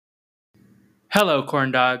Hello,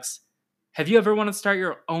 corn dogs. Have you ever wanted to start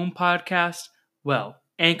your own podcast? Well,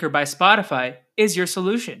 Anchor by Spotify is your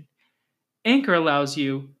solution. Anchor allows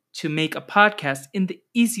you to make a podcast in the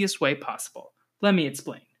easiest way possible. Let me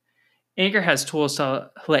explain. Anchor has tools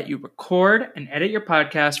to let you record and edit your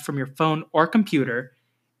podcast from your phone or computer.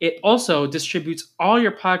 It also distributes all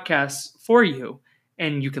your podcasts for you,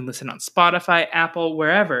 and you can listen on Spotify, Apple,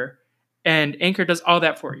 wherever, and Anchor does all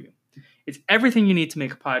that for you. It's everything you need to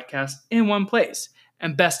make a podcast in one place.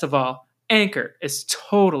 And best of all, Anchor is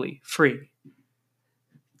totally free.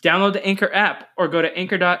 Download the Anchor app or go to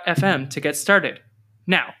anchor.fm to get started.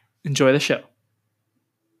 Now, enjoy the show.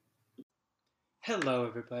 Hello,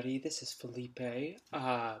 everybody. This is Felipe.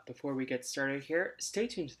 Before we get started here, stay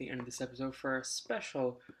tuned to the end of this episode for a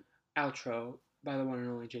special outro by the one and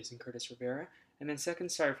only Jason Curtis Rivera. And then second,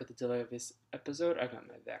 sorry for the delay of this episode. I got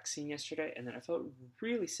my vaccine yesterday, and then I felt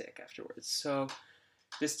really sick afterwards. So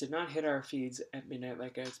this did not hit our feeds at midnight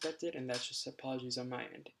like I expected, and that's just apologies on my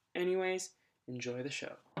end. Anyways, enjoy the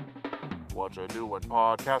show. What you doing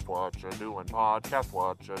podcast, what you doing podcast,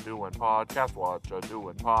 what you doing podcast, what you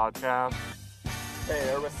doing podcast.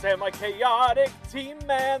 They're a semi-chaotic team,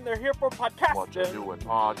 man. They're here for podcasting. What you doing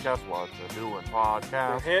podcast, what you doing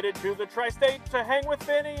podcast. We're headed to the tri-state to hang with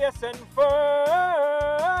Phineas and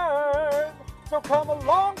Ferb. So come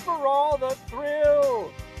along for all the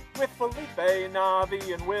thrill with Felipe,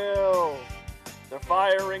 Navi, and Will. They're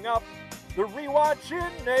firing up the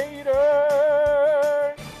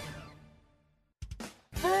Rewatchinator.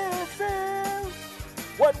 This is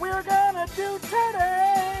what we're gonna do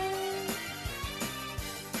today.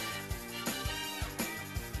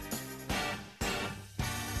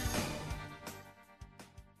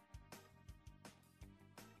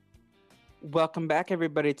 Welcome back,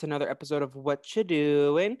 everybody, to another episode of What You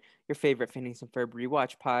Doing, your favorite Phineas and Ferb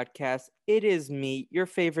rewatch podcast. It is me, your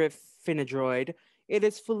favorite Finadroid. It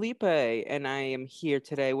is Felipe, and I am here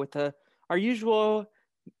today with our usual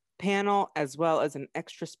panel as well as an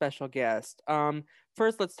extra special guest.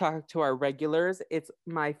 First, let's talk to our regulars. It's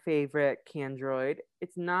my favorite Candroid.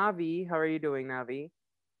 It's Navi. How are you doing, Navi?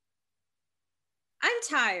 I'm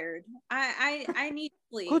tired. I need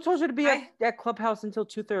sleep. Who told you to be at Clubhouse until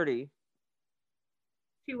 2:30?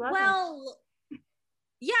 She wasn't. Well,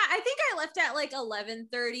 yeah, I think I left at like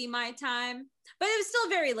 11:30 my time, but it was still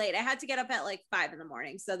very late. I had to get up at like 5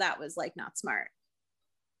 a.m, so that was like not smart.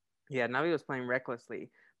 Yeah, Navi was playing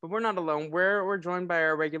recklessly, but we're not alone. We're joined by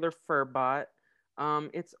our regular Furbot.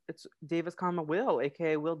 It's Davis, Will,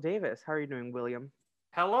 aka Will Davis. How are you doing, William?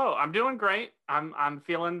 Hello, I'm doing great. I'm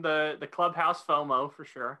feeling the Clubhouse FOMO for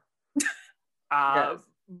sure. Yes.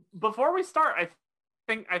 Before we start, I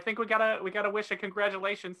think we gotta wish a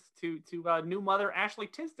congratulations to new mother Ashley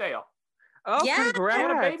Tisdale. Oh, Yeah. She had a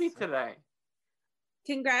congrats! baby today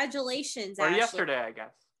Congratulations, or Ashley. yesterday, I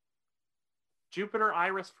guess. Jupiter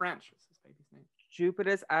Iris French is his baby's name.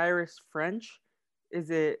 Jupiter's Iris French. Is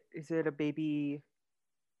it a baby?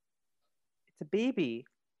 It's a baby.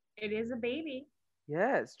 It is a baby.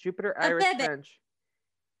 Yes, Jupiter A Iris baby. French.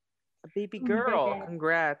 A baby girl. Baby.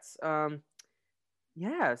 Congrats.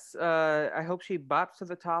 Yes. I hope she bops to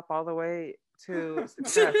the top all the way to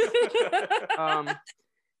success.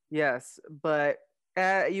 Yes, but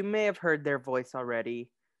you may have heard their voice already.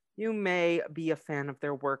 You may be a fan of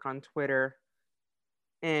their work on Twitter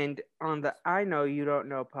and on the I Know You Don't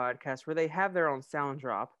Know podcast, where they have their own sound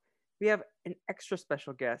drop. We have an extra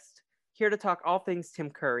special guest here to talk all things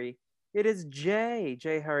Tim Curry. It is Jay.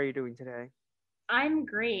 Jay, how are you doing today? I'm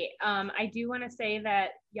great. I do want to say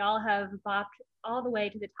that y'all have bopped all the way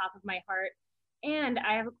to the top of my heart. And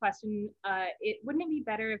I have a question. Wouldn't it be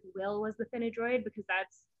better if Will was the Finadroid? Because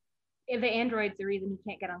the android's the reason he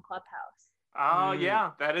can't get on Clubhouse. Oh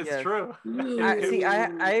yeah, that is Yes. true.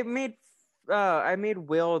 I made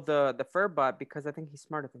Will the Furbot because I think he's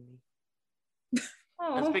smarter than me.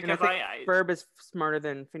 Oh, That's And because I think Ferb is smarter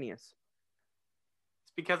than Phineas.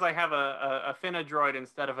 it's because I have a Finadroid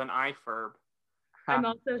instead of an iFurb. I'm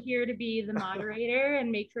also here to be the moderator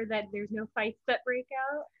and make sure that there's no fights that break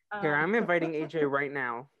out. Here, I'm inviting AJ right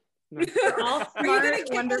now. No. All Are you gonna smart, kick us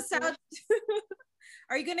wonderful. out?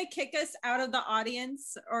 Are you gonna kick us out of the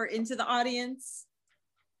audience or into the audience?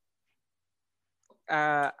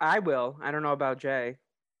 I will. I don't know about Jay.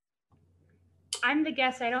 I'm the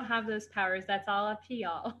guest. I don't have those powers. That's all up to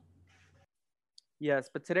y'all.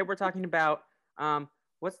 Yes, but today we're talking about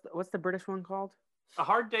what's the British one called? A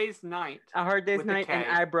Hard Day's Night. A Hard Day's With a Night and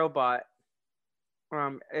K. iBrobot.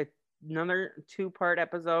 Another 2-part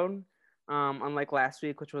episode. Unlike last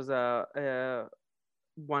week, which was a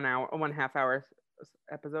 1 half hour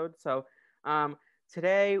episode. So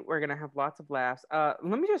Today we're gonna have lots of laughs. Let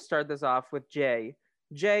me just start this off with Jay.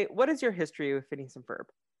 Jay, what is your history with Phineas and Ferb?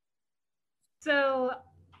 So,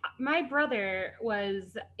 my brother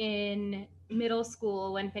was in middle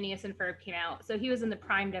school when Phineas and Ferb came out. So, he was in the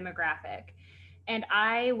prime demographic. And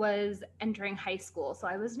I was entering high school. So,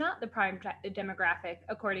 I was not the prime demographic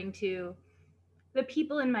according to the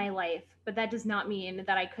people in my life. But that does not mean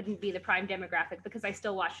that I couldn't be the prime demographic because I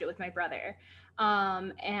still watched it with my brother.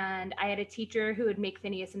 And I had a teacher who would make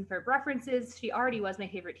Phineas and Ferb references. She already was my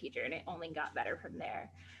favorite teacher, and it only got better from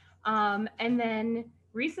there. And then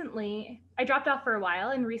recently, I dropped off for a while,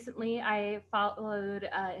 and recently I followed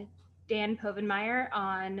Dan Povenmire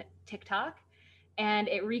on TikTok, and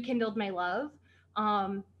it rekindled my love.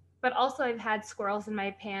 But also, I've had squirrels in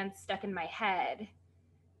my pants stuck in my head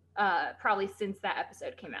probably since that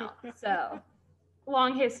episode came out. So,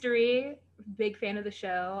 long history, big fan of the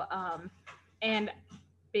show, and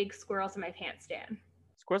big squirrels in my pants stan.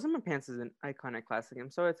 Squirrels in My Pants is an iconic classic.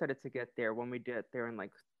 I'm so excited to get there when we get there in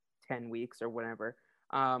like 10 weeks or whatever.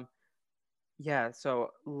 Yeah,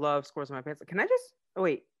 so love Squirrels in My Pants. Can I just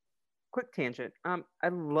wait? Quick tangent. I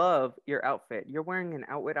love your outfit. You're wearing an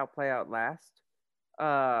Outwit Out Play Out Last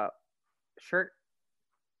shirt.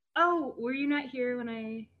 Oh, were you not here when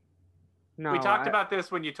I? No, We talked about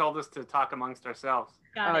this when you told us to talk amongst ourselves.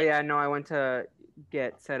 Got Oh it. yeah, no, I went to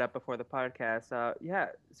get set up before the podcast. Yeah,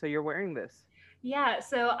 so you're wearing this. Yeah,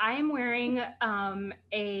 so I am wearing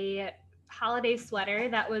a holiday sweater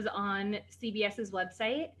that was on CBS's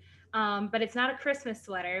website, but it's not a Christmas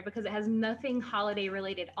sweater because it has nothing holiday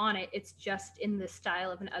related on it. It's just in the style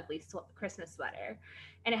of an ugly Christmas sweater,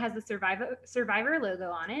 and it has the Survivor logo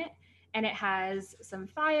on it, and it has some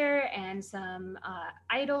fire and some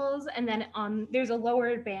idols, and then there's a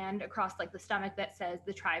lower band across like the stomach that says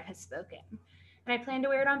 "The Tribe Has Spoken," and I plan to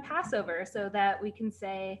wear it on Passover so that we can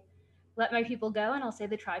say, "Let my people go," and I'll say,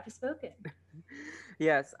 "The tribe has spoken."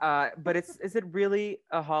 Yes, but is it really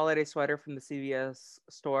a holiday sweater from the CVS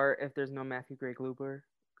store if there's no Matthew Gray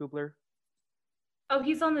Gubler? Oh,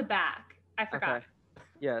 he's on the back. I forgot. Okay.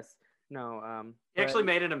 Yes. No. He actually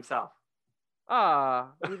made it himself.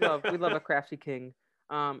 We love a crafty king.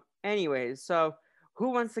 Anyways, so who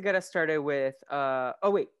wants to get us started with? Oh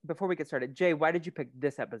wait, before we get started, Jay, why did you pick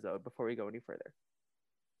this episode? Before we go any further.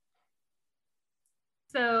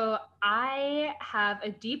 So I have a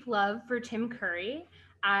deep love for Tim Curry.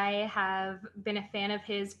 I have been a fan of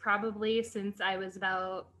his probably since I was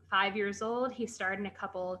about 5 years old. He starred in a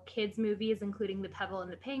couple kids movies, including The Pebble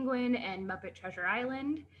and the Penguin and Muppet Treasure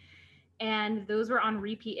Island. And those were on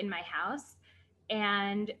repeat in my house.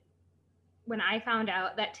 And when I found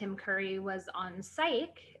out that Tim Curry was on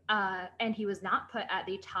Psych, and he was not put at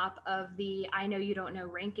the top of the I Know You Don't Know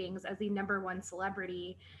rankings as the #1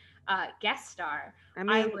 celebrity guest star. I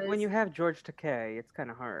mean, when you have George Takei, it's kind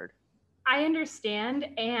of hard. I understand,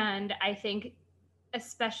 and I think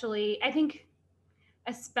especially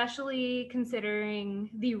considering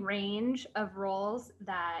the range of roles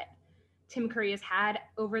that Tim Curry has had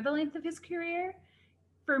over the length of his career,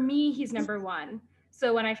 for me, he's #1.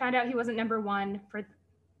 So when I found out he wasn't #1 for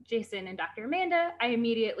Jason and Dr. Amanda, I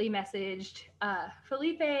immediately messaged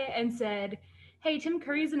Felipe and said, "Hey, Tim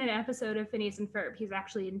Curry's in an episode of Phineas and Ferb. He's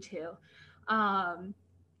actually in 2.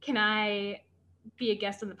 Can I be a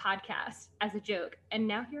guest on the podcast?" as a joke? And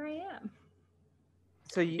now here I am.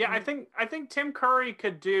 So I think Tim Curry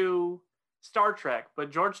could do Star Trek, but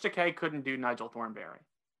George Takei couldn't do Nigel Thornberry.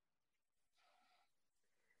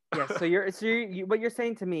 Yes. What you're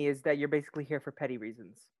saying to me is that you're basically here for petty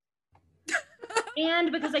reasons.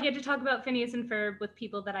 And because I get to talk about Phineas and Ferb with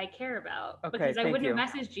people that I care about. Okay, because I thank wouldn't you. have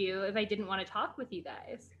messaged you if I didn't want to talk with you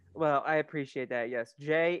guys. Well, I appreciate that. Yes,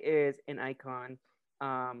 Jay is an icon.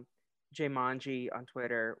 Jay Manji on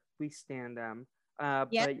Twitter. We stand them.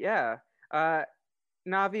 But yeah.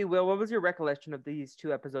 Navi, Will, what was your recollection of these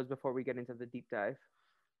 2 episodes before we get into the deep dive?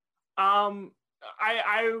 I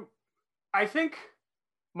think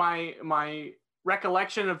my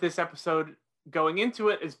recollection of this episode going into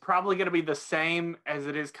it is probably going to be the same as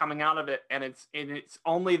it is coming out of it, and it's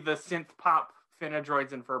only the synth pop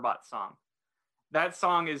Finadroids and Furbots song. That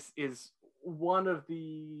song is one of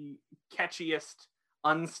the catchiest,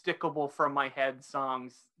 unstickable from my head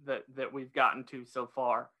songs that we've gotten to so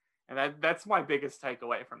far, and that's my biggest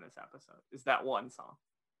takeaway from this episode is that one song.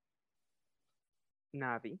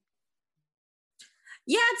 Navi.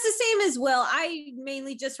 Yeah, it's the same as Will. I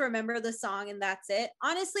mainly just remember the song and that's it.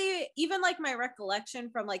 Honestly, even like my recollection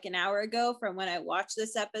from like an hour ago from when I watched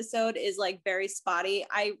this episode is like very spotty.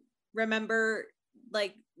 I remember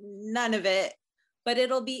like none of it. but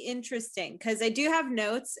it'll be interesting because I do have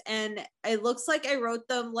notes and it looks like I wrote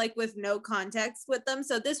them like with no context with them.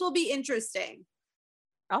 So this will be interesting.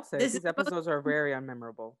 I'll say This these is episodes are very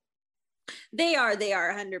unmemorable. They are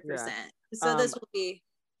 100%. Yeah. So this will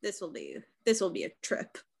be a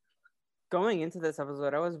trip. Going into this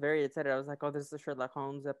episode, I was very excited. I was like, "Oh, this is the Sherlock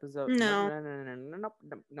Holmes episode." No.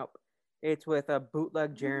 Nope. It's with a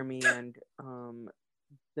bootleg Jeremy and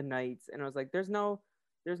the Knights, and I was like, "There's no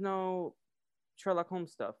Sherlock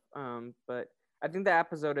Holmes stuff." But I think the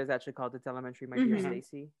episode is actually called "It's Elementary, My Dear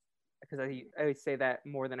Stacy," because I always say that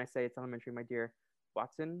more than I say "It's Elementary, My Dear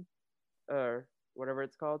Watson," or whatever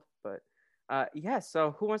it's called. But yeah.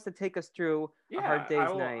 So who wants to take us through A Hard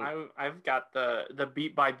Day's Night? I've got the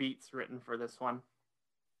beat by beats written for this one.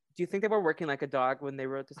 Do you think they were working like a dog when they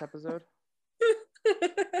wrote this episode?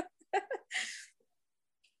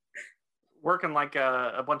 Working like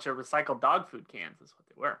a bunch of recycled dog food cans is what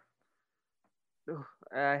they were. Ooh,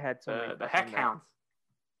 I had so many The thoughts heck on that.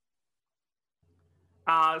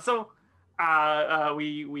 hounds.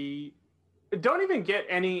 We don't even get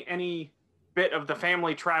any bit of the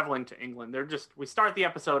family traveling to England. We start the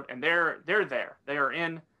episode and they're there. They are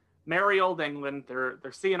in merry old England. They're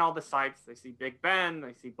seeing all the sights. They see Big Ben.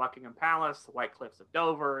 They see Buckingham Palace, the White Cliffs of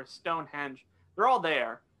Dover, Stonehenge. They're all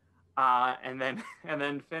there. And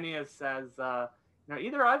then Phineas says,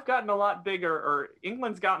 either I've gotten a lot bigger or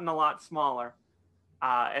England's gotten a lot smaller.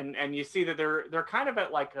 And you see that they're kind of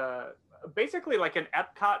at like basically like an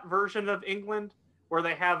Epcot version of England, where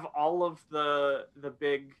they have all of the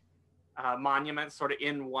big monuments sort of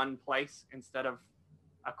in one place instead of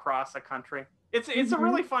across a country. It's a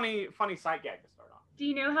really funny sight gag to start off. Do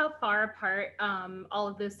you know how far apart all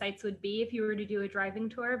of those sites would be if you were to do a driving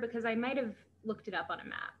tour? Because I might have looked it up on a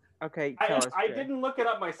map. Okay, tell us. I didn't look it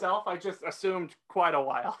up myself. I just assumed quite a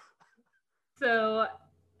while. So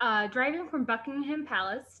driving from Buckingham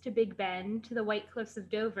Palace to Big Ben to the White Cliffs of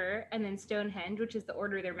Dover and then Stonehenge, which is the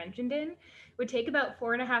order they're mentioned in, would take about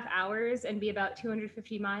 4.5 hours and be about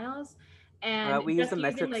 250 miles. And we use the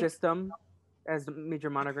metric system, as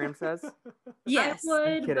Major Monogram says. Yes.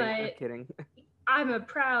 I would, I'm kidding. I'm not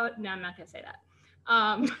going to say that.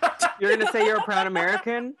 You're going to say you're a proud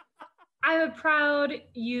American? I'm a proud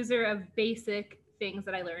user of basic things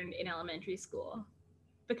that I learned in elementary school,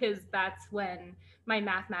 because that's when my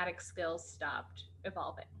mathematics skills stopped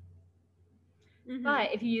evolving. Mm-hmm.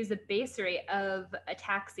 But if you use the base rate of a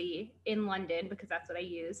taxi in London, because that's what I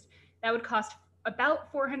used, that would cost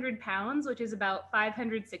about £400, which is about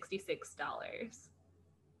 $566,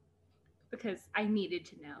 because I needed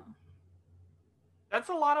to know. That's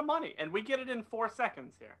a lot of money, and we get it in 4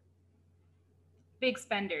 seconds here. Big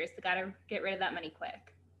spenders. They got to get rid of that money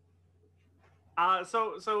quick.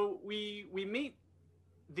 So we meet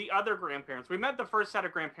the other grandparents. We met the first set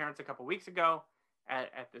of grandparents a couple weeks ago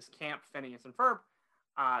at this camp, Phineas and Ferb.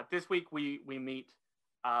 This week we meet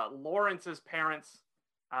Lawrence's parents,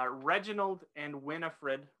 Reginald and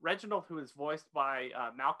Winifred. Reginald, who is voiced by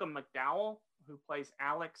Malcolm McDowell, who plays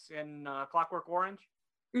Alex in Clockwork Orange,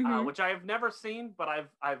 which I have never seen, but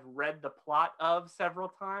I've read the plot of several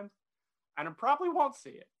times, and I probably won't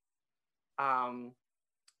see it. And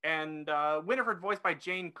Winifred, voiced by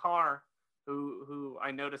Jane Carr, who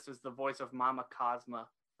I noticed is the voice of Mama Cosma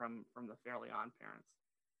from the Fairly Odd Parents.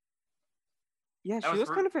 Yeah, she was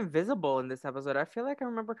kind of invisible in this episode. I feel like I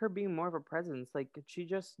remembered her being more of a presence. Like, she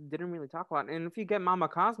just didn't really talk a lot. And if you get Mama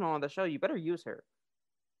Cosmo on the show, you better use her.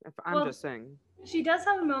 I'm just saying. She does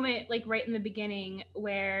have a moment, like, right in the beginning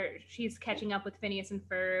where she's catching up with Phineas and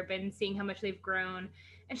Ferb and seeing how much they've grown.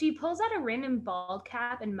 And she pulls out a random bald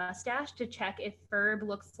cap and mustache to check if Ferb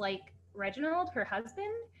looks like Reginald, her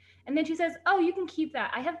husband. And then she says, "Oh, you can keep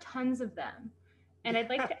that. I have tons of them." And I'd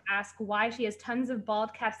like to ask why she has tons of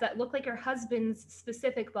bald caps that look like her husband's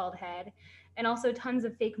specific bald head, and also tons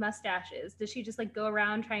of fake mustaches. Does she just like go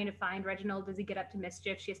around trying to find Reginald? Does he get up to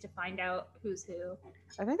mischief? She has to find out who's who.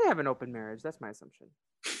 I think they have an open marriage. That's my assumption.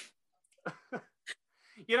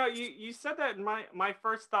 You said that, and my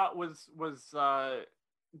first thought was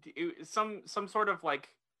some sort of like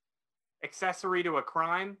accessory to a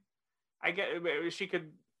crime. I get she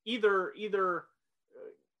could either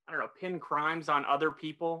I don't know, pin crimes on other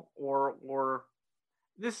people, or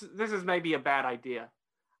this is maybe a bad idea.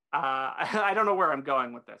 I don't know where I'm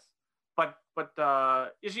going with this, but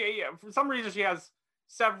she, for some reason she has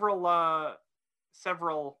several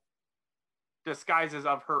disguises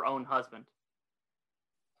of her own husband.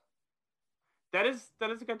 That is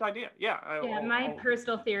a good idea. Yeah. My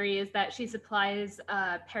personal theory is that she supplies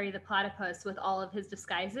Perry the Platypus with all of his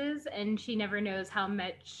disguises, and she never knows how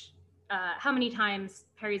many times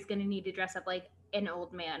Perry's going to need to dress up like an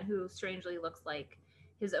old man who strangely looks like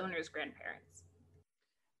his owner's grandparents.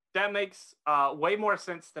 That makes way more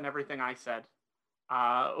sense than everything I said,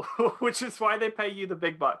 which is why they pay you the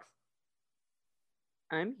big bucks.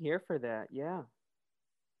 I'm here for that. Yeah.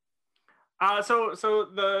 So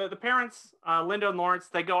the parents, Linda and Lawrence,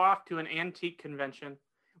 they go off to an antique convention,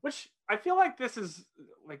 which I feel like this is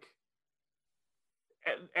like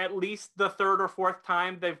at least the third or fourth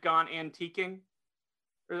time they've gone antiquing.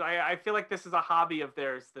 I feel like this is a hobby of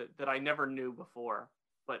theirs that I never knew before,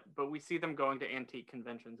 but we see them going to antique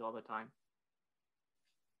conventions all the time.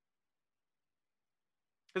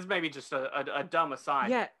 This may be just a dumb aside.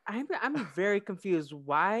 Yeah, I'm very confused.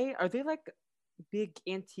 Why are they like big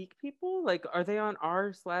antique people? Like, are they on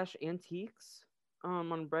r/antiques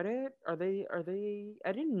on Reddit? Are they?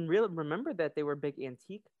 I didn't really remember that they were big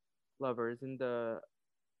antique lovers as a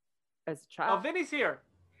Oh, child. Vinny's here.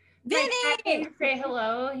 Vinny! Vinny! Say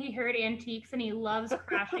hello. He heard antiques and he loves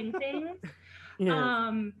crashing things.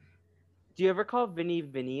 Yeah. Do you ever call Vinny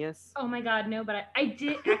Vinius? Oh my God, no, but I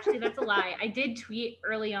did actually, that's a lie. I did tweet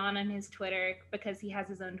early on his Twitter, because he has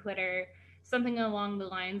his own Twitter, something along the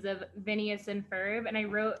lines of Vinius and Ferb, and I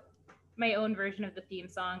wrote my own version of the theme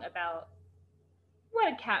song about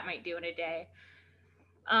what a cat might do in a day.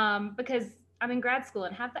 Because I'm in grad school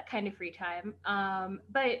and have that kind of free time.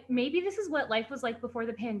 But maybe this is what life was like before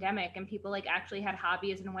the pandemic, and people like actually had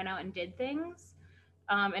hobbies and went out and did things.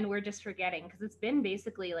 And we're just forgetting, because it's been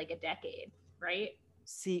basically like a decade, right?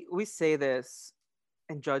 See, we say this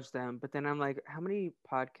and judge them, but then I'm like, how many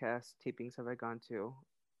podcast tapings have I gone to?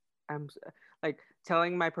 I'm like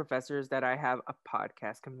telling my professors that I have a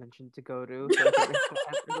podcast convention to go to. So I can or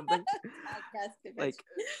something. Like,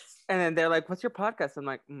 and then they're like, "What's your podcast?" I'm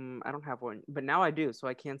like, "I don't have one," but now I do, so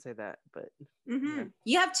I can say that. But yeah.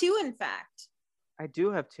 You have two, in fact. I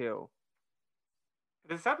do have two.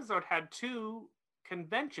 This episode had two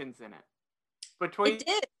conventions in it. Between It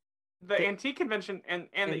did. the antique convention and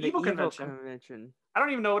the evil convention. I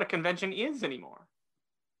don't even know what a convention is anymore.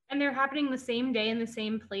 And they're happening the same day in the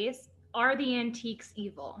same place. Are the antiques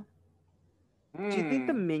evil? Do you think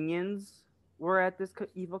the Minions were at this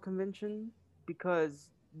evil convention? Because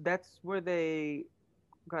that's where they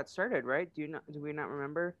got started, right? Do we not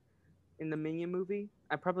remember in the Minion movie?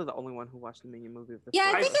 I'm probably the only one who watched the Minion movie of this.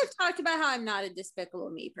 Yeah, I think I've talked about how I'm not a Despicable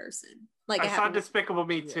Me person. Like I saw Despicable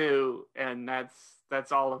Me too, and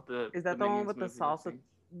that's all of the. Is that the one with the salsa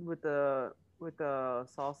with the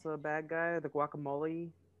salsa bad guy, the guacamole,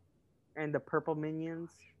 and the purple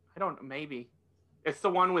minions? I don't know. Maybe it's the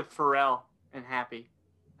one with Pharrell and Happy.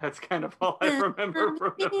 That's kind of all I remember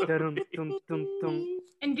from the movie.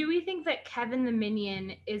 And do we think that Kevin the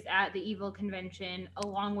Minion is at the evil convention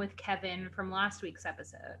along with Kevin from last week's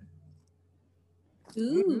episode?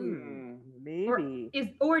 Ooh.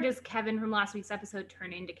 Maybe. Or does Kevin from last week's episode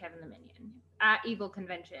turn into Kevin the Minion at evil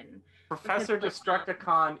convention? Professor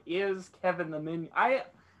Destructicon is Kevin the Minion. I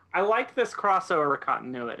like this crossover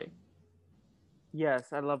continuity.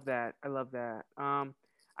 Yes, I love that. I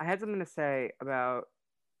had something to say about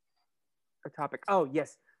a topic. Oh,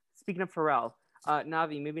 yes. Speaking of Pharrell,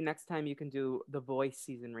 Navi, maybe next time you can do The Voice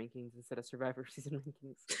season rankings instead of Survivor season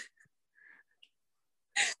rankings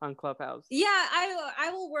on Clubhouse. Yeah, I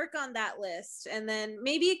will work on that list, and then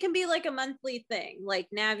maybe it can be like a monthly thing, like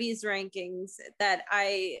Navi's rankings that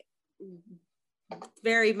I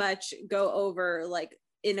very much go over like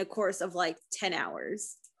in a course of like 10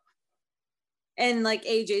 hours. And like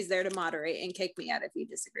AJ's there to moderate and kick me out if he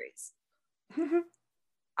disagrees.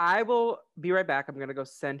 I will be right back. I'm going to go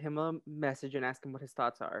send him a message and ask him what his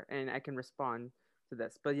thoughts are, and I can respond to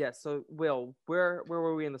this. But yes, so Will, where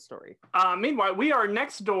were we in the story? Meanwhile, we are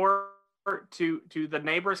next door to the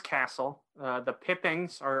neighbor's castle. The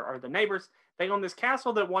Pippings are the neighbors. They own this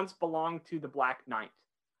castle that once belonged to the Black Knight,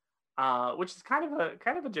 which is kind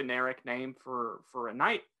of a generic name for a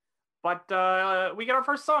knight. But we get our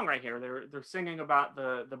first song right here. They're singing about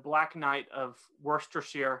the Black Knight of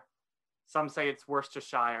Worcestershire. Some say it's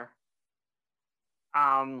Worcestershire.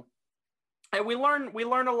 And we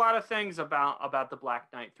learn a lot of things about the Black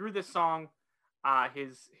Knight through this song.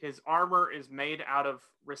 His armor is made out of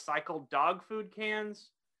recycled dog food cans.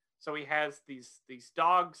 So he has these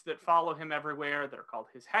dogs that follow him everywhere. They're called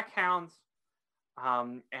his heckhounds.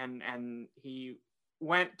 And he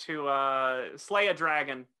went to slay a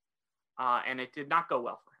dragon, and it did not go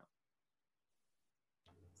well for him.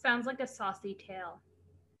 Sounds like a saucy tale.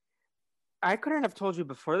 I couldn't have told you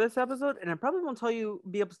before this episode, and I probably won't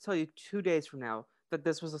be able to tell you 2 days from now that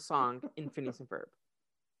this was a song in Phineas and Ferb.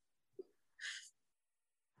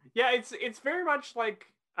 Yeah, it's very much like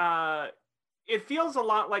it feels a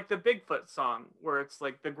lot like the Bigfoot song, where it's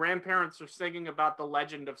like the grandparents are singing about the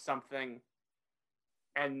legend of something,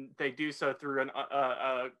 and they do so through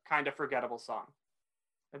a kind of forgettable song.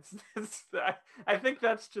 I think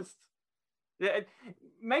that's just, it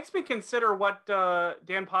makes me consider what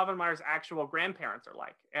Dan Povenmire's actual grandparents are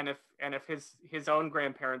like, and if his own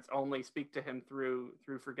grandparents only speak to him through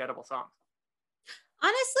forgettable songs.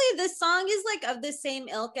 Honestly, this song is like of the same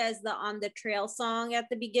ilk as the On the Trail song at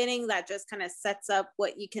the beginning that just kind of sets up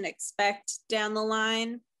what you can expect down the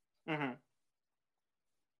line. Mm-hmm.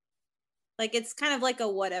 Like it's kind of like a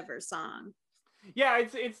whatever song. Yeah,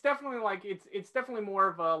 it's definitely like it's definitely more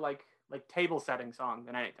of a like table setting song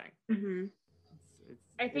than anything. Mm-hmm.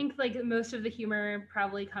 I think like most of the humor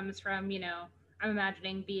probably comes from, I'm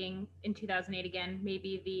imagining being in 2008 again,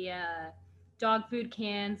 maybe the dog food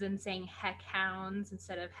cans and saying heck hounds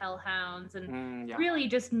instead of hellhounds, and yeah. really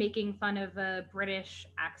just making fun of a British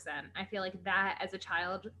accent. I feel like that as a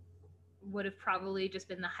child would have probably just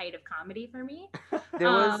been the height of comedy for me.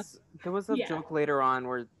 There was a yeah. joke later on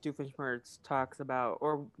where Doofenshmirtz talks about,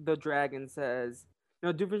 or the dragon says,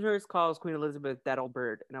 no, Doofenshmirtz calls Queen Elizabeth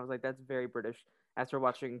Daddlebird, and I was like, that's very British. After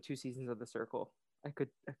watching 2 seasons of The Circle, I could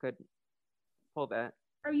pull that.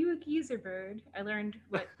 Are you a geezer bird? I learned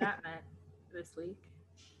what that meant this week.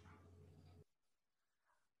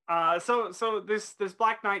 So this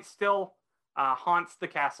Black Knight still haunts the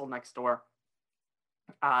castle next door.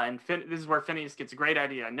 And this is where Phineas gets a great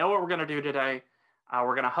idea. I know what we're going to do today.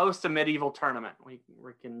 We're going to host a medieval tournament. We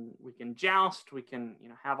can joust. We can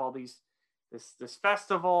have all this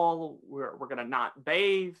festival. We're going to not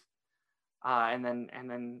bathe. And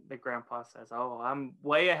then the grandpa says, "Oh, I'm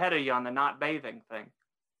way ahead of you on the not bathing thing."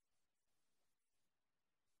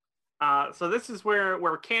 So this is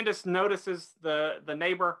where Candace notices the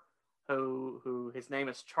neighbor who his name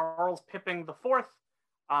is Charles Pipping IV.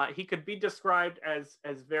 He could be described as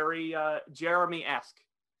very Jeremy-esque.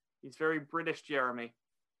 He's very British Jeremy.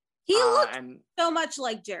 He looks so much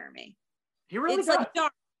like Jeremy. He really it's does. Like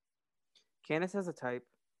dark. Candace has a type.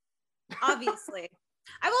 Obviously.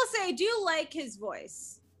 I will say I do like his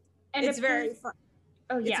voice. And it's very fun.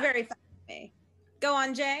 Oh, yeah. It's very fun to me. Go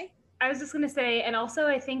on, Jay. I was just going to say, and also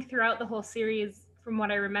I think throughout the whole series, from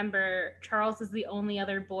what I remember, Charles is the only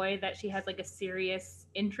other boy that she has like a serious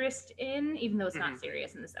interest in, even though it's not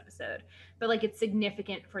serious in this episode. But like it's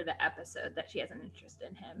significant for the episode that she has an interest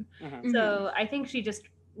in him. Mm-hmm. So I think she just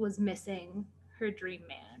was missing her dream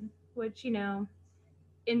man, which, in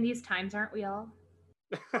these times, aren't we all?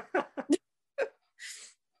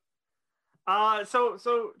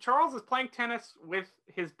 So Charles is playing tennis with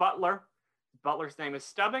his butler. His butler's name is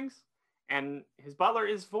Stubbings, and his butler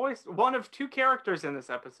is one of 2 characters in this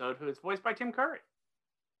episode who is voiced by Tim Curry.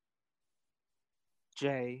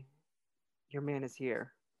 Jay, your man is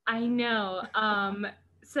here. I know.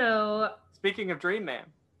 So speaking of Dream Man,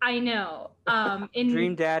 I know. In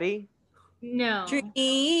Dream Daddy? No.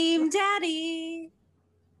 Dream Daddy.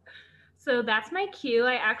 So that's my cue.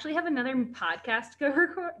 I actually have another podcast to go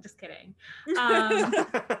record. Just kidding.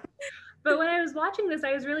 But when I was watching this,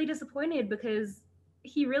 I was really disappointed because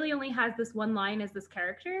he really only has this one line as this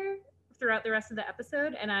character throughout the rest of the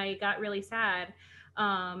episode, and I got really sad.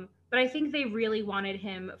 But I think they really wanted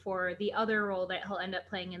him for the other role that he'll end up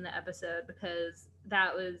playing in the episode, because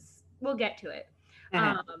we'll get to it.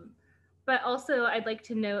 But also I'd like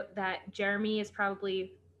to note that Jeremy is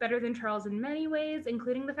probably better than Charles in many ways,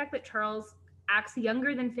 including the fact that Charles acts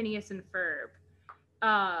younger than Phineas and Ferb.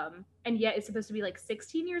 And yet is supposed to be like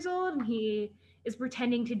 16 years old, and he is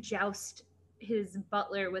pretending to joust his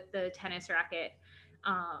butler with the tennis racket.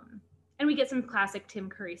 And we get some classic Tim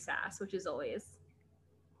Curry sass, which is always...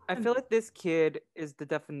 I feel like this kid is the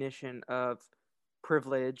definition of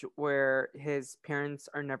privilege, where his parents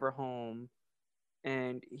are never home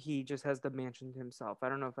and he just has the mansion to himself. I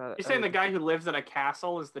don't know if you're saying the guy who lives in a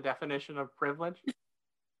castle is the definition of privilege?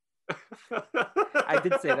 I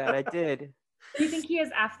did say that. I did. Do you think he has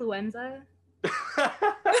affluenza?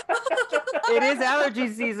 It is allergy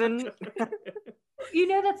season.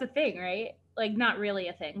 That's a thing, right? Like, not really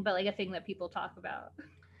a thing, but like a thing that people talk about.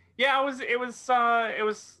 Yeah, it was.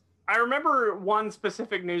 I remember one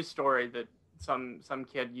specific news story that some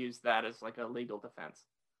kid used that as like a legal defense.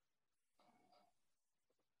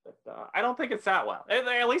 But I don't think it's that well.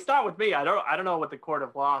 At least not with me. I don't know what the court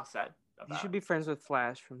of law said about You should be friends with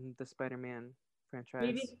Flash from the Spider-Man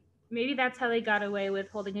franchise. Maybe that's how they got away with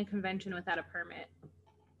holding a convention without a permit.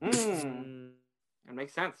 It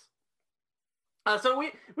makes sense. So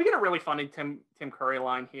we get a really funny Tim Curry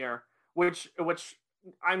line here, which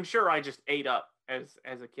I'm sure I just ate up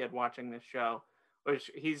as a kid watching this show. Which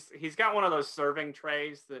he's got one of those serving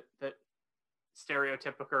trays that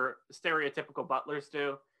stereotypical butlers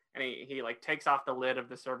do. And he like takes off the lid of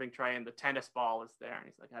the serving tray and the tennis ball is there. And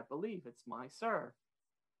he's like, I believe it's my serve.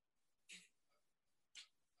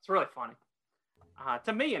 It's really funny.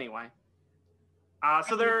 To me anyway.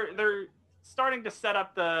 So they're starting to set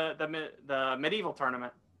up the medieval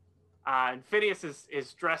tournament. And Phineas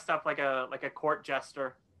is dressed up like a court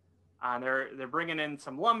jester. They're bringing in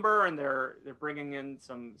some lumber and they're bringing in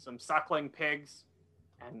some suckling pigs.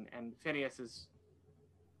 And Phineas is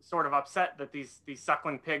sort of upset that these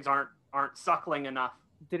suckling pigs aren't suckling enough.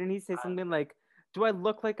 Didn't he say something like, "Do I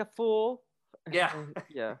look like a fool?" Yeah.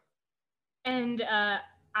 Yeah. And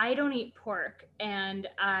I don't eat pork, and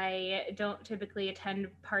I don't typically attend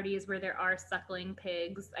parties where there are suckling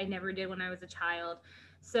pigs. I never did when I was a child.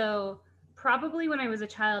 So probably when I was a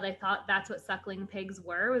child, I thought that's what suckling pigs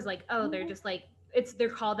were. Was like, oh, they're just like, they're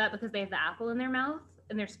called that because they have the apple in their mouth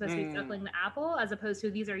and they're supposed to be suckling the apple, as opposed to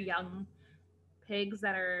these are young pigs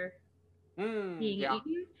that are being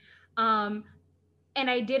eaten. And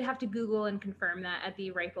I did have to Google and confirm that at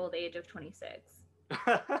the ripe old age of 26.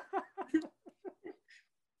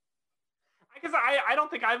 Because I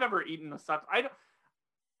don't think I've ever eaten a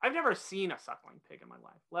I've never seen a suckling pig in my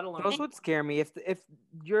life, let alone. Those would scare me if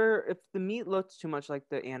the meat looks too much like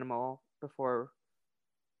the animal before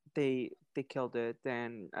they killed it.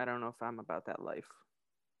 Then I don't know if I'm about that life.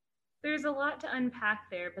 There's a lot to unpack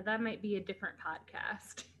there, but that might be a different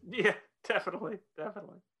podcast. Yeah, definitely.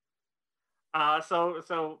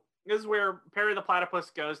 So this is where Perry the Platypus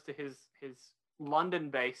goes to his London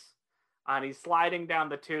base. And he's sliding down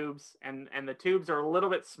the tubes, and the tubes are a little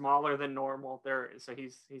bit smaller than normal. So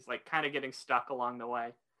he's like kind of getting stuck along the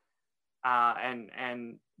way.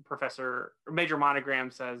 And Major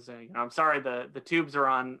Monogram says, I'm sorry, the tubes are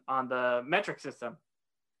on the metric system,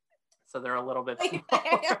 so they're a little bit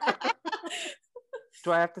smaller.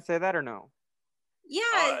 Do I have to say that or no? Yeah.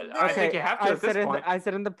 I think you have to at this point. I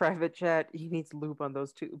said in the private chat, he needs lube on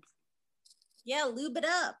those tubes. Yeah, lube it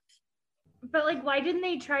up. But like, why didn't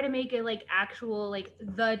they try to make it like actual like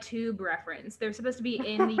the tube reference? They're supposed to be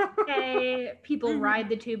in the UK. People ride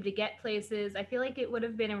the tube to get places. I feel like it would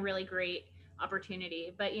have been a really great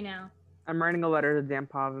opportunity, but I'm writing a letter to Dan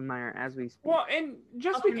Povenmire as we speak. Well, and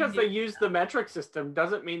just because they use the metric system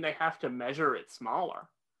doesn't mean they have to measure it smaller.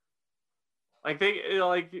 Like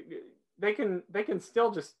they can still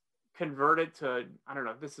just convert it to, I don't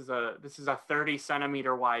know, this is a 30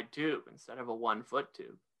 centimeter wide tube instead of a 1 foot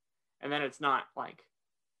tube. And then it's not like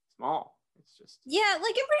small. It's just, yeah,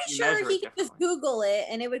 like I'm pretty sure he could just Google it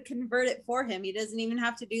and it would convert it for him. He doesn't even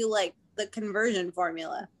have to do like the conversion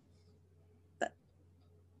formula. But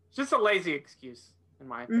it's just a lazy excuse, in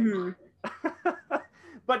my opinion.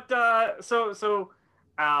 But so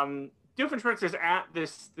Doofenshmirtz at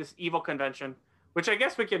this evil convention, which I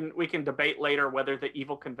guess we can debate later whether the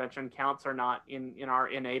evil convention counts or not in our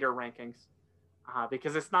Innator rankings,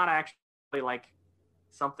 because it's not actually like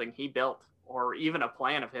something he built or even a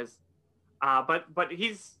plan of his. But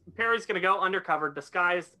Perry's going to go undercover,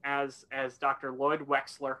 disguised as Dr. Lloyd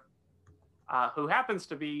Wexler, who happens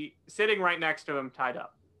to be sitting right next to him, tied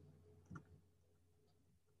up.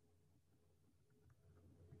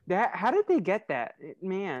 How did they get that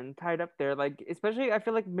man tied up there? Like, especially, I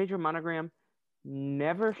feel like Major Monogram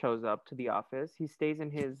never shows up to the office. He stays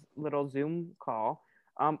in his little Zoom call.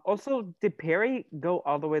 Also, did Perry go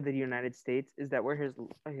all the way to the United States? Is that where his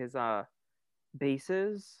base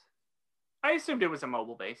is? I assumed it was a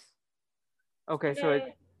mobile base. Okay, so go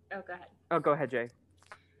ahead. Oh, go ahead, Jay.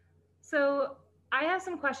 So I have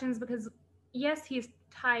some questions because yes, he's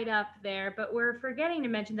tied up there, but we're forgetting to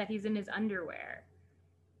mention that he's in his underwear.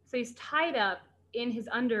 So he's tied up in his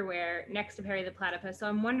underwear next to Perry the Platypus. So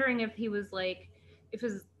I'm wondering if he was like,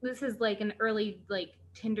 this is like an early like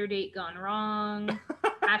Tinder date gone wrong,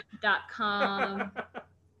 Match.com.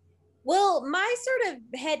 Well, my sort of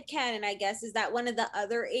headcanon, I guess, is that one of the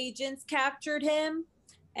other agents captured him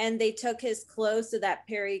and they took his clothes so that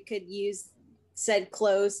Perry could use said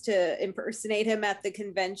clothes to impersonate him at the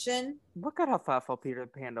convention. Look at how thoughtful Peter the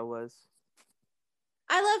Panda was.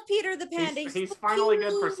 I love Peter the Panda. He's so finally cute.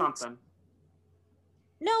 Good for something.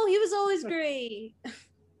 No, he was always great.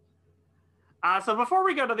 So before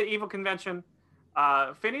we go to the evil convention,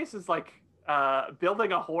 Phineas is like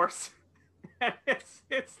building a horse. And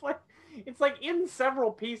it's like in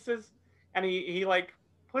several pieces, and he like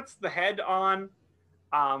puts the head on,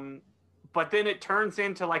 but then it turns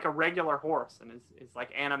into like a regular horse and is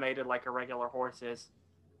like animated like a regular horse is,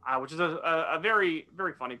 which is a very,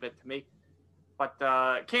 very funny bit to me. But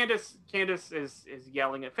Candace is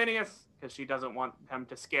yelling at Phineas because she doesn't want him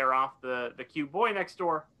to scare off the cute boy next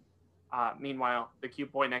door. Meanwhile, the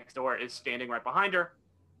cute boy next door is standing right behind her,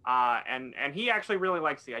 and he actually really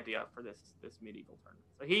likes the idea for this medieval tournament.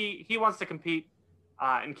 So he wants to compete,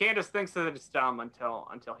 and Candace thinks that it's dumb until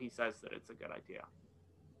he says that it's a good idea,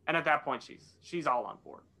 and at that point she's all on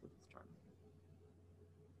board with this tournament.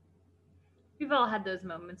 We've all had those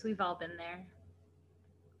moments. We've all been there.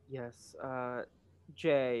 Yes.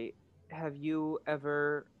 Jay, have you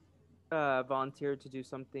ever volunteered to do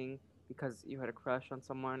something because you had a crush on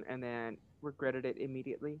someone and then regretted it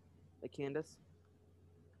immediately, like Candace?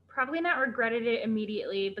 Probably not regretted it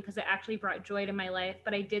immediately because it actually brought joy to my life,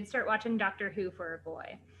 but I did start watching Doctor Who for a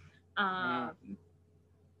boy.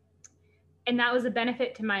 And that was a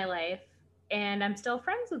benefit to my life, and I'm still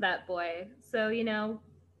friends with that boy. So,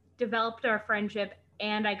 developed our friendship,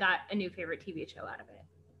 and I got a new favorite TV show out of it.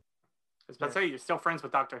 I was about to say, you're still friends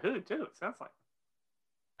with Doctor Who, too, it sounds like.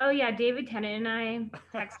 Oh, yeah, David Tennant and I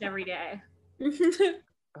text every day.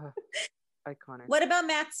 Iconic. What about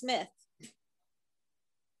Matt Smith?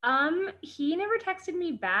 He never texted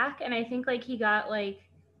me back, and I think he got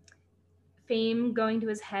fame going to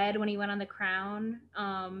his head when he went on The Crown,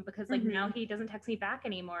 because now he doesn't text me back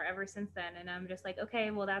anymore ever since then, and I'm just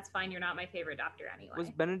okay, well, that's fine, you're not my favorite doctor anyway. Was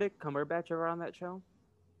Benedict Cumberbatch ever on that show?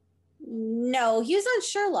 No, he was on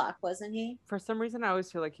Sherlock, wasn't he? For some reason, I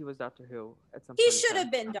always feel like he was Doctor Who at some He point. should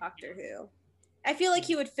have been Doctor Who. I feel like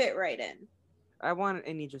he would fit right in. I want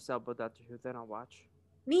an Idris Elba Doctor Who, then I'll watch.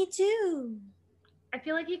 Me too. I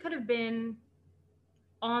feel like he could have been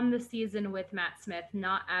on the season with Matt Smith,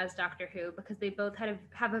 not as Doctor Who, because they both have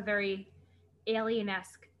a very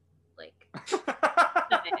alien-esque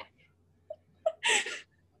aesthetic.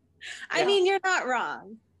 I mean, you're not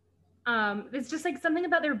wrong. It's just something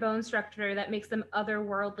about their bone structure that makes them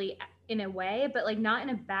otherworldly in a way, but not in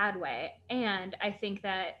a bad way. And I think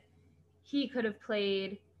that he could have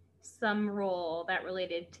played some role that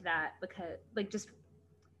related to that, because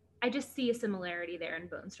I just see a similarity there in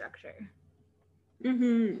bone structure.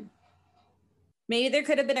 Mm-hmm. Maybe there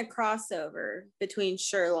could have been a crossover between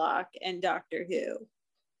Sherlock and Doctor Who.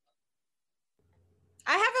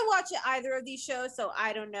 I haven't watched either of these shows, so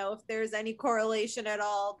I don't know if there's any correlation at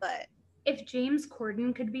all, but if James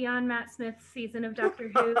Corden could be on Matt Smith's season of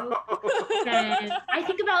Doctor Who, then I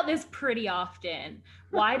think about this pretty often.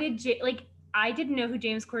 Why did I didn't know who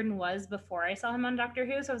James Corden was before I saw him on Doctor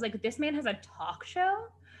Who, so I was this man has a talk show?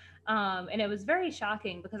 And it was very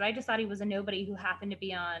shocking because I just thought he was a nobody who happened to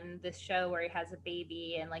be on this show where he has a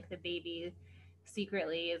baby, and the baby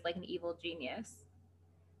secretly is an evil genius.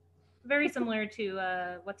 Very similar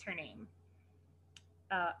to what's her name?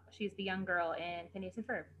 She's the young girl in Phineas and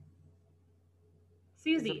Ferb.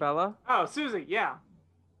 Susie. Isabella? Oh, Susie, yeah.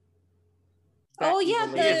 Oh yeah,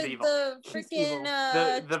 evil. the freaking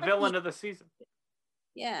the villain of the season.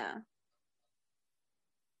 Yeah.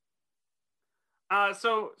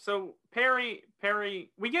 So Perry,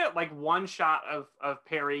 we get one shot of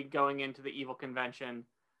Perry going into the evil convention,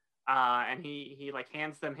 and he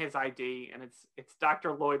hands them his ID, and it's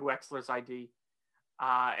Dr. Lloyd Wexler's ID,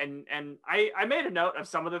 and I made a note of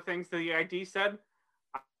some of the things that the ID said,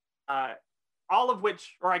 all of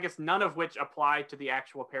which, or I guess none of which, apply to the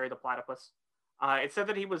actual Perry the Platypus. It said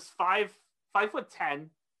that he was 5'10",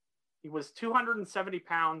 he was 270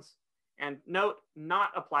 pounds, and note, not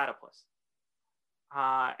a platypus.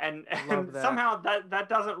 And somehow that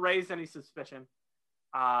doesn't raise any suspicion.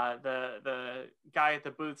 The guy at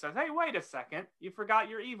the booth says, "Hey, wait a second, you forgot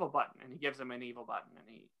your evil button," and he gives him an evil button,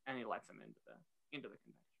 and he lets him into the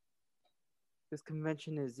convention. This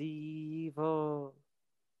convention is evil.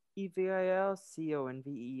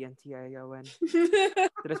 EVILCONVENTION. Did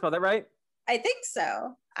I spell that right? I think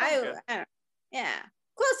so. I don't, yeah,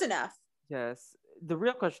 close enough. Yes. The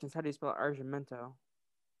real question is, how do you spell Argento?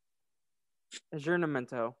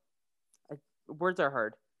 Aggiornamento. Words are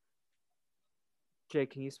hard. Jay,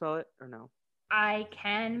 can you spell it or no? I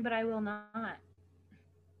can, but I will not.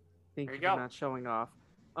 Thank you for not showing off.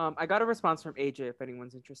 I got a response from AJ if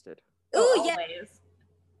anyone's interested. Oh, yeah.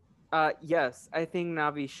 Yes, I think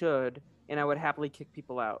Navi should, and I would happily kick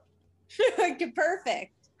people out.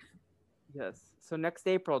 Perfect. Yes. So next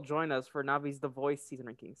April, join us for Navi's The Voice season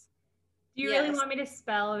rankings. Do you really want me to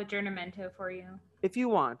spell Aggiornamento for you? If you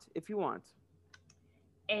want.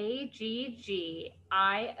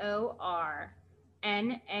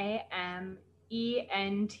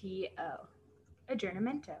 AGGIORNAMENTO.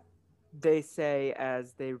 Aggiornamento. They say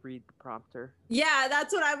as they read the prompter. Yeah,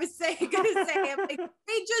 that's what I was gonna say. I'm they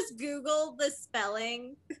just Googled the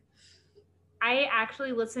spelling. I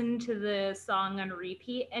actually listened to the song on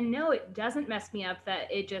repeat, and no, it doesn't mess me up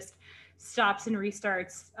that it just stops and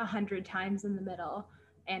restarts 100 times in the middle.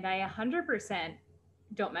 And I 100%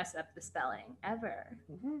 don't mess up the spelling ever.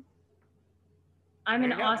 Mm-hmm. I'm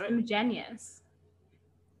There an you go. awesome genius.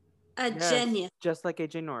 A Yes, genius. just like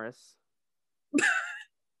AJ Norris.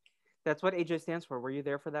 That's what AJ stands for. Were you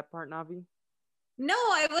there for that part, Navi? No,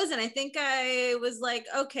 I wasn't. I think I was like,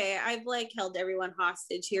 okay, I've like held everyone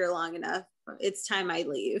hostage here long enough. It's time I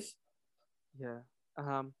leave. Yeah.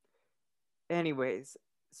 Anyways,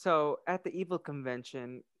 so at the Evil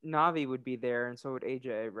convention, Navi would be there, and so would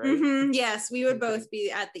AJ, right? Mhm, yes, we would Okay. both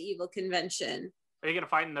be at the Evil convention. Are you gonna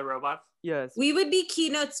fight in the robots? Yes. We would be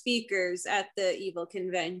keynote speakers at the Evil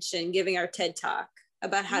convention, giving our TED talk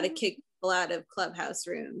about how to kick people out of clubhouse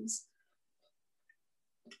rooms.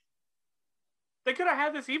 They could have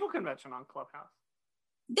had this evil convention on Clubhouse.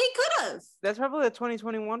 They could have. That's probably the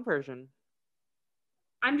 2021 version.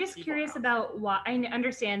 I'm just Evil curious house. about why. I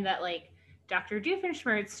understand that like Dr.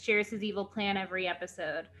 Doofenshmirtz shares his evil plan every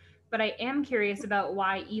episode, but I am curious about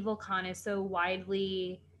why EvilCon is so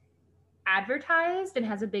widely advertised and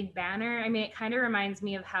has a big banner. I mean, it kind of reminds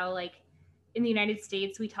me of how like in the United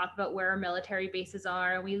States we talk about where our military bases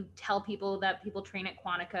are, and we tell people that people train at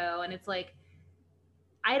Quantico, and it's like,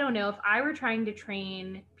 I don't know, if I were trying to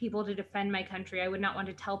train people to defend my country, I would not want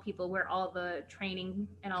to tell people where all the training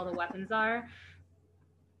and all the weapons are.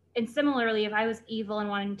 And similarly, if I was evil and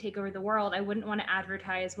wanting to take over the world, I wouldn't want to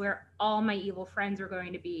advertise where all my evil friends were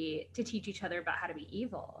going to be to teach each other about how to be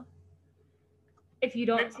evil. If you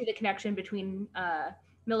don't see the connection between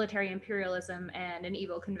military imperialism and an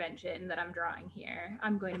evil convention that I'm drawing here,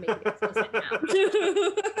 I'm going to make it explicit now.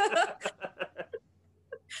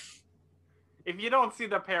 If you don't see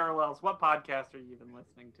the parallels, what podcast are you even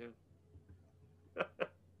listening to?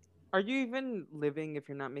 Are you even living if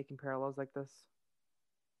you're not making parallels like this?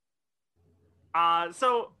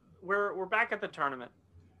 So we're back at the tournament.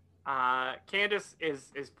 Candace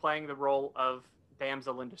is playing the role of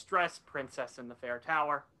damsel in distress, princess in the fair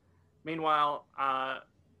tower. Meanwhile,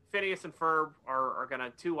 Phineas and Ferb are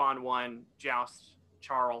gonna 2-on-1 joust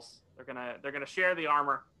Charles. They're gonna share the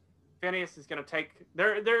armor. Phineas is gonna take.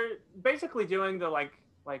 They're basically doing the like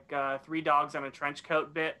three dogs on a trench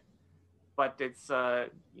coat bit, but it's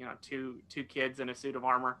two kids in a suit of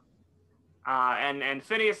armor. And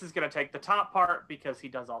Phineas is going to take the top part because he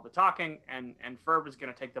does all the talking, and Ferb is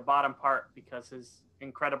going to take the bottom part because his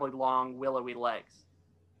incredibly long, willowy legs.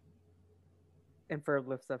 And Ferb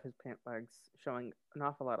lifts up his pant legs, showing an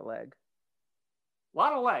awful lot of leg. A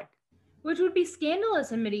lot of leg. Which would be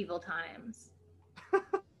scandalous in medieval times.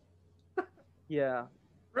 Yeah.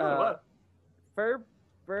 Really what?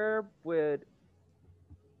 Ferb would,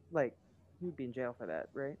 like, he would be in jail for that,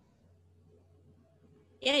 right?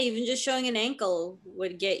 Yeah, even just showing an ankle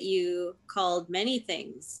would get you called many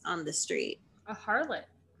things on the street. A harlot.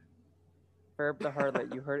 Ferb the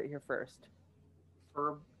harlot, you heard it here first.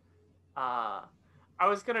 Ferb. I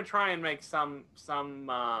was going to try and make some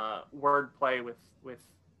wordplay with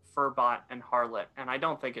Furbot and harlot, and I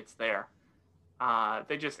don't think it's there.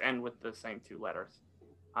 They just end with the same two letters.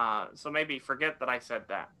 So maybe forget that I said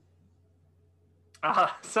that.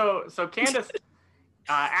 So Candace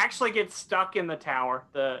actually gets stuck in the tower.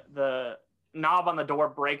 The knob on the door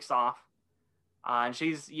breaks off, and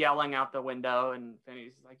she's yelling out the window. And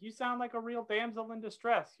Finney's like, "You sound like a real damsel in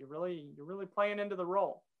distress. You're really playing into the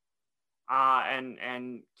role."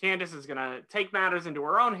 And Candace is gonna take matters into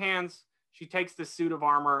her own hands. She takes the suit of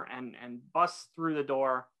armor and busts through the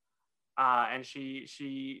door, and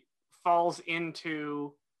she falls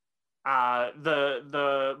into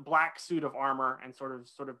the black suit of armor and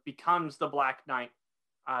sort of becomes the Black Knight,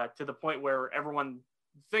 to the point where everyone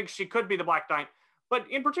thinks she could be the Black Knight, but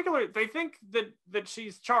in particular they think that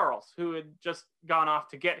she's Charles, who had just gone off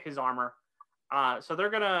to get his armor. So they're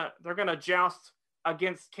gonna joust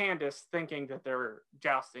against Candace, thinking that they're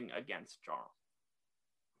jousting against Charles.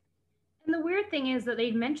 And the weird thing is that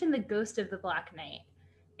they mentioned the ghost of the Black Knight.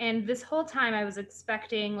 And this whole time I was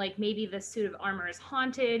expecting like maybe the suit of armor is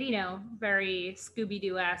haunted, very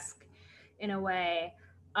Scooby-Doo-esque in a way.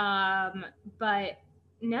 But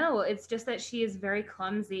no, it's just that she is very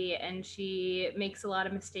clumsy and she makes a lot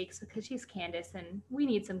of mistakes because she's Candace and we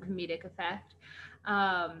need some comedic effect.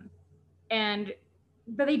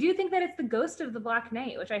 But they do think that it's the ghost of the Black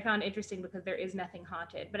Knight, which I found interesting because there is nothing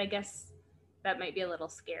haunted. But I guess that might be a little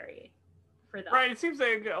scary for them. Right. It seems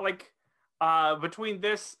like between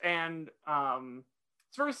this and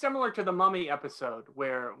it's very similar to the Mummy episode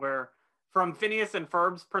where from Phineas and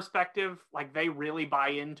Ferb's perspective, like they really buy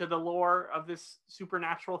into the lore of this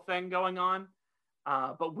supernatural thing going on.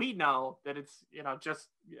 But we know that it's, just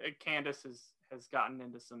Candace has gotten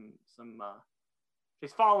into some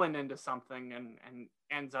she's fallen into something and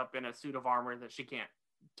ends up in a suit of armor that she can't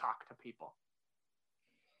talk to people.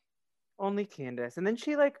 Only Candace. And then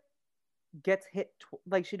she like gets hit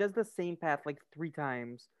like she does the same path like 3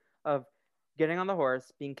 times of getting on the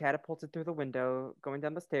horse, being catapulted through the window, going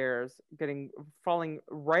down the stairs, falling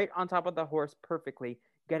right on top of the horse perfectly,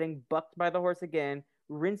 getting bucked by the horse again,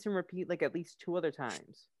 rinse and repeat like at least 2 other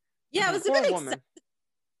times. Yeah, it was a Poor bit woman.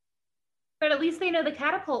 But at least they know the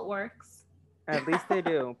catapult works. At least they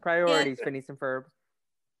do. Priorities, Phineas and Ferb.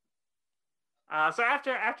 So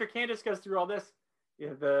after Candace goes through all this,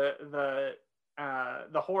 the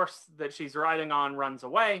horse that she's riding on runs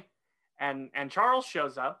away, and Charles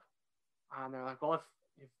shows up. And they're like, well,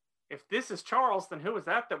 if this is Charles, then who was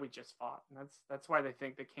that we just fought? And that's why they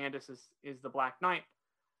think that Candace is the Black Knight.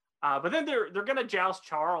 But then they're gonna joust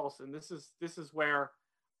Charles, and this is where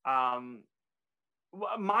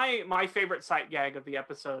my favorite sight gag of the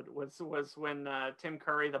episode was when Tim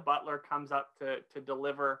Curry, the butler, comes up to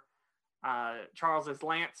deliver Charles's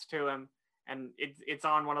lance to him, and it's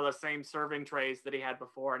on one of the same serving trays that he had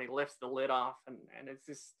before, and he lifts the lid off, and it's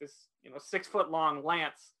this 6 foot long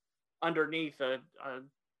lance underneath a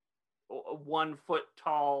 1 foot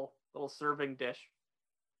tall little serving dish.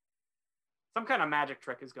 Some kind of magic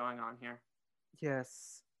trick is going on here.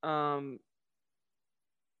 Yes. I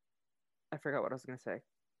forgot what I was gonna say.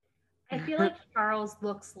 I feel like Charles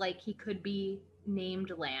looks like he could be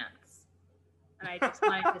named Lance. And I just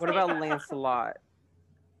wanted to What say about that. Lancelot?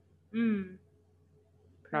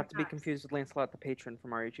 Not to be Perhaps. confused with Lancelot the patron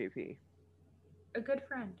from RHAP. A good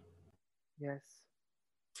friend. Yes.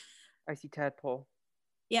 Icy Tadpole.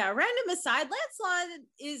 Yeah, random aside, Lancelot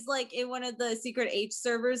is like in one of the secret H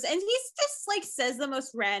servers, and he's just like says the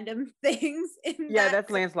most random things. That's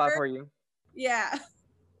Lancelot for you. Yeah.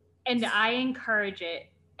 And I encourage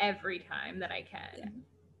it every time that I can.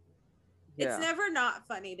 Yeah. It's never not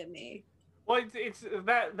funny to me. Well, it's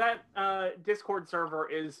that Discord server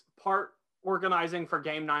is part organizing for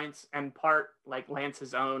game nights and part like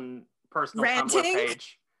Lance's own personal Ranting? Tumblr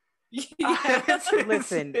page. Yeah.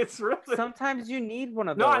 Listen, it's really sometimes you need one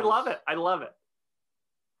of those. no. I love it.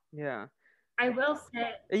 Yeah. I will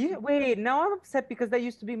say, Wait, now I'm upset because that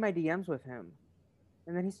used to be my DMs with him,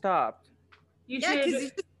 and then he stopped. you Yeah, because should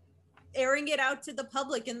he's just airing it out to the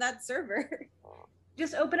public in that server.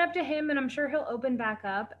 just open up to him, and I'm sure he'll open back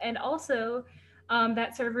up. And also,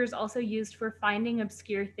 that server is also used for finding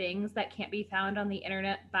obscure things that can't be found on the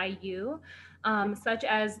internet by you, such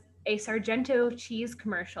as a Sargento cheese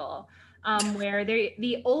commercial, where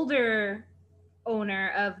the older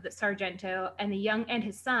owner of the Sargento and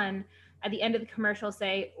his son at the end of the commercial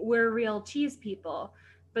say, "We're real cheese people,"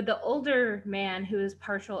 but the older man, who is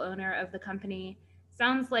partial owner of the company,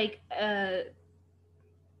 sounds like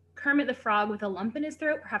Kermit the Frog with a lump in his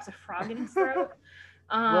throat, perhaps a frog in his throat.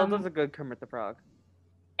 Will does a good Kermit the Frog.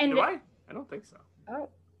 And Do I? I don't think so. oh,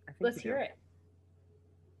 I think let's you do. hear it.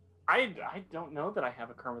 I don't know that I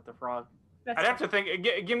have a Kermit the Frog. That's I'd have to think.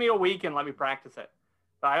 Give me a week and let me practice it.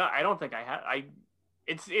 But I don't think I have.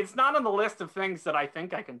 It's not on the list of things that I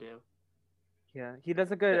think I can do. Yeah, he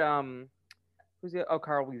does a good who's the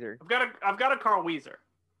Carl Weezer. I've got a Carl Weezer.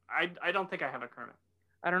 I don't think I have a Kermit,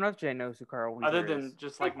 I don't know if Jay knows who Carl Weezer other is. than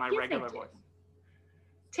just like my Yes, I regular do. voice.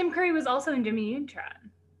 Tim Curry was also in Jimmy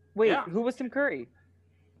Neutron. Wait, Yeah. who was Tim Curry?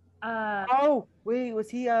 Uh, Oh, wait, was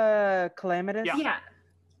he Calamitous? Yeah.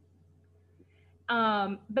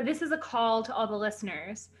 But this is a call to all the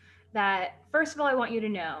listeners that, first of all, I want you to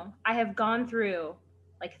know I have gone through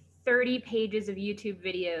like 30 pages of YouTube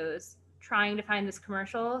videos trying to find this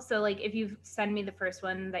commercial. So like if you send me the first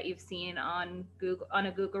one that you've seen on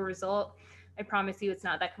a Google result, I promise you it's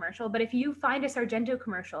not that commercial. But if you find a Sargento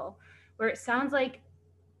commercial where it sounds like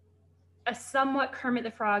a somewhat Kermit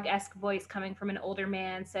the Frog-esque voice coming from an older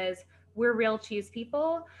man says, "We're real cheese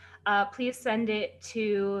people," please send it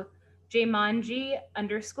to Jmanji_.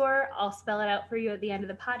 I'll spell it out for you at the end of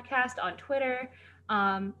the podcast on Twitter.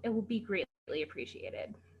 It will be greatly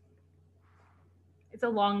appreciated. It's a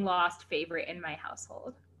long lost favorite in my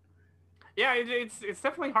household. Yeah, it's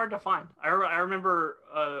definitely hard to find. I remember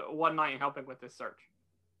one night helping with this search.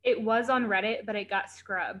 It was on Reddit, but it got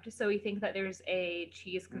scrubbed. So we think that there's a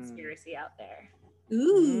cheese conspiracy out there.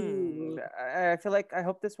 Ooh. I feel like I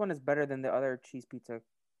hope this one is better than the other cheese pizza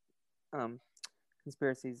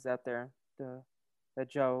conspiracies out there. That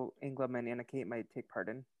Joe Ingram and Anna Kate might take part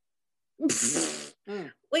in.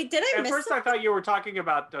 Wait, did I At miss first, I thought you were talking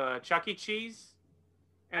about Chuck E. Cheese,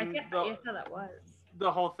 I and thought that was.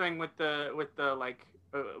 the whole thing with the like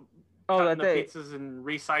Oh, cutting that the they. pizzas and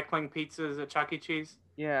recycling pizzas at Chuck E. Cheese.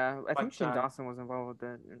 Yeah, I think But, Shane Dawson was involved with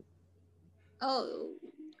it. Oh.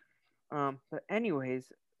 But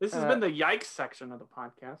anyways, This has been the yikes section of the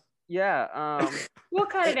podcast. Yeah. We'll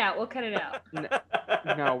cut it out. We'll cut it out.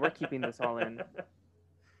 No, we're keeping this all in.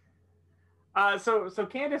 So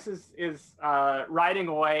Candace is riding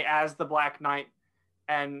away as the Black Knight,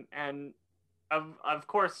 and of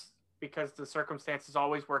course, because the circumstances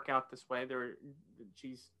always work out this way,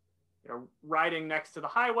 she's riding next to the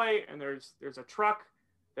highway, and there's a truck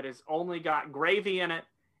that has only got gravy in it,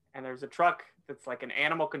 and there's a truck that's like an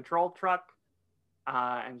animal control truck,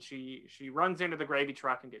 and she runs into the gravy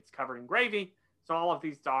truck and gets covered in gravy. So all of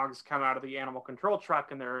these dogs come out of the animal control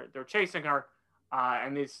truck, and they're chasing her,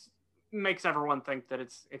 and this makes everyone think that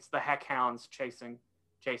it's the Heck Hounds chasing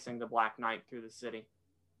the Black Knight through the city.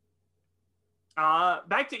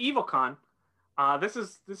 Back to EvilCon. This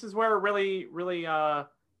is where really the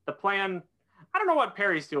plan. I don't know what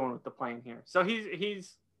Perry's doing with the plan here. So he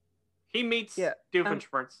meets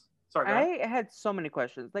Doofenshmirtz. Sorry, go ahead. I had so many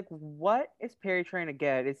questions. Like, what is Perry trying to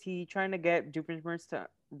get? Is he trying to get Doofenshmirtz to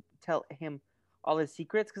tell him all his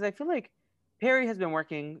secrets? Because I feel like Perry has been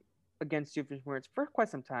working against Doofenshmirtz for quite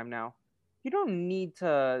some time now. You don't need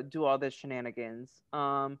to do all this shenanigans.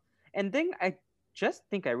 And then I just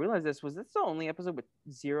think I realized this. Was this the only episode with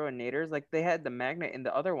 0 Naders? Like, they had the magnet in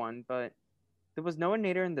the other one, but there was no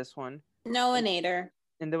Nader in this one. No Nader.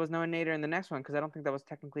 And there was no Nader in the next one, because I don't think that was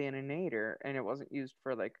technically an Nader, and it wasn't used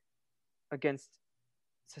for, like, against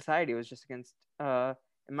society. It was just against, in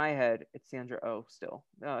my head, it's Sandra Oh still,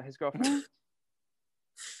 his girlfriend.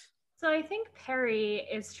 So I think Perry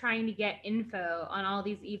is trying to get info on all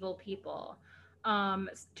these evil people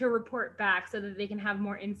to report back so that they can have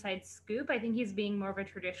more inside scoop. I think he's being more of a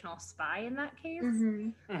traditional spy in that case.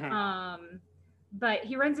 But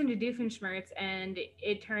he runs into Doofenshmirtz, and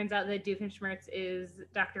it turns out that Doofenshmirtz is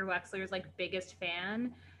Dr. Wexler's like biggest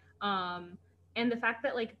fan. And the fact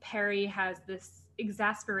that like Perry has this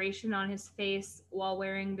exasperation on his face while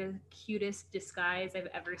wearing the cutest disguise I've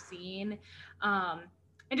ever seen.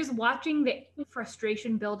 And just watching the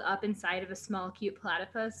frustration build up inside of a small, cute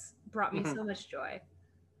platypus brought me so much joy.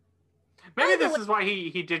 Maybe this is why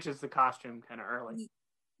he ditches the costume kind of early.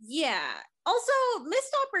 Yeah. Also,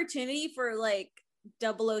 missed opportunity for like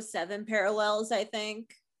 007 parallels, I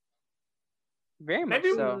think. Very much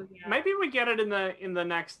so. Yeah. Maybe we get it in the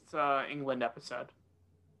next England episode.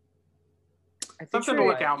 Something to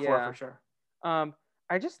look out for sure.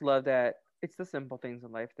 I just love that it's the simple things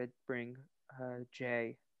in life that bring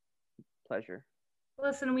Jay pleasure.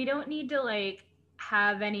 Listen, we don't need to like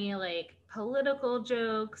have any like political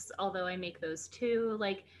jokes, although I make those too.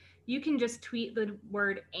 Like, you can just tweet the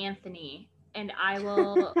word Anthony and I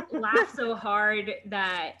will laugh so hard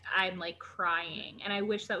that I'm like crying, and I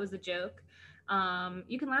wish that was a joke.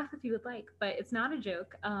 You can laugh if you would like, but it's not a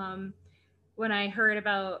joke. When I heard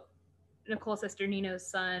about Nicole's sister Nino's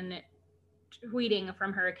son tweeting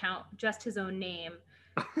from her account just his own name,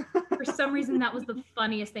 for some reason that was the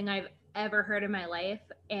funniest thing I've ever heard in my life,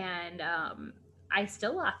 and I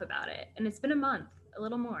still laugh about it, and it's been a month, a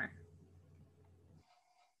little more.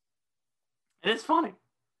 It is funny,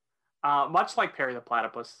 much like Perry the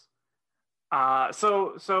Platypus.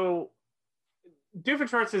 So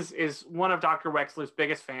Doofenshmirtz is one of Dr. Wexler's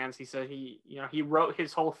biggest fans. He said he wrote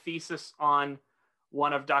his whole thesis on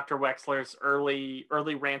one of Dr. Wexler's early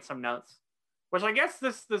ransom notes, which I guess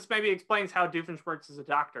this maybe explains how Doofenshmirtz is a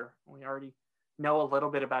doctor. We already know a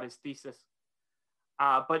little bit about his thesis.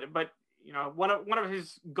 But one of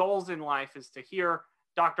his goals in life is to hear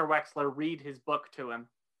Dr. Wexler read his book to him.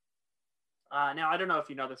 Now, I don't know if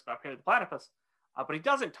you know this about Perry the Platypus, but he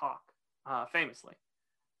doesn't talk, famously.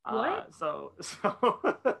 What? So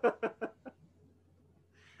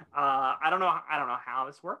I don't know how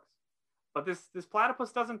this works, but this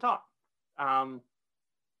platypus doesn't talk. But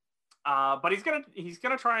he's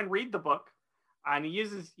gonna try and read the book, and he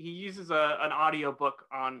uses an audio book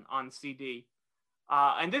on CD.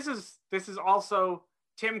 And this is also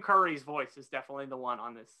Tim Curry's voice is definitely the one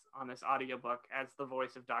on this audiobook as the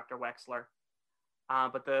voice of Dr. Wexler.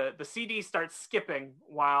 But the CD starts skipping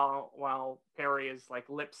while Perry is like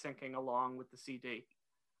lip syncing along with the CD.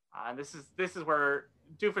 And this is where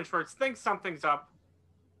Doofenshmirtz thinks something's up.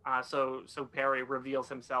 So Perry reveals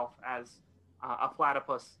himself as a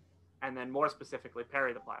platypus, and then more specifically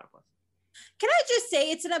Perry the Platypus. Can I just say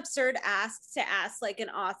it's an absurd ask to ask like an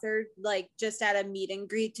author, like just at a meet and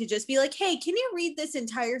greet, to just be like, hey, can you read this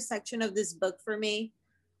entire section of this book for me?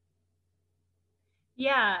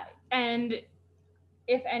 Yeah, and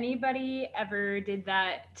if anybody ever did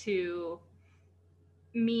that to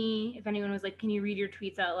me, if anyone was like, can you read your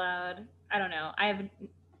tweets out loud? I don't know. I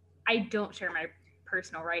don't share my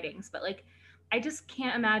personal writings, but like, I just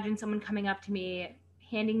can't imagine someone coming up to me,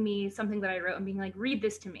 handing me something that I wrote and being like, read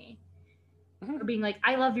this to me. or being like,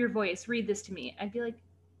 I love your voice, read this to me, I'd be like,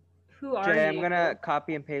 who are Jay, you? I'm gonna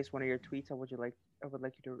copy and paste one of your tweets. I would like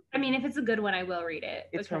you to. I mean, if it's a good one, I will read it.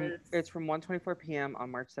 It's because... from 1:24 p.m. on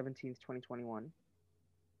March 17th, 2021.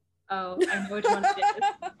 Oh, I know which one it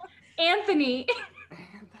is. Anthony.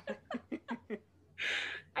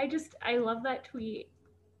 I love that tweet.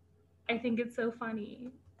 I think it's so funny.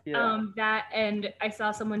 Yeah. That, and I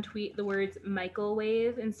saw someone tweet the words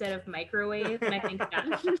microwave instead of microwave, and I think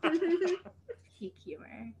that's peak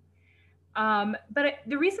humor. But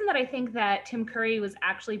the reason that I think that Tim Curry was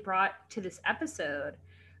actually brought to this episode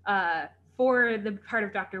for the part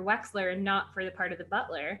of Dr. Wexler and not for the part of the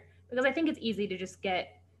butler, because I think it's easy to just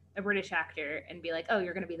get a British actor and be like, oh,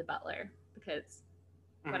 you're going to be the butler, because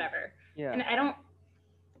whatever. Yeah. And I don't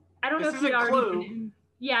know This if is we a already clue.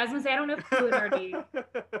 yeah, I was gonna say I don't know if Clue had already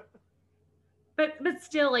but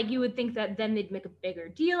still, like, you would think that then they'd make a bigger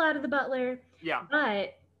deal out of the butler. Yeah.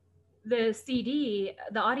 But the CD,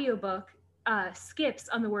 the audiobook, skips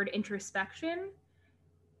on the word introspection,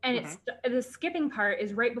 and it's the skipping part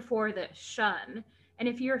is right before the shun. And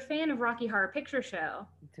if you're a fan of Rocky Horror Picture Show,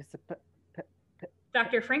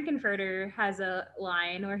 Dr. Frankenfurter has a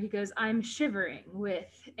line where he goes, I'm shivering with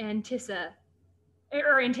anticipate,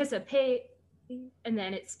 and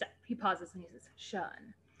then he pauses and he says,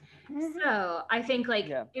 shun. So I think, like,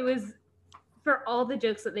 it was for all the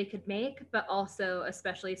jokes that they could make, but also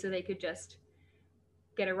especially so they could just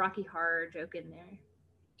get a Rocky Horror joke in there.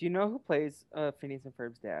 Do you know who plays Phineas and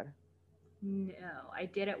Ferb's dad? No, I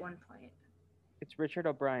did at one point. It's Richard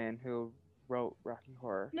O'Brien, who wrote Rocky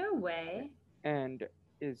Horror. No way. And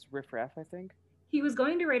is Riff Raff, I think. He was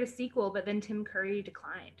going to write a sequel, but then Tim Curry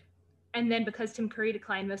declined. And then because Tim Curry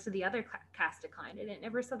declined, most of the other cast declined, and it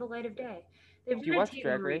never saw the light of day. They've done a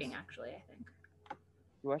table reading, actually, I think.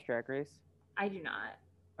 You watch Drag Race? I do not.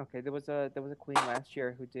 Okay, there was a queen last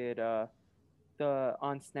year who did the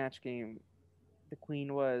on Snatch Game. The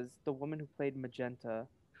queen was the woman who played Magenta,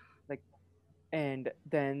 like, and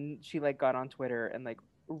then she like got on Twitter and like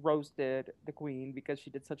roasted the queen because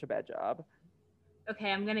she did such a bad job.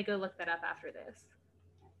 Okay, I'm gonna go look that up after this.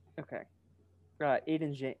 Okay,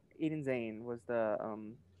 Aiden Zane was the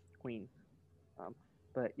queen,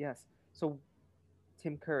 but yes. So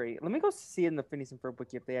Tim Curry. Let me go see in the Phineas and Ferb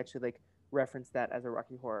wiki if they actually like reference that as a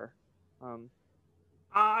Rocky Horror.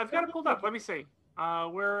 I've got it pulled up. Let me see.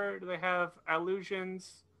 Where do they have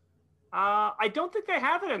allusions? I don't think they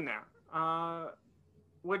have it in there.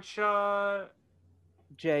 Which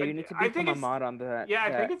Jay, you need to become a mod on that. Yeah,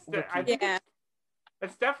 I think it's.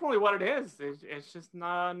 It's definitely what it is. It's just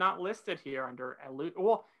not listed here under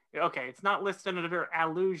well, okay, it's not listed under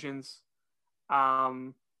allusions.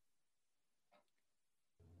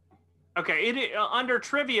 Okay, under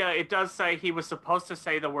trivia, it does say he was supposed to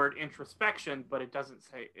say the word introspection, but it doesn't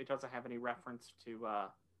have any reference to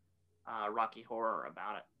Rocky Horror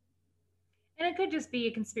about it. And it could just be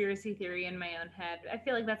a conspiracy theory in my own head. I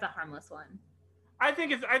feel like that's a harmless one. I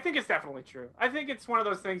think it's definitely true. I think it's one of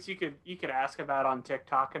those things you could ask about on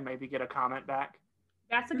TikTok and maybe get a comment back.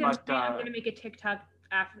 That's a good point. I'm gonna make a TikTok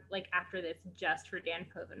after this just for Dan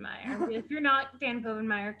Povenmire. If you're not Dan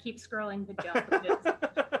Povenmire, keep scrolling the jump because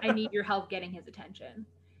I need your help getting his attention.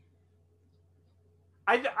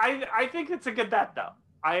 I think it's a good bet though.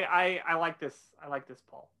 I like this. I like this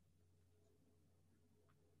poll.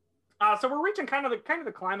 So we're reaching kind of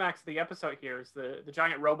the climax of the episode here is the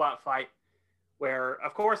giant robot fight, where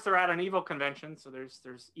of course they're at an evil convention, so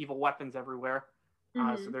there's evil weapons everywhere.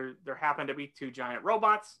 So there happen to be two giant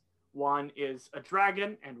robots. One is a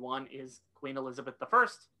dragon, and one is Queen Elizabeth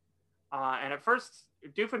I. And at first,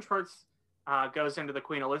 Doofenshmirtz goes into the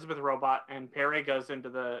Queen Elizabeth robot, and Perry goes into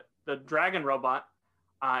the dragon robot.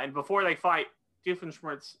 And before they fight,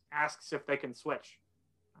 Doofenshmirtz asks if they can switch.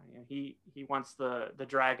 He wants the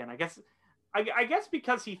dragon. I guess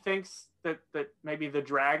because he thinks that maybe the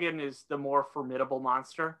dragon is the more formidable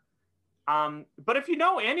monster. But if you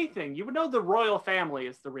know anything, you would know the royal family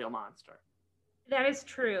is the real monster. That is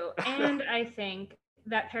true. And I think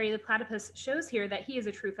that Perry the Platypus shows here that he is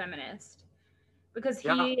a true feminist. Because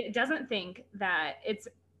he doesn't think that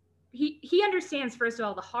he understands, first of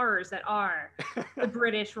all, the horrors that are the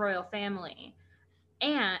British royal family.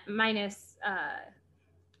 And minus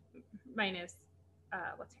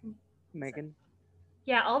what's her name? Megan.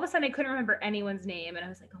 Yeah, all of a sudden I couldn't remember anyone's name, and I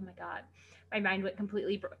was like, oh my god, my mind went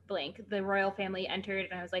completely blank. The royal family entered,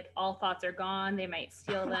 and I was like, all thoughts are gone. They might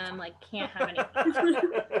steal them. Like, can't have any.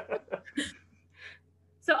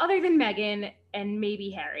 So other than Meghan and maybe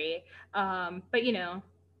Harry, but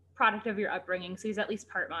product of your upbringing, so he's at least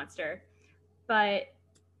part monster. But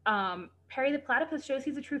Perry the Platypus shows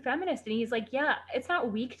he's a true feminist, and he's like, yeah, it's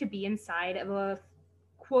not weak to be inside of a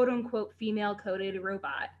quote unquote female coded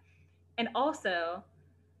robot. And also,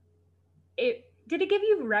 did it give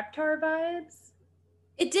you Reptar vibes?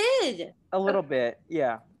 It did. A little bit,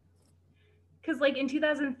 yeah. Because like in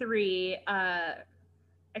 2003, I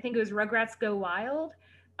think it was Rugrats Go Wild.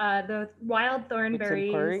 The Wild With Tim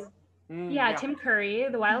Thornberries. Curry? Yeah, Tim Curry,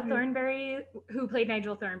 the Wild Thornberry, who played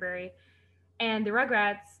Nigel Thornberry, and the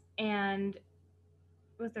Rugrats, and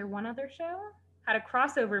was there one other show? Had a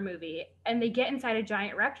crossover movie, and they get inside a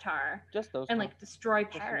giant Reptar Just those and two. like destroy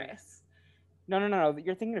Just Paris. No.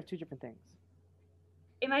 You're thinking of two different things.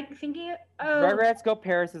 Am I thinking? Oh, Rugrats Go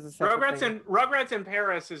Paris is a separate thing. Rugrats in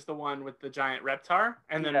Paris is the one with the giant Reptar,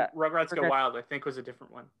 and then Yeah, Rugrats Go Rugrats- Wild, I think, was a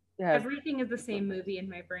different one. Yeah, everything is the same movie in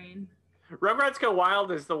my brain. Rugrats Go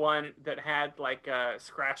Wild is the one that had like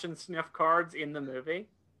scratch and sniff cards in the movie.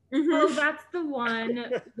 Oh, that's the one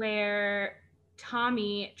where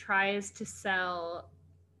Tommy tries to sell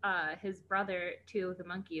his brother to the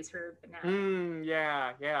monkeys for bananas.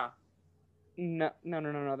 Yeah. No.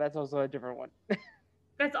 That's also a different one.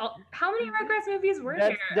 That's all. How many Rugrats movies were That's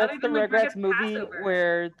there? that's other the than, like, Rugrats Rugrats movie Passover?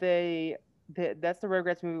 where that's the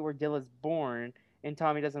Rugrats movie where Dill is born and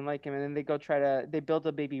Tommy doesn't like him, and then they build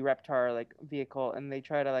a baby Reptar like vehicle, and they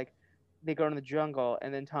try to like they go in the jungle,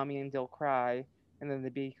 and then Tommy and Dill cry, and then they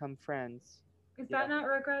become friends. Is that not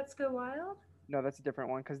Rugrats Go Wild? No, that's a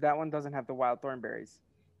different one because that one doesn't have the wild thornberries.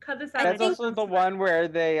 Cut this out. That's also the one where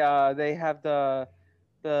they have the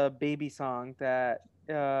baby song that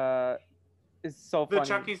is so The funny.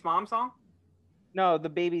 Chucky's mom song? No, the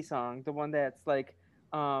baby song, the one that's like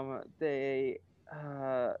I'll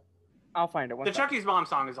find it. One The sec. Chucky's mom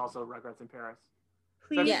song is also Rugrats in Paris.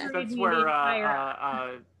 Please Yeah. read That's me where the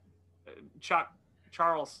entire-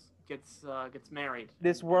 Charles gets married.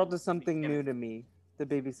 This world is something He's new gonna- to me. The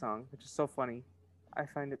baby song, which is so funny. I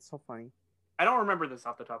find it so funny. I don't remember this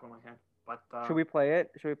off the top of my head, but Should we play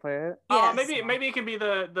it? Yes. maybe it can be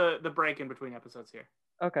the break in between episodes here.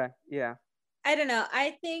 Okay, yeah. I don't know.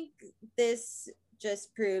 I think this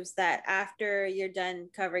just proves that after you're done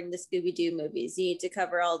covering the Scooby-Doo movies, you need to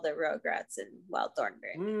cover all the Rugrats and Wild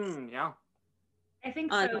Thornberry movies. Yeah. I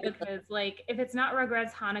think On so the- because like if it's not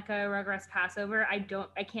Rugrats Hanukkah, Rugrats Passover, I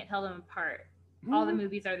can't tell them apart. All the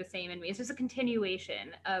movies are the same in me. It's just a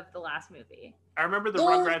continuation of the last movie. I remember the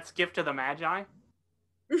Well- Rugrats gift to the Magi.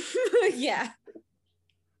 Yeah.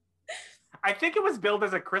 I think it was billed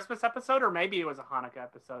as a Christmas episode, or maybe it was a Hanukkah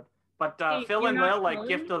episode. But Hey, Phil you're and not Lil like telling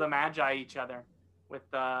gift me? to the Magi each other with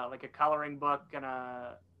like a coloring book and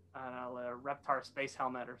a Reptar space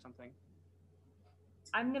helmet or something.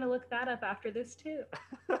 I'm gonna look that up after this too.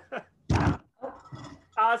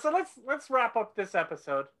 So let's wrap up this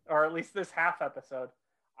episode, or at least this half episode.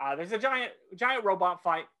 There's a giant robot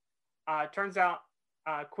fight. Turns out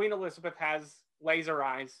Queen Elizabeth has laser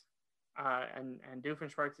eyes, and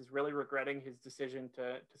Doofenshmirtz is really regretting his decision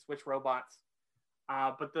to switch robots.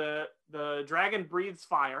 But the dragon breathes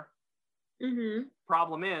fire. Mm-hmm.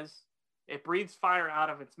 Problem is, it breathes fire out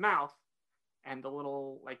of its mouth, and the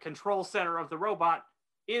little like control center of the robot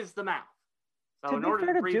is the mouth. So To in be order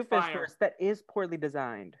fair to to breathe fire, Doofenshmirtz, that is poorly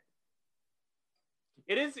designed.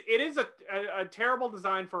 it is a terrible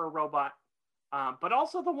design for a robot, but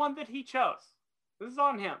also the one that he chose. This is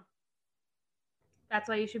on him. That's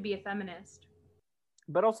why you should be a feminist.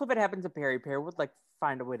 But also, if it happens to Perry, Perry would like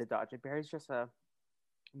find a way to dodge it. Perry's just a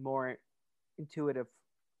more intuitive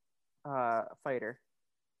fighter.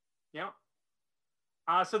 Yeah.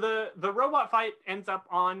 So the robot fight ends up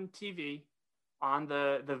on TV, on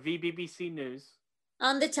the VBBC News,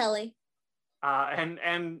 On the telly.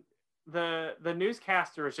 and the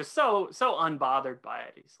newscaster is just so unbothered by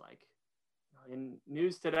it. He's like, in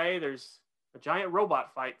news today, there's a giant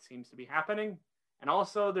robot fight seems to be happening, and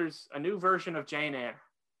also there's a new version of Jane Eyre.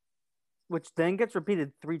 Which then gets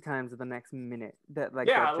repeated 3 times in the next minute. That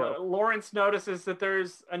Yeah, that joke. Lawrence notices that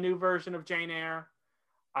there's a new version of Jane Eyre,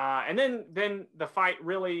 and then the fight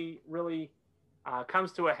really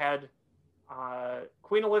comes to a head.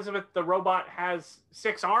 Queen Elizabeth, the robot, has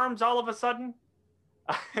 6 arms all of a sudden,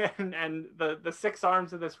 and the 6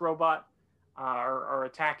 arms of this robot are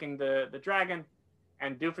attacking the dragon,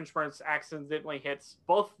 and Doofenshmirtz accidentally hits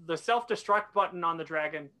both the self-destruct button on the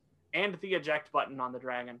dragon and the eject button on the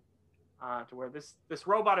dragon. To where this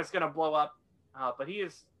robot is going to blow up, but he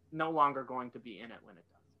is no longer going to be in it when it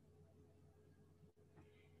does.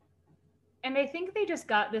 And I think they just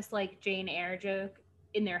got this like Jane Eyre joke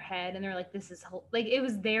in their head, and they're like, "This is like it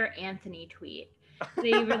was their Anthony tweet."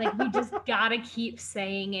 They were like, "We just gotta keep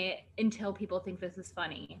saying it until people think this is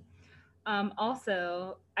funny."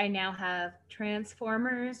 Also, I now have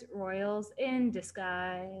Transformers Royals in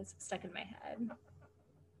Disguise stuck in my head.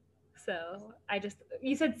 So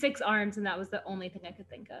you said 6 arms, and that was the only thing I could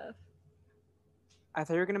think of. I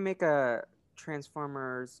thought you were gonna make a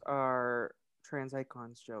Transformers are trans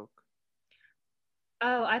icons joke.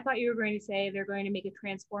 Oh, I thought you were going to say they're going to make a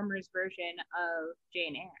Transformers version of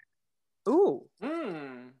Jane Eyre. Ooh,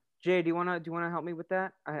 Hmm. Jay, do you wanna help me with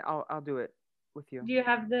that? I'll do it with you. Do you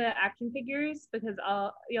have the action figures? Because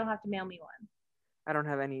you'll have to mail me one. I don't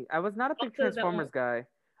have any. I was not a big Also, that Transformers guy.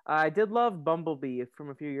 I did love Bumblebee from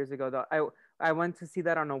a few years ago, though. I went to see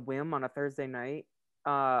that on a whim on a Thursday night.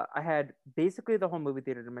 I had basically the whole movie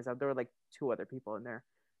theater to myself. There were like 2 other people in there,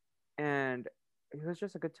 and it was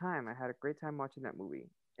just a good time. I had a great time watching that movie.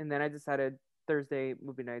 And then I decided Thursday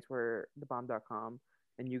movie nights were thebomb.com,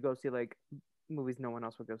 and you go see like movies no one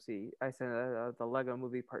else would go see. I said the Lego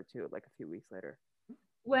Movie Part 2 like a few weeks later.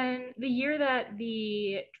 When the year that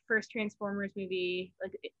the first Transformers movie,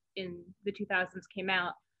 like in the 2000s, came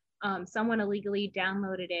out, someone illegally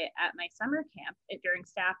downloaded it at my summer camp during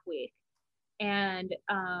staff week. And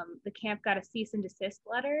the camp got a cease and desist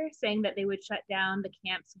letter saying that they would shut down the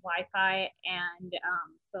camp's Wi-Fi and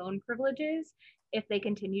phone privileges if they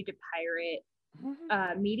continued to pirate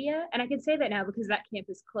media. And I can say that now because that camp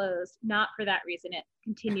is closed. Not for that reason. It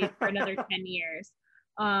continued for another 10 years.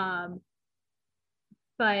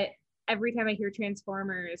 But every time I hear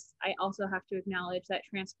Transformers, I also have to acknowledge that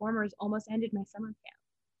Transformers almost ended my summer camp.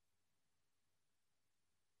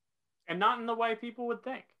 And not in the way people would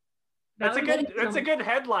think. That That's was a like good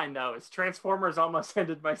headline though. Is Transformers almost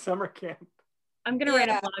ended my summer camp? I'm gonna write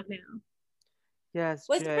Yeah. a blog now. Yes,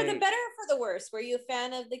 Was it Jay. for the better or for the worse? Were you a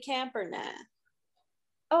fan of the camp or not?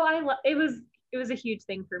 Oh, it was a huge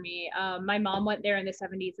thing for me. My mom went there in the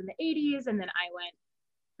 70s and the 80s, and then I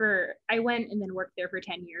went and then worked there for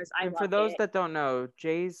 10 years. I And for loved those it. that don't know,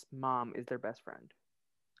 Jay's mom is their best friend.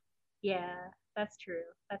 Yeah, that's true.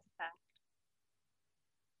 That's a fact.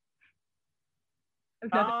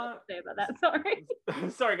 I have nothing else to say about that. Sorry.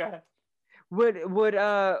 Sorry, go ahead. Would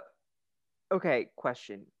okay,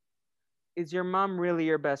 question. Is your mom really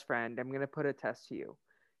your best friend? I'm gonna put a test to you.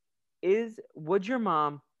 Would your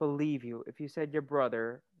mom believe you if you said your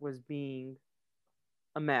brother was being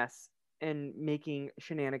a mess and making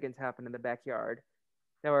shenanigans happen in the backyard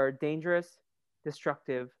that were dangerous,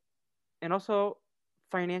 destructive, and also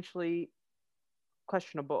financially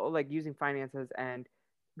questionable, like using finances and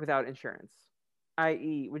without insurance?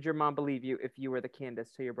 I.e., would your mom believe you if you were the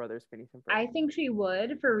Candace to your brother's Phineas and Ferb? I think she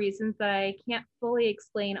would, for reasons that I can't fully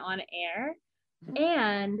explain on air.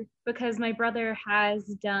 And because my brother has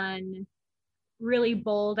done really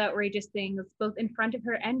bold, outrageous things, both in front of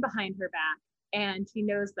her and behind her back. And she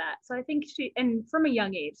knows that. So I think and from a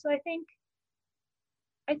young age. So I think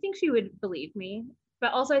she would believe me.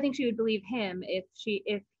 But also I think she would believe him if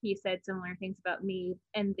he said similar things about me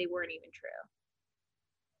and they weren't even true.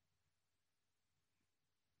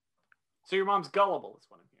 So your mom's gullible is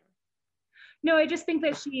what I'm hearing. No, I just think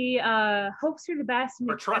that she hopes for the best and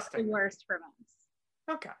Or expects the trusting. worst from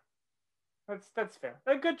us. Okay. That's fair.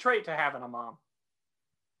 A good trait to have in a mom.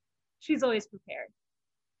 She's always prepared.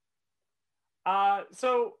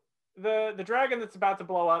 So the dragon that's about to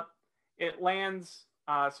blow up, it lands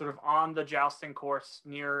sort of on the jousting course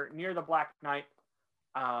near the Black Knight,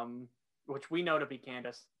 which we know to be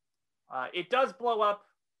Candace. It does blow up.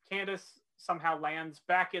 Candace somehow lands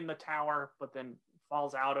back in the tower, but then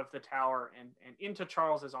falls out of the tower and into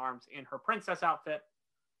Charles's arms in her princess outfit.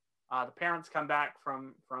 The parents come back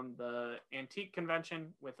from the antique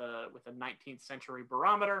convention with a 19th century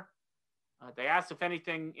barometer. They asked if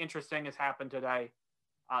anything interesting has happened today,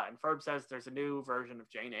 and Ferb says there's a new version of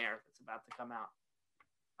Jane Eyre that's about to come out.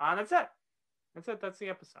 And that's it. That's the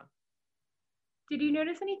episode. Did you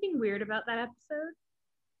notice anything weird about that episode?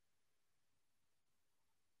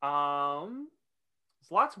 There's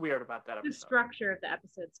lots weird about that episode. The structure of the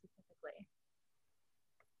episode specifically.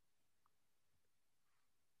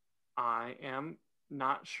 I am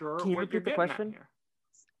not sure Can you what you're repeat the getting question? at here.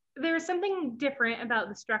 There's something different about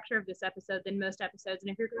the structure of this episode than most episodes,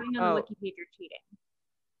 and if you're going on the wiki page, you're cheating.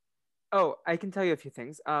 Oh, I can tell you a few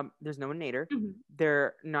things. There's no one Nader. Mhm.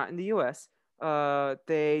 They're not in the U.S.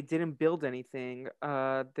 They didn't build anything.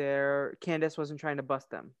 Candace wasn't trying to bust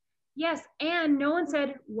them. Yes, and no one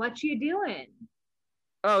said, "What you doing?"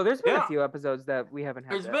 Oh, there's been Yeah. a few episodes that we haven't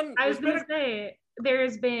had. There's that. been I was there's been going to say,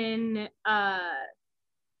 there's been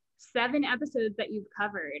 7 episodes that you've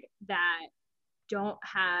covered that don't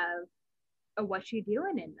have a "what you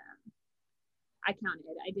doing" in them. I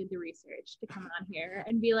counted. I did the research to come on here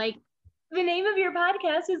and be like, the name of your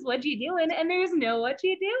podcast is "What You Doing," and there's no "What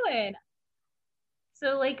You Doing."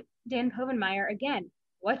 So like Dan Povenmire again,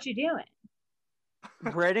 what you doing?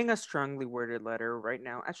 Writing a strongly worded letter right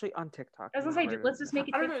now, actually on TikTok. I was gonna say, let's just make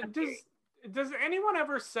it. I don't know. Does anyone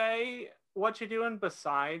ever say what you doing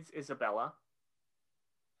besides Isabella?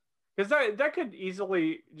 Because that could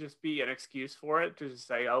easily just be an excuse for it to just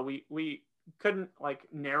say, oh, we couldn't like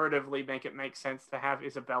narratively make it make sense to have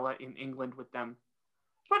Isabella in England with them.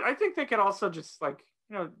 But I think they could also just like,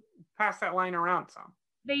 pass that line around some.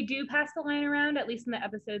 They do pass the line around, at least in the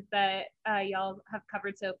episodes that y'all have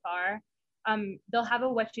covered so far. They'll have a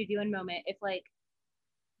what you doing moment if like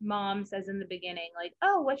mom says in the beginning, like,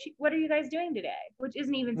 oh, what are you guys doing today? Which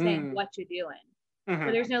isn't even saying what you doing. Mm-hmm.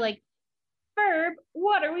 So there's no like, Ferb,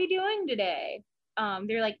 what are we doing today?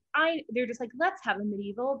 They're just like, let's have a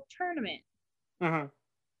medieval tournament.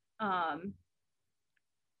 Mm-hmm.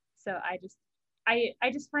 So I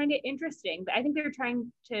just find it interesting. I think they're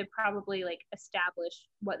trying to probably like establish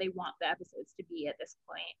what they want the episodes to be at this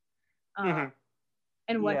point.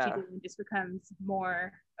 And what you do just becomes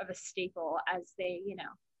more of a staple as they,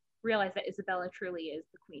 realize that Isabella truly is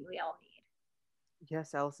the queen we all need.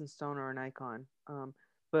 Yes, Alison Stone are an icon.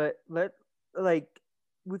 But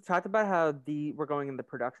we've talked about how we're going in the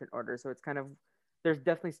production order, so it's kind of, they're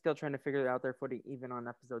definitely still trying to figure out their footing even on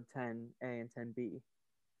episode 10A and 10B.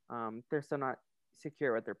 They're still not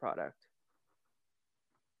secure with their product.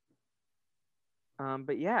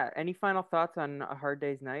 But yeah, any final thoughts on A Hard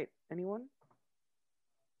Day's Night, anyone?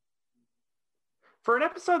 For an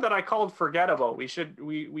episode that I called forgettable, we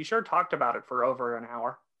sure talked about it for over an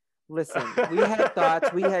hour. Listen, we had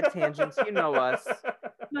thoughts, we had tangents, you know us.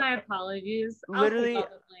 My apologies. Literally,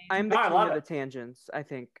 I'm the king of the it. tangents, I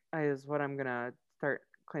think, is what I'm gonna start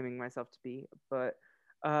claiming myself to be. But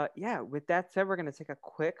yeah, with that said, we're gonna take a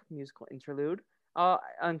quick musical interlude. I'll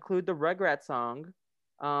include the Rugrats song.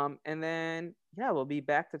 And then we'll be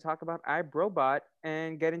back to talk about iRobot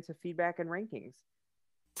and get into feedback and rankings.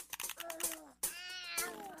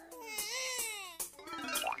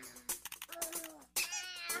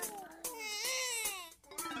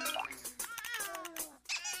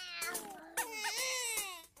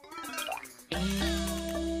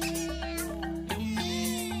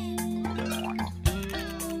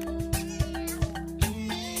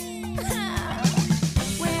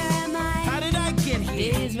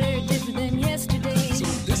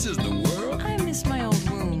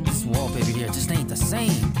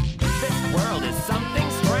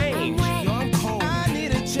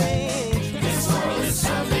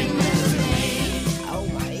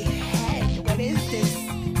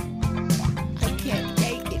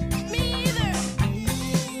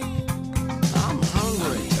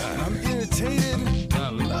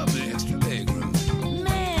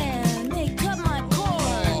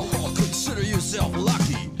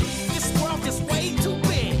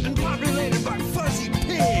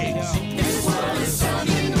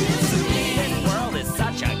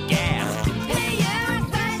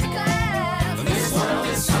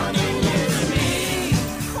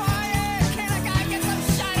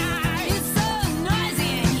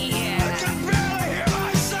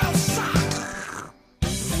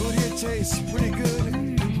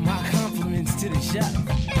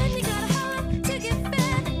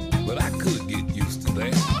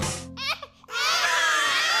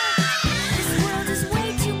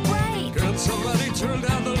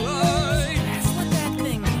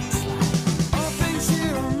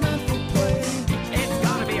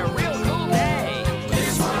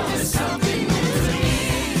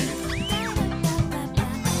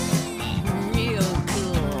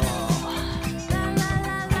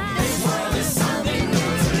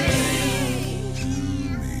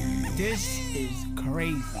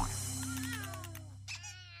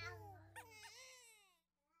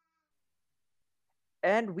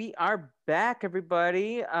 And we are back,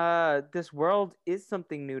 everybody. This world is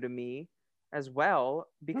something new to me as well,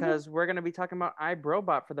 because we're going to be talking about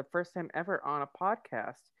iRobot for the first time ever on a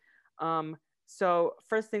podcast. So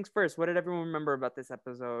first things first, what did everyone remember about this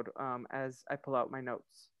episode as I pull out my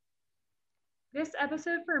notes? This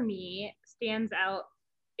episode for me stands out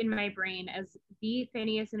in my brain as the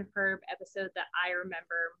Phineas and Ferb episode that I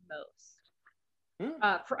remember most,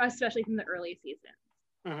 especially from the early seasons.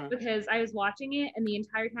 Because I was watching it, and the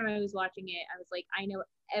entire time I was watching it, I was like, I know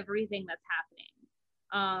everything that's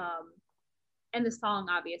happening. And the song,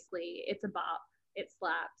 obviously, it's a bop. It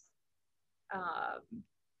slaps.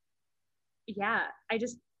 I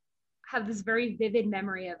just have this very vivid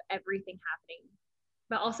memory of everything happening.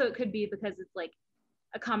 But also it could be because it's like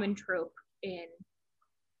a common trope in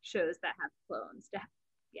shows that have clones.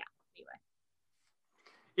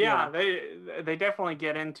 Anyway. They definitely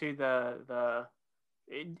get into the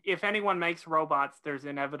If anyone makes robots, there's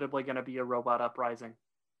inevitably going to be a robot uprising.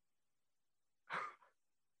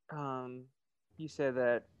 You say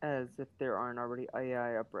that as if there aren't already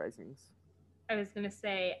AI uprisings. I was gonna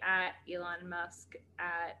say at Elon Musk,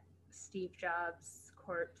 at Steve Jobs'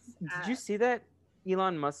 corpse. Did you see that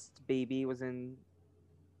Elon Musk's baby was in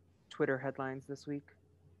Twitter headlines this week?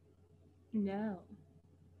 No.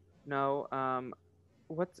 No.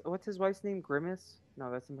 What's his wife's name? Grimace? No,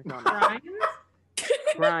 that's a McDonald's. Grimes?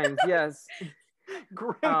 Grimes. Yes.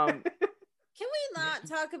 Can we not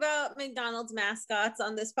talk about McDonald's mascots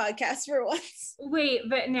on this podcast for once? Wait,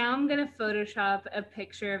 but now I'm gonna Photoshop a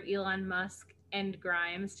picture of Elon Musk and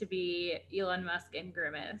Grimes to be Elon Musk and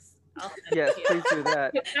Grimace. Yes, please do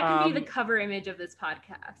that. That can be the cover image of this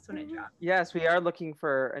podcast when it drops. Yes, we are looking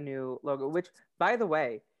for a new logo, which, by the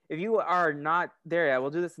way, if you are not there yet,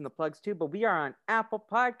 we'll do this in the plugs too, but we are on Apple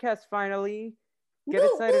Podcasts finally. Get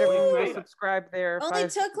excited, everyone. Go subscribe there. Only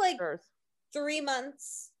took like 3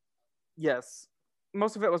 months. Yes.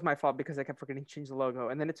 Most of it was my fault because I kept forgetting to change the logo.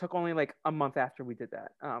 And then it took only like a month after we did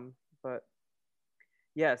that. But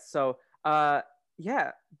yes, so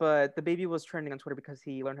yeah, but the baby was trending on Twitter because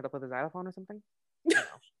he learned how to play the xylophone or something.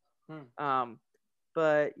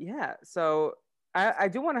 But yeah, so I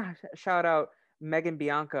do want to shout out Megan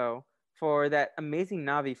Bianco for that amazing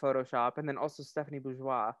Navi Photoshop, and then also Stephanie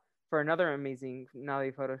Bourgeois for another amazing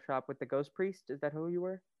Navi Photoshop with the Ghost Priest. Is that who you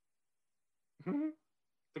were?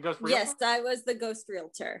 The Ghost Realtor? Yes, I was the Ghost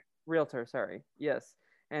Realtor. Realtor, sorry. Yes.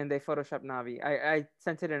 And they Photoshopped Navi. I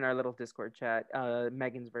sent it in our little Discord chat,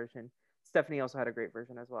 Megan's version. Stephanie also had a great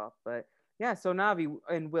version as well. But yeah, so Navi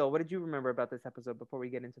and Will, what did you remember about this episode before we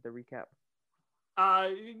get into the recap?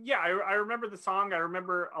 Yeah, I remember the song. I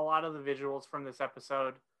remember a lot of the visuals from this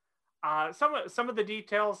episode. Some of the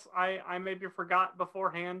details I maybe forgot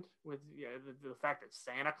beforehand, with the fact that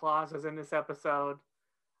Santa Claus is in this episode.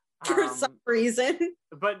 For some reason.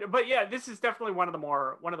 But yeah, this is definitely one of the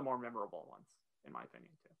more memorable ones, in my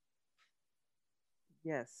opinion, too.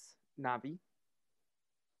 Yes. Navi?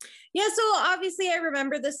 Yeah, so obviously I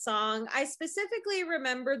remember the song. I specifically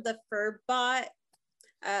remembered the Furbot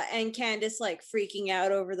and Candace like freaking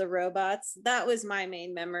out over the robots. That was my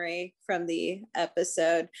main memory from the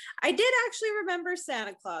episode. I did actually remember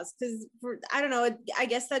Santa Claus because I don't know, I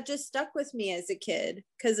guess that just stuck with me as a kid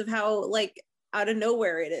because of how like out of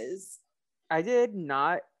nowhere it is. I did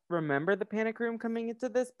not remember the panic room coming into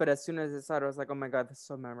this, but as soon as I saw it, I was like, oh my god, this is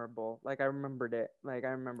so memorable. Like I remembered it. Like I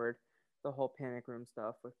remembered the whole panic room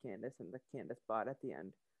stuff with Candace and the Candace bot at the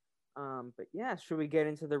end. But yeah, should we get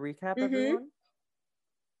into the recap, everyone?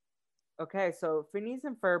 Okay, so Phineas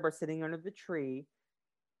and Ferb are sitting under the tree,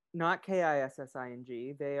 not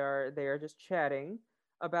Kissing. They are just chatting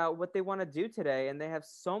about what they want to do today, and they have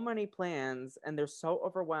so many plans, and they're so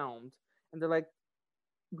overwhelmed, and they're like,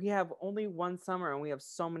 we have only one summer, and we have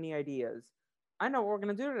so many ideas. I know what we're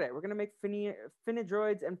gonna do today. We're gonna make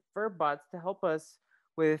Finidroids and Furbots to help us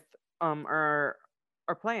with our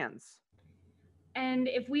plans. And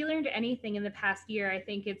if we learned anything in the past year, I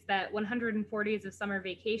think it's that 104 days of summer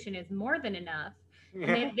vacation is more than enough.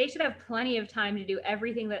 And they should have plenty of time to do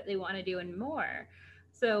everything that they want to do and more.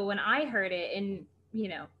 So when I heard it in,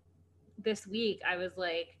 this week, I was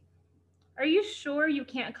like, are you sure you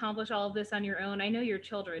can't accomplish all of this on your own? I know you're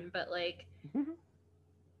children, but like,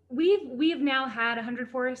 we've now had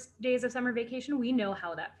 104 days of summer vacation. We know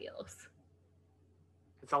how that feels.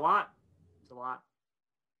 It's a lot. It's a lot.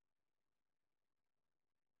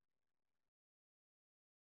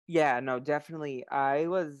 Yeah, no, definitely. I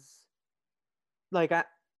was like, I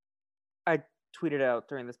tweeted out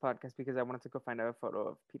during this podcast because I wanted to go find a photo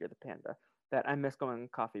of Peter the Panda that I miss going on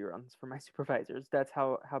coffee runs for my supervisors. That's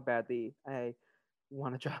how badly I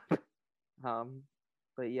want a job.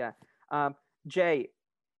 But yeah. Jay,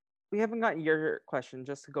 we haven't gotten your question,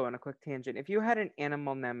 just to go on a quick tangent. If you had an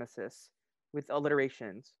animal nemesis with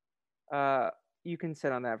alliterations, you can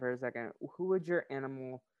sit on that for a second. Who would your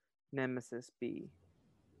animal nemesis be?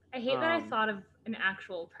 I hate that I thought of an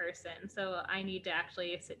actual person, so I need to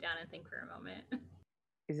actually sit down and think for a moment.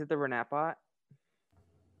 Is it the Renatbot?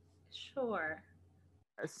 Sure.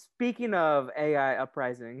 Speaking of AI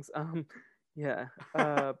uprisings, yeah,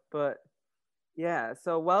 but yeah.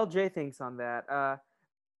 So while Jay thinks on that,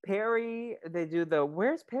 Perry, they do the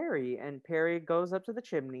 "Where's Perry?" and Perry goes up to the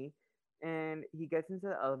chimney, and he gets into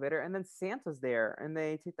the elevator, and then Santa's there, and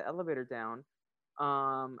they take the elevator down,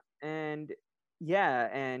 and yeah,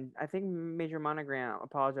 and I think Major Monogram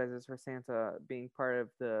apologizes for Santa being part of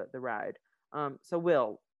the ride. So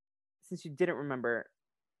Will, since you didn't remember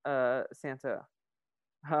Santa,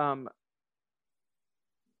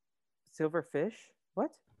 Silverfish?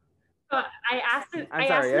 What? I asked in I'm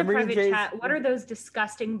sorry, the I'm reading private Jay's- chat, what are those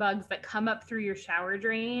disgusting bugs that come up through your shower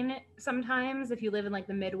drain sometimes if you live in like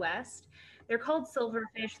the Midwest? They're called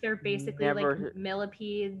silverfish. They're basically Never- like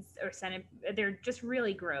millipedes or they're just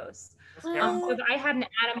really gross. That's So terrifying. if I had an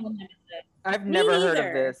animal nemesis, I've Me never heard of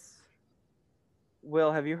neither. this.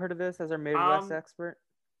 Will, have you heard of this as our Midwest expert?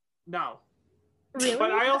 No. really?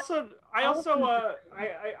 But I also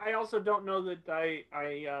don't know that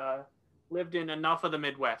I lived in enough of the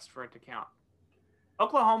Midwest for it to count.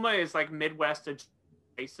 Oklahoma is like Midwest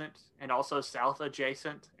adjacent and also South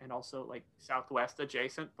adjacent and also like Southwest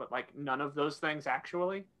adjacent, but like none of those things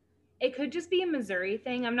actually. It could just be a Missouri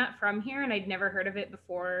thing. I'm not from here, and I'd never heard of it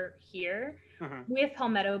before here. Mhm. We have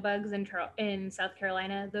palmetto bugs in South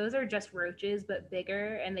Carolina. Those are just roaches, but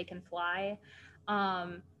bigger, and they can fly.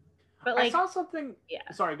 But I like, saw something. yeah.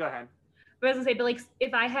 Sorry, go ahead. But I was gonna say, but like,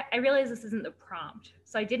 if I realize this isn't the prompt,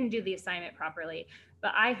 so I didn't do the assignment properly.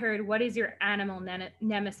 But I heard, "What is your animal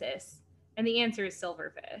nemesis?" And the answer is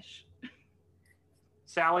silverfish.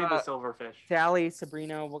 Sally the silverfish. Sally,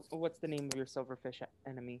 Sabrina, what's the name of your silverfish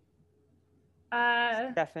enemy?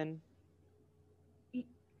 Stefan.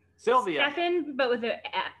 Sylvia. Stefan, but with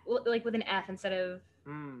with an F instead of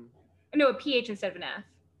Mm. no, a PH instead of an F,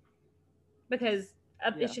 because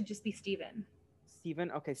Yeah. it should just be Steven.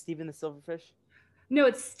 Steven? Okay, Steven the silverfish. No,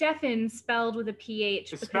 it's Stefan spelled with a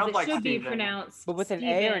PH It's because spelled it like should be Steven. pronounced. But with an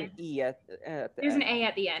Steven. A or an E at the There's an end. A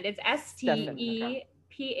at the end. It's STEPHAN.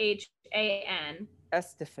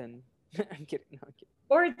 Estefan. I'm kidding. No, I'm kidding.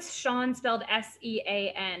 Or it's Sean spelled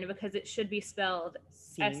SEAN because it should be spelled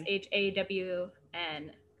Scene.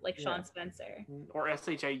 SHAWN, like Yeah. Sean Spencer. Or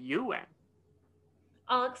SHAUN.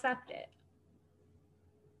 I'll accept it.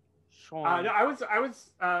 Sean.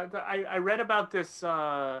 I read about this.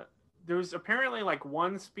 There's apparently like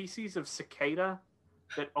one species of cicada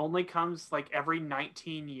that only comes like every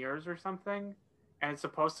 19 years or something, and it's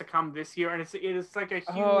supposed to come this year. And it's like a huge.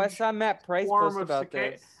 Oh, I saw Matt Price swarm post of about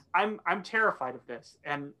cicada. this. I'm terrified of this,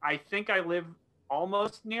 and I think I live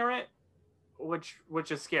almost near it, which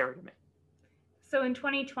is scary to me. So in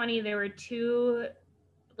 2020, there were two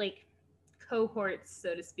like cohorts,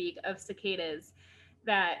 so to speak, of cicadas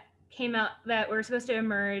that came out that were supposed to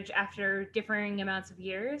emerge after differing amounts of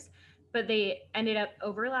years, but they ended up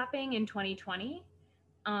overlapping in 2020.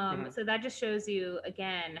 So that just shows you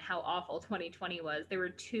again how awful 2020 was. There were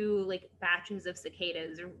two like batches of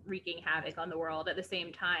cicadas wreaking havoc on the world at the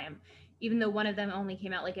same time, even though one of them only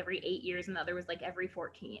came out like every 8 years and the other was like every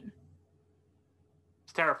 14.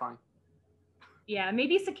 It's terrifying. Yeah,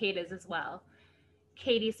 maybe cicadas as well.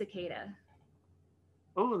 Katie cicada.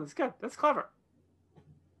 Oh, that's good. That's clever.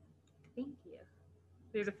 Thank you.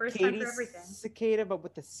 There's a first time Katie for everything. cicada, but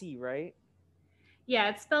with the C, right? Yeah,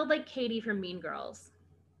 it's spelled like Katie from Mean Girls.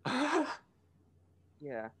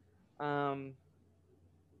 Yeah.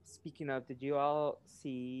 Speaking of, did you all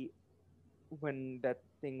see when that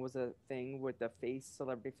thing was a thing with the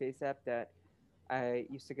celebrity face app that I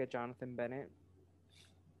used to get Jonathan Bennett,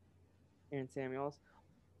 Aaron Samuels,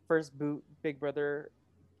 first boot Big Brother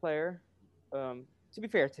player. To be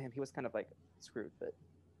fair to him, he was kind of like screwed, but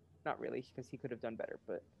not really because he could have done better.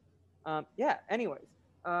 But yeah. Anyways,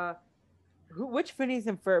 which Phineas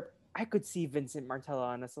and Ferb? I could see Vincent Martella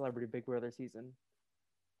on a Celebrity Big Brother season.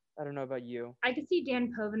 I don't know about you. I could see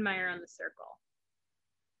Dan Povenmire on The Circle.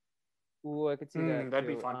 Ooh, I could see that. That'd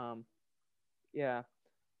be too. fun. Yeah.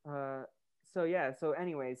 So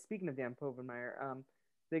anyways, speaking of Dan Povenmire,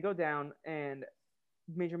 they go down and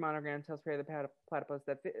Major Monogram tells Perry the Platypus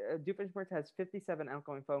that Doofenshmirtz has 57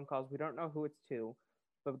 outgoing phone calls. We don't know who it's to,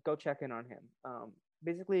 but go check in on him.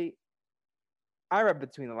 Basically, I read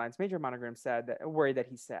between the lines. Major Monogram's worried that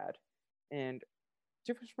he's sad, and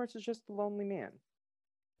Doofenshmirtz is just a lonely man.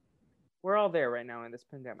 We're all there right now in this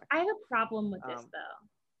pandemic. I have a problem with this though.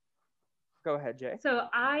 Go ahead, Jay. So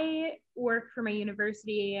I work for my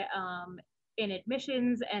university in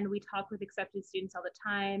admissions, and we talk with accepted students all the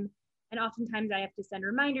time. And oftentimes I have to send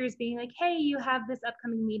reminders being like, hey, you have this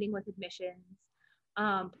upcoming meeting with admissions.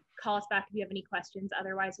 Call us back if you have any questions.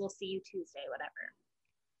 Otherwise, we'll see you Tuesday,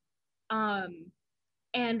 whatever.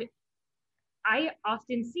 And I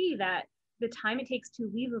often see that the time it takes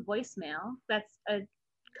to leave a voicemail that's a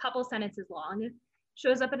couple sentences long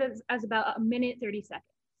shows up as about 1 minute 30 seconds.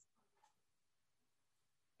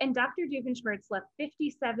 And Dr. Doofenshmirtz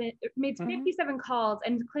made 57 calls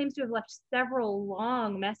and claims to have left several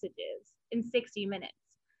long messages in 60 minutes.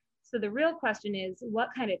 So the real question is, what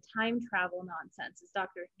kind of time travel nonsense is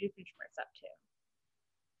Dr. Doofenshmirtz up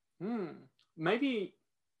to? Maybe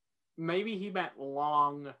he meant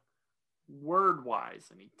long word-wise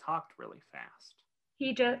and he talked really fast.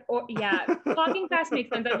 He just, or yeah, talking fast makes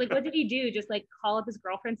sense. I was like, what did he do? Just like call up his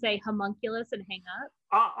girlfriend, say homunculus, and hang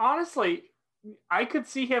up? Honestly, I could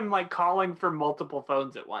see him like calling for multiple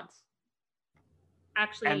phones at once,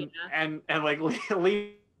 Actually, yeah. and like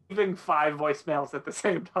leaving 5 voicemails at the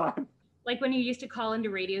same time. Like when you used to call into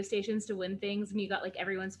radio stations to win things, and you got like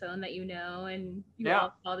everyone's phone that you know, and you Yeah.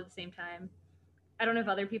 all called at the same time. I don't know if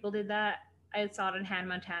other people did that. I saw it in Hannah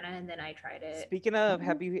Montana, and then I tried it. Speaking of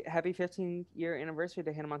happy 15-year anniversary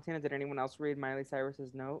to Hannah Montana, did anyone else read Miley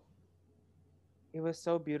Cyrus's note? It was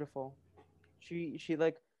so beautiful. She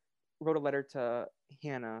like wrote a letter to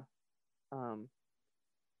Hannah, and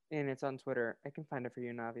it's on Twitter. I can find it for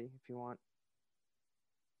you, Navi, if you want.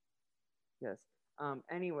 Yes.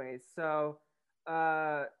 Anyways, so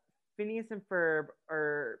Phineas and Ferb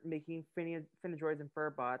are making Finadroids and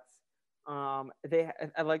Furbots.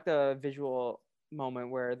 I like the visual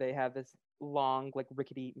moment where they have this long, like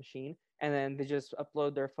rickety machine, and then they just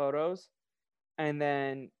upload their photos, and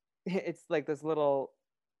then it's like this little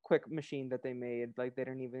quick machine that they made. Like they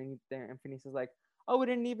don't even there, and Phineas is like, "Oh, we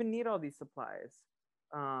didn't even need all these supplies."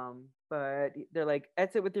 But they're like,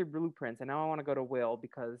 exit with your blueprints, and now I want to go to Will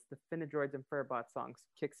because the Finadroids and Furbots songs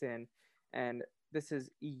kicks in, and this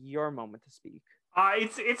is your moment to speak.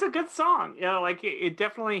 It's a good song. Yeah, like it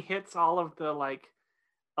definitely hits all of the like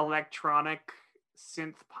electronic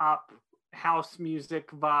synth pop house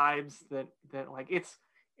music vibes that like it's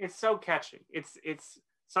so catchy. It's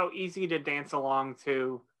so easy to dance along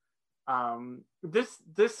to.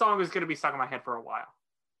 This song is going to be stuck in my head for a while.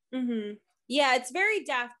 Mm-hmm. Yeah, it's very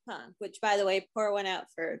Daft Punk, which, by the way, pour one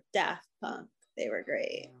out for Daft Punk. They were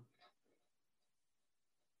great.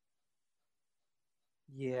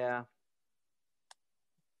 Yeah.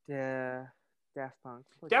 Daft Punk.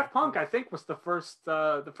 Daft Punk, I think, was the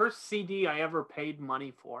first CD I ever paid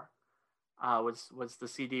money for. Was the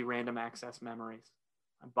CD Random Access Memories.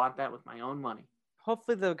 I bought that with my own money.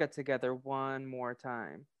 Hopefully they'll get together one more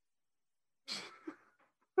time.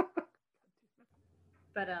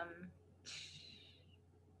 But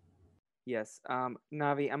Yes.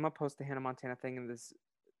 Navi, I'm gonna post the Hannah Montana thing in this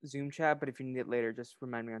Zoom chat, but if you need it later, just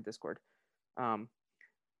remind me on Discord.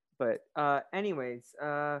 Anyways,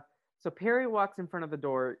 so Perry walks in front of the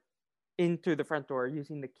door, into the front door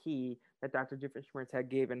using the key that Dr. Doofenshmirtz had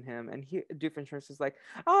given him, and Doofenshmirtz is like,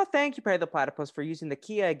 "Oh, thank you, Perry the Platypus, for using the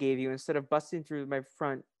key I gave you instead of busting through my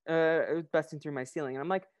ceiling." And I'm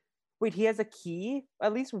like, "Wait, he has a key?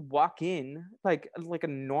 At least walk in like a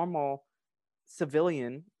normal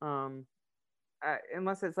civilian,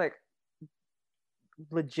 unless it's like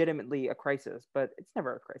legitimately a crisis, but it's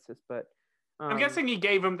never a crisis." But I'm guessing he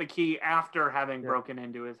gave him the key after having broken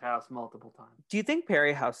into his house multiple times. Do you think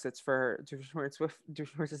Perry house sits for Doofenshmirtz if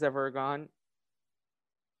Doofenshmirtz is ever gone?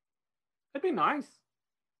 It'd be nice.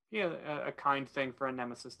 Yeah, a kind thing for a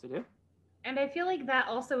nemesis to do. And I feel like that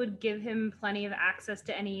also would give him plenty of access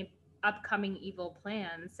to any upcoming evil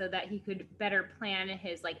plans so that he could better plan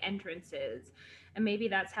his like entrances. And maybe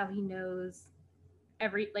that's how he knows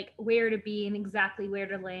where to be and exactly where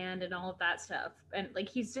to land and all of that stuff. And like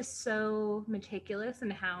he's just so meticulous in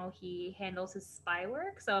how he handles his spy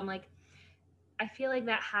work. So I'm like, I feel like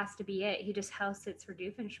that has to be it. He just house sits for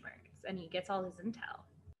Doofenshmirtz and he gets all his intel.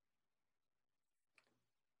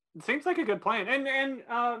 It seems like a good plan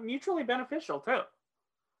and mutually beneficial too.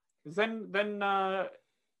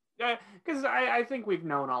 Because I think we've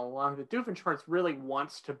known all along that Doofenshmirtz really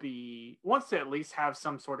wants to at least have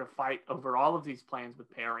some sort of fight over all of these plans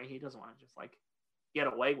with Perry. He doesn't want to just like get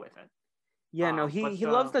away with it. Yeah, no, he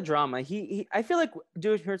loves the drama. I feel like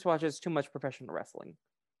Doofenshmirtz watches too much professional wrestling.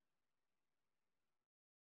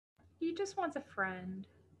 He just wants a friend.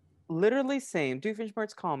 Literally same.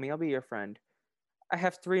 Doofenshmirtz, call me. I'll be your friend. I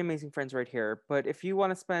have 3 amazing friends right here, but if you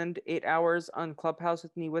want to spend 8 hours on Clubhouse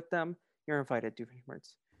with me with them, you're invited,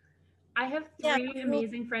 Doofenshmirtz. I have 3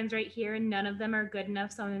 amazing friends right here, and none of them are good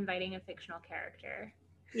enough, so I'm inviting a fictional character.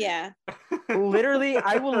 Yeah. Literally,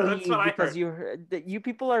 I will leave because you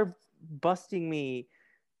people are busting me.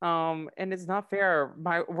 And it's not fair.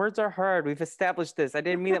 My words are hard. We've established this. I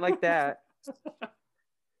didn't mean it like that.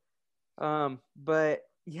 But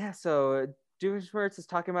yeah, so Doofenshmirtz is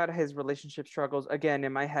talking about his relationship struggles. Again,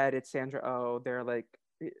 in my head, it's Sandra Oh. They're like,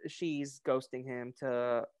 she's ghosting him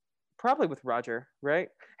to probably with Roger, right?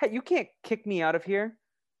 Hey, you can't kick me out of here.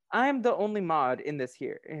 I'm the only mod in this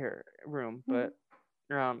here room, but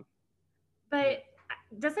But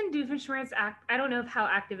doesn't Doofenshmirtz act? I don't know how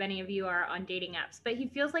active any of you are on dating apps, but he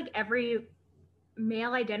feels like every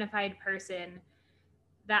male-identified person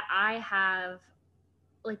that I have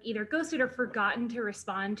like either ghosted or forgotten to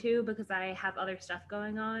respond to because I have other stuff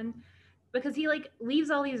going on because he like leaves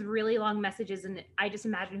all these really long messages, and I just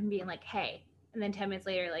imagine him being like, "Hey," and then 10 minutes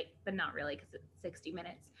later, like, but not really because it's 60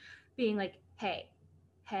 minutes, being like, "Hey,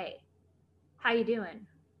 hey, how you doing?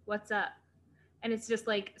 What's up?" And it's just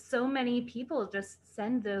like so many people just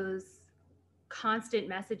send those constant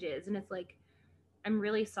messages, and it's like, I'm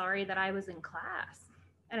really sorry that I was in class.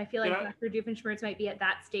 And I feel like Yeah. Dr. Doofenshmirtz might be at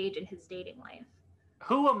that stage in his dating life.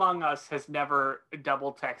 Who among us has never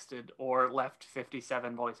double texted or left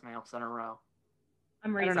 57 voicemails in a row?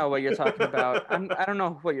 I'm I raising don't know what you're talking about. I don't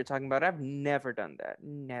know what you're talking about. I've never done that.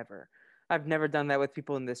 Never. I've never done that with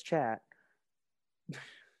people in this chat.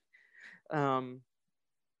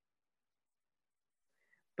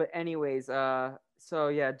 But anyways, so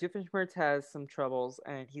yeah, Doofenshmirtz has some troubles,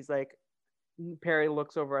 and he's like, Perry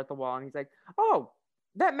looks over at the wall, and he's like, "Oh,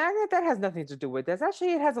 that magnet, that has nothing to do with this.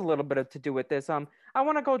 Actually, it has a little bit to do with this. I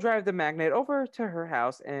want to go drive the magnet over to her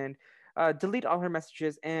house and delete all her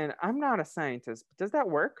messages. And I'm not a scientist, but does that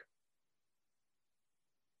work?"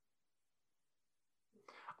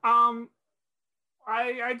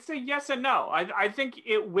 I'd say yes and no. I think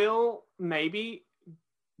it will maybe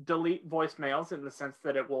delete voicemails in the sense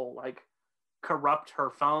that it will like corrupt her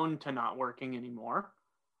phone to not working anymore.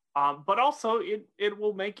 But also it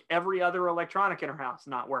will make every other electronic in her house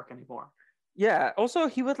not work anymore. Yeah. Also,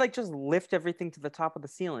 he would like just lift everything to the top of the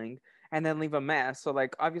ceiling and then leave a mess. So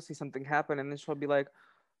like obviously something happened, and then she'll be like,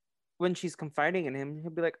 when she's confiding in him,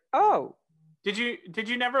 he'll be like, "Oh, Did you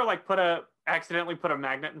never like accidentally put a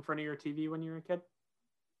magnet in front of your TV when you were a kid?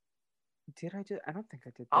 did I do? I don't think I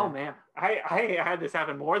did that." Oh man, I had this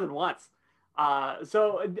happen more than once.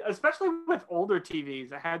 So especially with older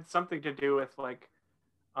TVs, it had something to do with like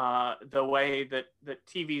the way that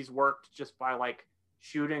TVs worked just by like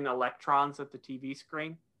shooting electrons at the TV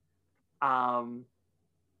screen. Um,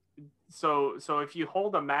 so if you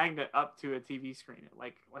hold a magnet up to a TV screen, it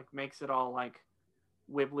like makes it all like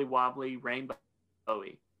wibbly wobbly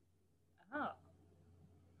rainbowy. Oh.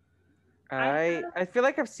 I feel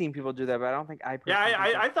like I've seen people do that, but I don't think I Yeah, personally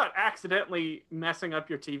did that. I thought accidentally messing up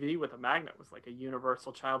your TV with a magnet was like a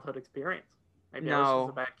universal childhood experience. Maybe I was just a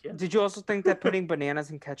No. bad kid. Did you also think that putting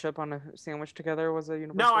bananas and ketchup on a sandwich together was a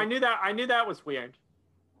universal? No, I knew that was weird.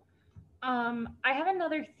 I have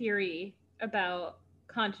another theory about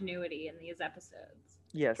continuity in these episodes.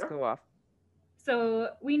 Yes, Sure. go off. So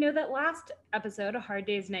we know that last episode, A Hard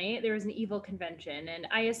Day's Night, there was an evil convention, and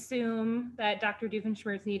I assume that Dr.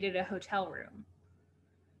 Doofenshmirtz needed a hotel room.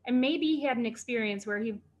 And maybe he had an experience where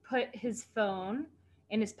he put his phone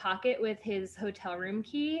in his pocket with his hotel room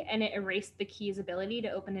key, and it erased the key's ability to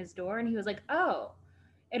open his door. And he was like, "Oh,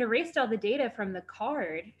 it erased all the data from the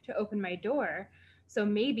card to open my door. So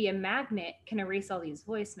maybe a magnet can erase all these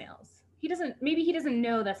voicemails." Maybe he doesn't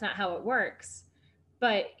know that's not how it works,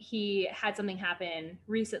 but he had something happen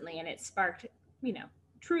recently, and it sparked,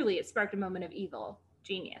 truly it sparked a moment of evil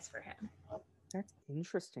genius for him. That's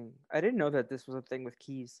interesting. I didn't know that this was a thing with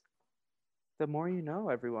keys. The more you know,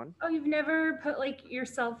 everyone. Oh, you've never put like your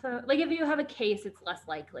cell phone, like if you have a case, it's less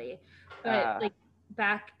likely. But like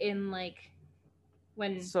back in like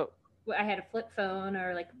when So I had a flip phone,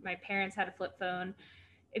 or like my parents had a flip phone,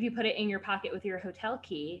 if you put it in your pocket with your hotel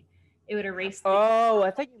key, it would erase. Oh,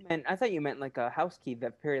 I thought you meant like a house key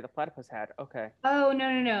that Perry the Platypus had. Okay. Oh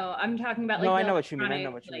no! I'm talking about like. No, I the know what you mean. I know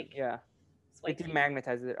electronic, what you mean. like, Yeah. swipe It key.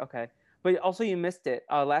 demagnetizes it. Okay. But also you missed it.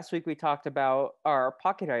 Last week we talked about our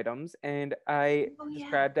pocket items, and I Oh, yeah.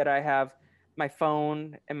 described that I have my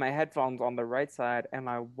phone and my headphones on the right side, and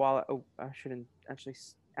my wallet. Oh, I shouldn't actually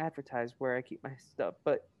advertise where I keep my stuff,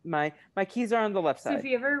 but my keys are on the left So side. if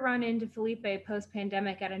you ever run into Felipe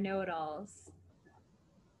post-pandemic at a know-it-alls,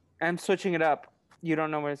 I'm switching it up. You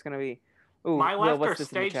don't know what it's gonna be. Ooh, My Will, left what's or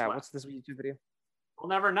this in the stage chat? left? What's this YouTube video? We'll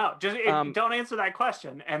never know. Just don't answer that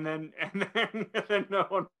question, and then no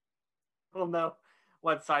one will know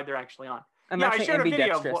what side they're actually on. I'm I actually showed a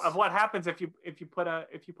video ambidextrous. of what happens if you put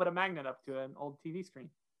a magnet up to an old TV screen.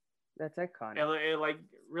 That's iconic. It like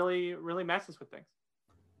really messes with things.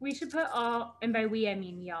 we should put all, and by we I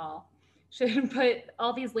mean y'all, should put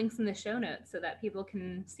all these links in the show notes so that people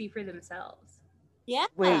can see for themselves. Yeah.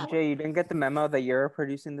 Wait, Jay, you didn't get the memo that you're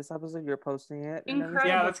producing this episode? You're posting it? and Incredible. everything?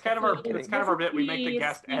 Yeah, that's kind of our This bit. We make the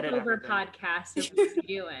guest edit over everything. podcast of what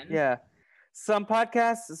you're doing. Yeah. Some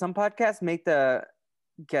podcasts make the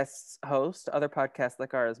guests host. Other podcasts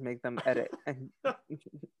like ours make them edit. And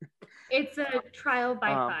It's a trial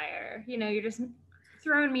by Um, fire. You're just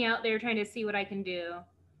throwing me out there trying to see what I can do.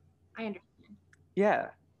 I understand. yeah.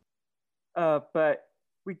 But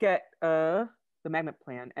we get the magnet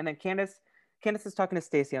plan, and then Candace is talking to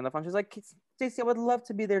Stacy on the phone. She's like, "Stacy, I would love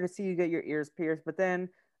to be there to see you get your ears pierced, but then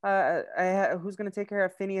who's gonna take care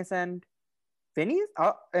of Phineas and Vinny's?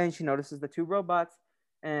 Oh, and she notices the two robots,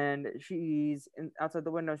 and she's outside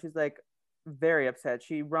the window. She's like very upset.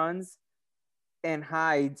 She runs and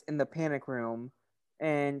hides in the panic room,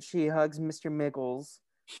 and she hugs Mr. Miggles,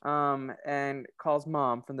 and calls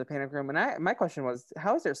mom from the panic room. And my question was,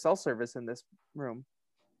 how is there cell service in this room?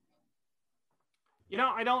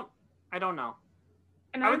 I don't know.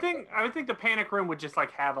 And I would think the panic room would just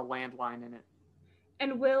like have a landline in it.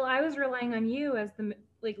 And Will, I was relying on you as the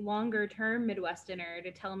like longer term Midwesterner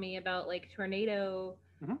to tell me about like tornado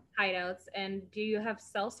hideouts. And do you have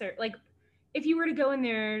cell service? Like, if you were to go in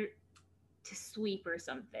there to sweep or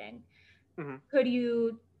something, could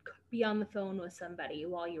you be on the phone with somebody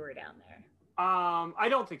while you were down there? I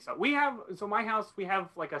don't think so. My house, we have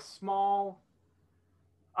like a small,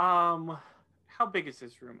 how big is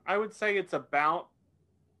this room? I would say it's about,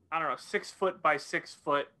 I don't know, 6 foot by 6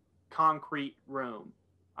 foot concrete room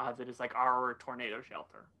that is like our tornado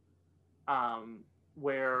shelter.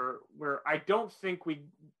 Where I don't think we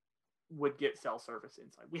would get cell service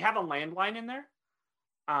inside. We have a landline in there,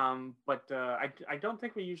 but I don't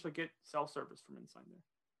think we usually get cell service from inside there.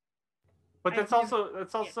 But that's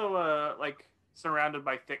also like surrounded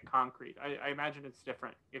by thick concrete. I imagine it's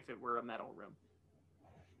different if it were a metal room,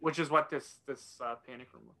 which is what this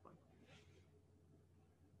panic room looked like.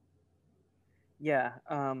 Yeah.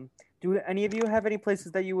 Do any of you have any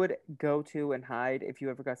places that you would go to and hide if you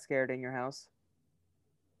ever got scared in your house?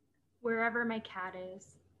 Wherever my cat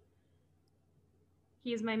is.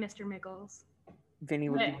 He is my Mr. Miggles. Vinny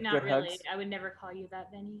would give not good really. hugs. I would never call you that,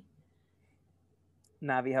 Vinny.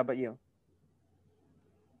 Navi, how about you?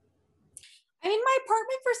 I mean, my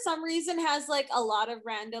apartment for some reason has like a lot of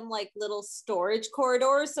random like little storage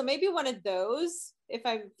corridors. So maybe one of those, if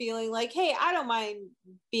I'm feeling like, hey, I don't mind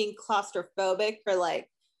being claustrophobic for like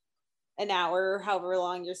an hour or however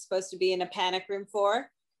long you're supposed to be in a panic room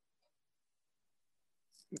for.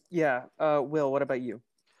 Yeah. Will, what about you?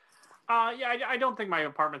 Yeah, I don't think my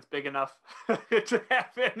apartment's big enough to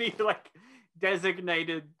have any like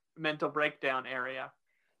designated mental breakdown area.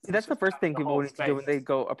 See, that's the first thing people need to do when they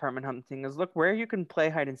go apartment hunting is look where you can play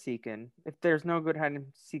hide and seek in. If there's no good hide and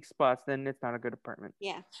seek spots, then it's not a good apartment.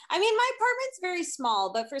 Yeah. I mean, my apartment's very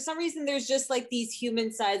small, but for some reason there's just like these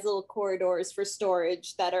human-sized little corridors for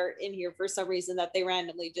storage that are in here for some reason that they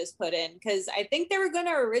randomly just put in. Because I think they were going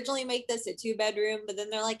to originally make this a 2-bedroom, but then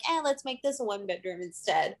they're like, let's make this a 1-bedroom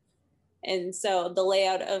instead. And so the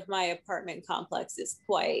layout of my apartment complex is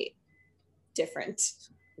quite different.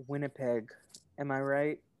 Winnipeg, am I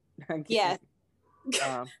right? Yes.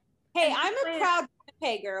 Hey, I'm a proud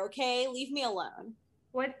Winnipegger, okay? Leave me alone.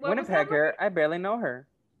 What Winnipegger? I barely know her.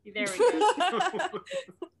 There we go.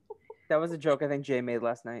 That was a joke I think Jay made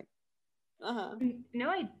last night. No,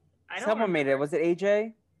 I don't. Someone made it. Was it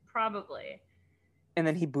AJ? Probably. And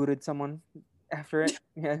then he booted someone after it.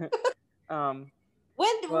 Yeah. Not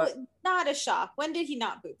a shock. When did he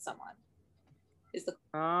not boot someone?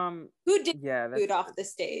 Who did boot off the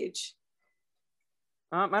stage?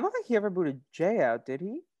 I don't think he ever booted Jay out, did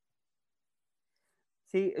he?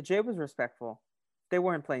 See, Jay was respectful. They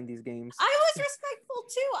weren't playing these games. I was respectful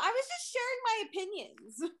too. I was just sharing my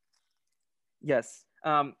opinions. Yes.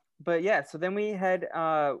 But yeah, so then we had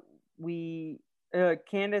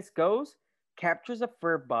Candace goes, captures a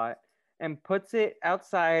Furbot, and puts it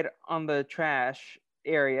outside on the trash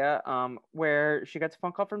area, where she gets a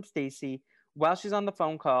phone call from Stacy. While she's on the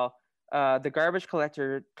phone call, the garbage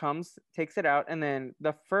collector comes, takes it out, and then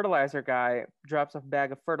the fertilizer guy drops a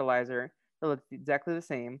bag of fertilizer that looks exactly the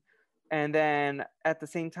same. And then at the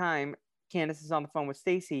same time, Candace is on the phone with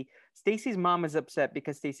Stacy. Stacy's mom is upset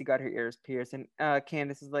because Stacy got her ears pierced, and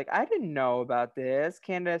Candace is like, I didn't know about this.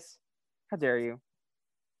 Candace, how dare you?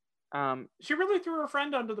 She really threw her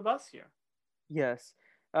friend under the bus here. Yes.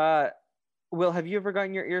 Will, have you ever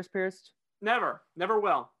gotten your ears pierced? Never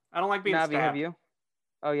will. I don't like being Navi, stabbed. have you?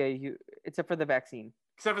 Oh yeah, except for the vaccine.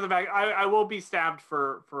 Except for the I will be stabbed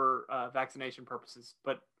for vaccination purposes,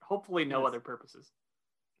 but hopefully no other purposes.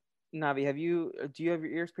 Navi, do you have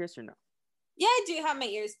your ears pierced or no? Yeah, I do have my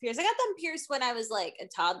ears pierced. I got them pierced when I was like a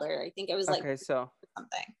toddler. I think I was like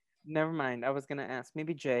something. Never mind. I was gonna ask.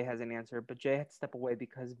 Maybe Jay has an answer, but Jay had to step away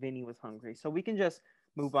because Vinny was hungry. So we can just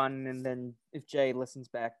move on, and then if Jay listens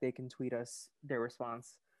back, they can tweet us their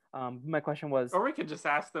response. My question was, or we could just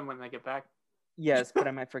ask them when they get back. Yes, but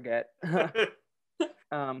I might forget.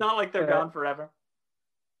 Not like they're gone forever.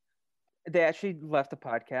 They actually left the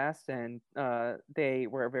podcast, and they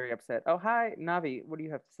were very upset. Oh, hi, Navi. What do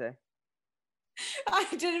you have to say? I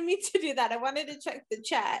didn't mean to do that. I wanted to check the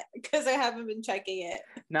chat because I haven't been checking it.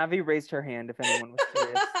 Navi raised her hand if anyone was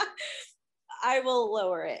curious. I will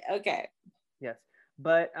lower it. Okay. Yes.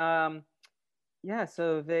 But Yeah,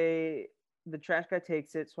 so the trash guy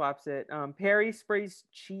takes it, swaps it. Perry sprays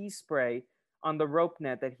cheese spray on the rope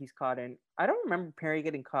net that he's caught in. I don't remember Perry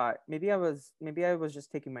getting caught. Maybe I was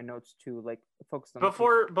just taking my notes too, like focused on the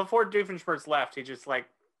Before Doofenshmirtz left, he just like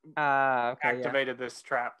okay, yeah. activated this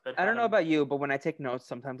trap that I had don't know him. about you, but when I take notes,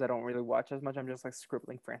 sometimes I don't really watch as much. I'm just like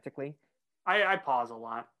scribbling frantically. I pause a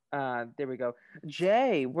lot. There we go.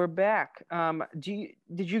 Jay, we're back. Did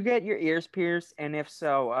you get your ears pierced? And if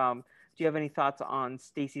so, do you have any thoughts on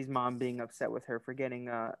Stacy's mom being upset with her for getting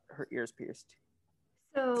her ears pierced?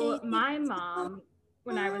 So my mom,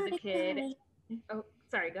 when I was a kid, oh,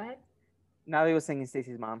 sorry, go ahead. Navi was singing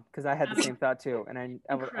Stacy's mom because I had the same thought too, and I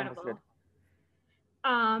almost Incredible.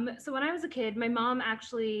 did. So when I was a kid, my mom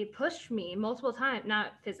actually pushed me multiple times,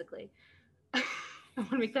 not physically. I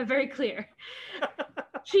want to make that very clear.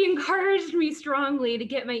 She encouraged me strongly to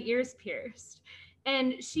get my ears pierced.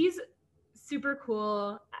 And she's super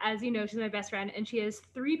cool. As you know, she's my best friend, and she has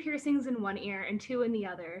 3 piercings in one ear and 2 in the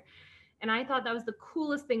other. And I thought that was the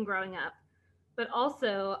coolest thing growing up. But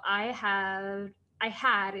also, I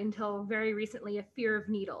had until very recently a fear of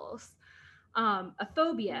needles, a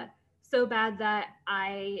phobia so bad that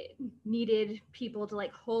I needed people to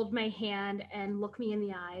like hold my hand and look me in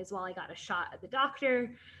the eyes while I got a shot at the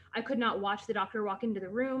doctor. I could not watch the doctor walk into the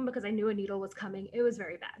room because I knew a needle was coming. It was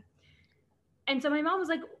very bad. And so my mom was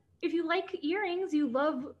like, if you like earrings, you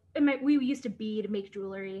love, we used to bead, make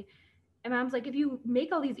jewelry. And mom's like, if you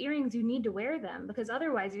make all these earrings, you need to wear them because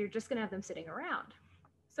otherwise you're just gonna have them sitting around.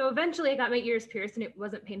 So eventually I got my ears pierced and it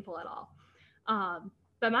wasn't painful at all.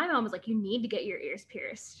 But my mom was like, you need to get your ears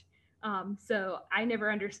pierced. So I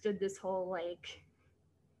never understood this whole like,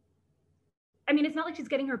 I mean, it's not like she's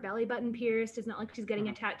getting her belly button pierced. It's not like she's getting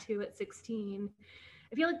a tattoo at 16.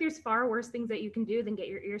 I feel like there's far worse things that you can do than get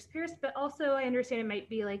your ears pierced. But also I understand it might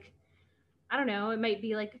be like, I don't know, it might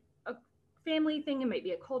be like a family thing. It might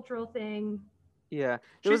be a cultural thing. Yeah,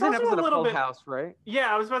 She's there was an also a episode of little Full bit- House, right?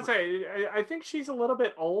 Yeah, I was about to say, I think she's a little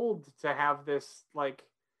bit old to have this, like,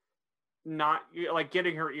 not, like,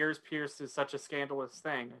 getting her ears pierced is such a scandalous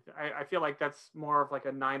thing. I feel like that's more of, like,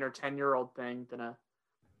 a 9 or 10-year-old thing than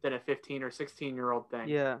a 15 or 16-year-old thing.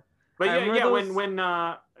 Yeah. But I remember those- when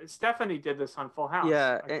Stephanie did this on Full House.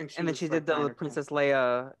 Yeah, I think and then was, she like, did 9 or the 10. Princess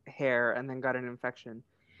Leia hair and then got an infection.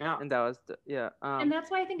 Yeah. And that was, And that's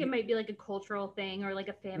why I think it might be like a cultural thing or like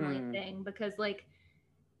a family thing, because like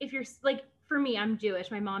if you're like, for me, I'm Jewish.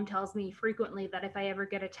 My mom tells me frequently that if I ever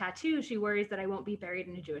get a tattoo, she worries that I won't be buried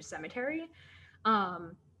in a Jewish cemetery,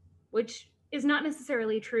 which is not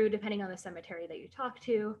necessarily true depending on the cemetery that you talk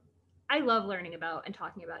to. I love learning about and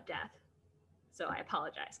talking about death, so I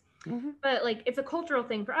apologize. But like, it's a cultural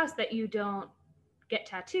thing for us that you don't get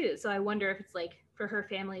tattoos. So I wonder if it's like for her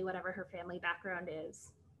family, whatever her family background is.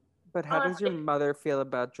 But how does your mother feel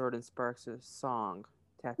about Jordan Sparks' song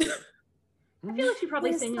Tattoo? I feel like she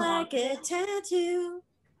probably sing along. like a tattoo.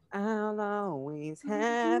 I'll always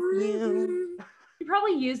have you. She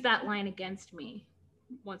probably used that line against me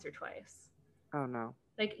once or twice. Oh no.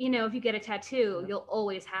 Like, you know, if you get a tattoo, you'll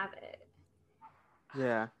always have it.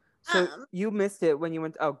 Yeah. So you missed it when you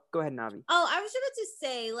went. Oh, go ahead, Navi. Oh, I was about to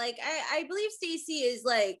say, like, I believe Stacy is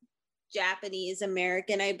like Japanese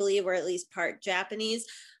American, I believe, or at least part Japanese.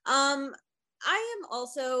 I am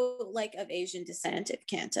also like of Asian descent, if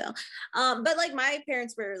can't tell. But like my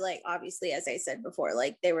parents were like, obviously, as I said before,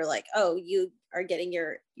 like they were like, oh, you are getting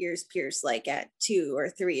your ears pierced like at 2 or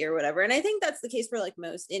 3 or whatever. And I think that's the case for like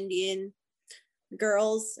most Indian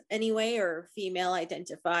girls anyway, or female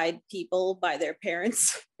identified people by their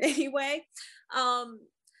parents anyway.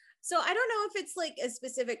 So I don't know if it's like a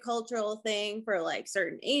specific cultural thing for like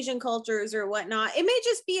certain Asian cultures or whatnot. It may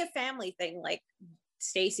just be a family thing, like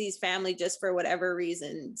Stacy's family just for whatever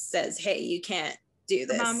reason says, hey, you can't do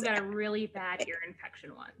this. Mom got a really bad ear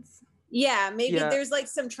infection once. Yeah, maybe there's like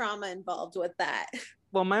some trauma involved with that.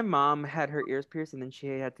 Well, my mom had her ears pierced and then she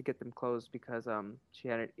had to get them closed because she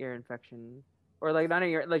had an ear infection, or like not an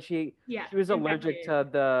ear, like she was allergic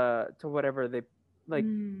to whatever they like.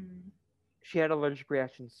 She had allergic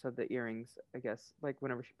reactions to the earrings, I guess, like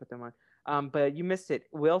whenever she put them on. But you missed it.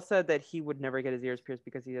 Will said that he would never get his ears pierced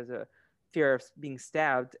because he has a fear of being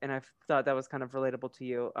stabbed, and I thought that was kind of relatable to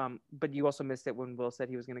you. But you also missed it when Will said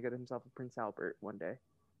he was going to get himself a Prince Albert one day.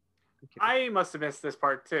 I must have missed this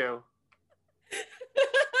part too.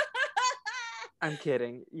 I'm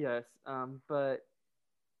kidding. Yes. But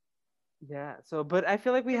yeah. So, but I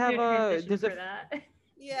feel like we have there's a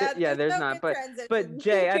there's not. But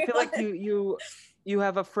Jay, I feel like you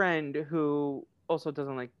have a friend who also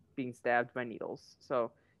doesn't like being stabbed by needles.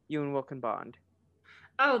 So you and Will can bond.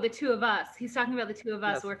 Oh, the two of us. He's talking about the two of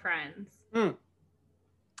us. We're friends.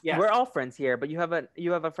 Yes. We're all friends here, but you have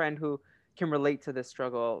a friend who can relate to this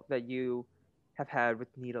struggle that you have had with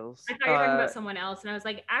needles. I thought you were talking about someone else, and I was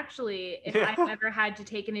like, actually, if Yeah. I've ever had to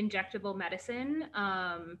take an injectable medicine,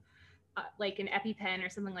 like an EpiPen or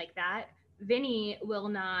something like that, Vinny will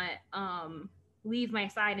not leave my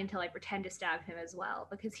side until I pretend to stab him as well,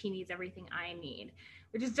 because he needs everything I need,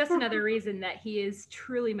 which is just another reason that he is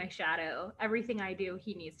truly my shadow. Everything I do,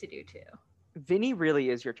 he needs to do too. Vinny really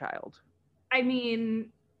is your child. I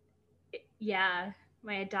mean, yeah,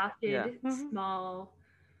 my adopted Yeah. small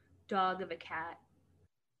dog of a cat.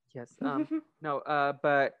 Yes. No.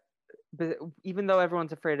 But even though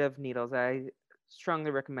everyone's afraid of needles, I strongly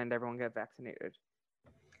recommend everyone get vaccinated.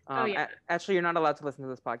 Oh, yeah. Actually, you're not allowed to listen to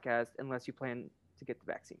this podcast unless you plan to get the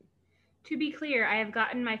vaccine. To be clear, I have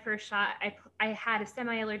gotten my first shot. I had a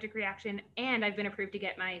semi-allergic reaction, and I've been approved to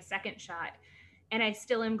get my second shot, and I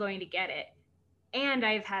still am going to get it. And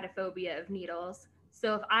I've had a phobia of needles.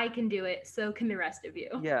 So if I can do it, so can the rest of you.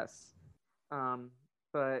 Yes.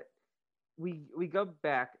 But we go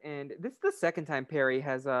back, and this is the second time Perry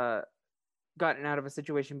has gotten out of a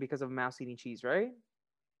situation because of a mouse eating cheese, right?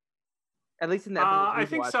 At least in that. I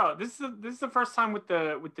think so. This is the first time with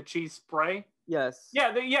the cheese spray. Yes.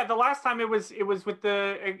 Yeah, the last time it was with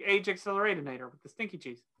the age acceleratonator with the stinky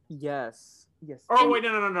cheese. Yes. Yes. Oh wait,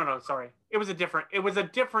 no. Sorry, it was a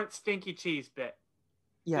different stinky cheese bit.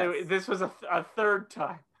 Yes. So this was a third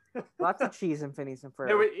time. Lots of cheese in Phineas and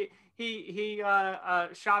Ferb. He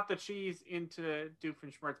shot the cheese into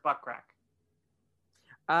Doofenshmirtz's butt crack.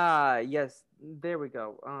 Yes. There we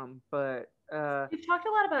go. But we've talked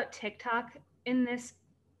a lot about TikTok in this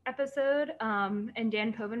episode, and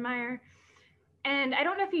Dan Povenmire. And I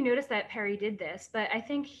don't know if you noticed that Perry did this, but I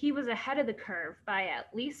think he was ahead of the curve by at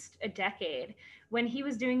least a decade when he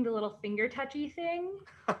was doing the little finger touchy thing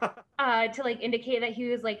to like indicate that he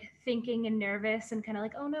was like thinking and nervous and kind of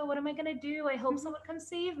like, oh no, what am I gonna do? I hope someone comes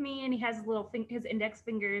save me. And he has his index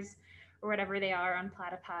fingers or whatever they are on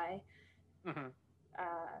platypi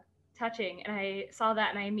touching. And I saw that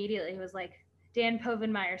and I immediately was like, Dan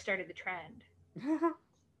Povenmire started the trend.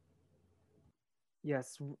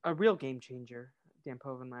 Yes, a real game changer, Dan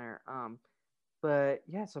Povenmire. But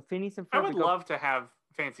yeah, so Phineas and Ferb. I would love to have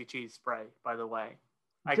fancy cheese spray. By the way,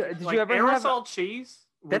 did like you ever aerosol cheese?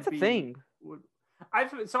 That's a thing.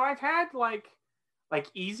 I've had like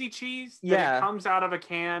easy cheese that Yeah. it comes out of a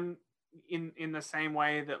can in the same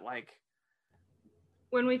way that like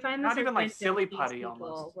when we find not this even like offensive, silly these putty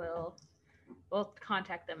people almost. We'll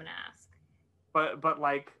contact them and ask. But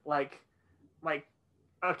like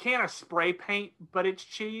a can of spray paint, but it's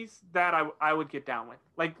cheese that I would get down with.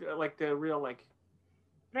 Like the real like.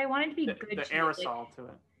 But I want it to be the good cheese. aerosol like, to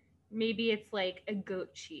it. Maybe it's like a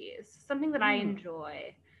goat cheese, something that I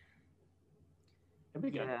enjoy.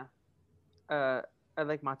 That'd be good. Yeah. I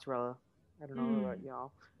like mozzarella. I don't know about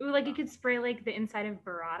y'all. Ooh, like you could spray like the inside of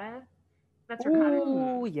burrata. That's ricotta.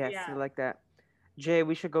 Oh yes, Yeah. I like that. Jay,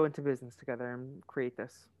 we should go into business together and create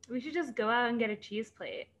this. We should just go out and get a cheese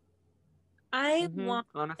plate. I want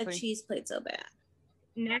honestly. a cheese plate so bad.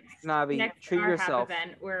 Next, Navi, next treat our yourself. half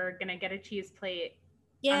event, we're gonna get a cheese plate.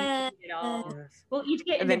 Yeah. Unsweet it all. Yes. We'll each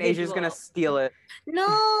get And then Asia's gonna individual- steal it. No,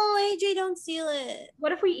 AJ, don't steal it.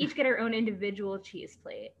 What if we each get our own individual cheese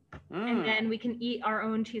plate, Mm. and then we can eat our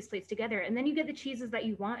own cheese plates together, and then you get the cheeses that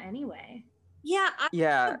you want anyway. Yeah, I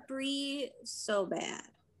Yeah. want a brie so bad.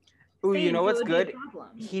 Ooh, you Same, know so what's it would be a good?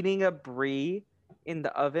 problem. Heating a brie in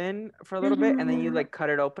the oven for a little bit, and then you like cut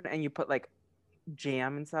it open and you put like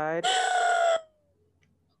jam inside.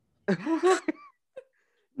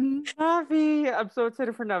 Navi, I'm so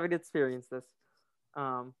excited for Navi to experience this.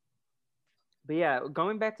 But yeah,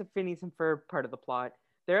 going back to Phineas and Ferb part of the plot,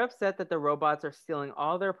 they're upset that the robots are stealing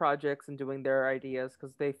all their projects and doing their ideas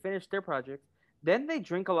because they finished their projects. Then they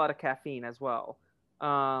drink a lot of caffeine as well.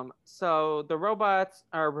 So the robots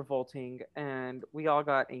are revolting, and we all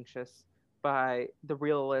got anxious by the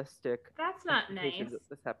realistic. That's not implications nice. of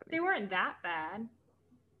this happening. They weren't that bad.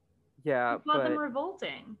 Yeah, We called but them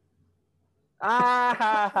revolting. ha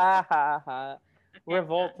ha ha. Okay,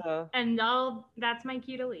 Revolta. And that's my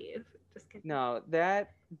cue to leave. Just kidding. No,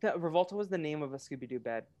 that Revolta was the name of a Scooby-Doo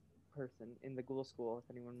bad person in the Ghoul School, if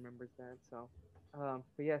anyone remembers that. So,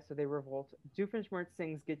 but yeah, so they revolt. Doofenshmirtz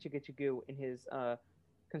sings "Get You Goo" in his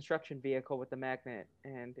construction vehicle with the magnet,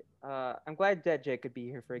 and I'm glad that Jay could be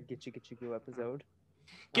here for a "Get You Goo" episode.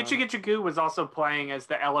 Get You Goo was also playing as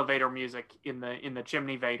the elevator music in the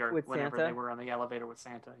Chimney Vader With whenever Santa? they were on the elevator with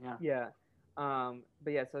Santa. Yeah. Yeah.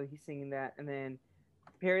 But yeah, so he's singing that, and then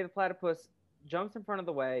Perry the Platypus jumps in front of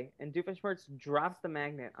the way, and Doofenshmirtz drops the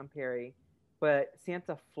magnet on Perry, but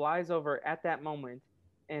Santa flies over at that moment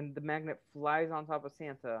and the magnet flies on top of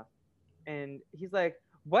Santa, and he's like,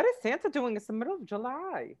 "What is Santa doing? It's the middle of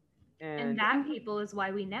July." And that, people, is why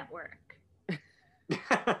we network.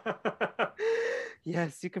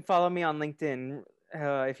 Yes, you can follow me on LinkedIn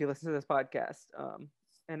if you listen to this podcast.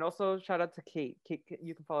 And also shout out to Kate.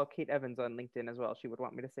 You can follow Kate Evans on LinkedIn as well. She would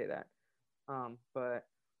want me to say that.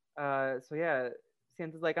 So yeah,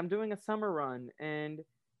 Santa's like, I'm doing a summer run, and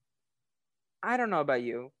I don't know about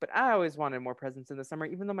you, but I always wanted more presents in the summer,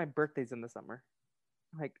 even though my birthday's in the summer.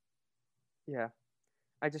 Like, yeah,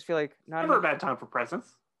 I just feel like not Never a enough. bad time for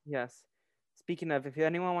presents. Yes. Speaking of, if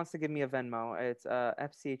anyone wants to give me a Venmo, it's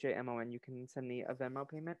FCHAMON. You can send me a Venmo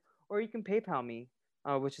payment, or you can PayPal me,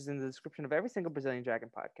 which is in the description of every single Brazilian Dragon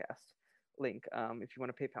podcast link, if you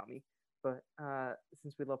want to PayPal me. But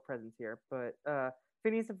since we love presents here, but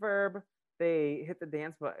Phineas and Ferb, they hit the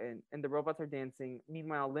dance button, and the robots are dancing.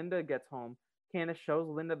 Meanwhile, Linda gets home. Candace shows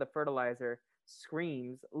Linda the fertilizer,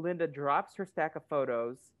 screams. Linda drops her stack of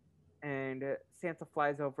photos, and Santa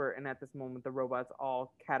flies over, and at this moment, the robots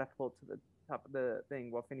all catapult to the top of the thing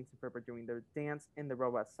while Phineas and Ferb are doing their dance in the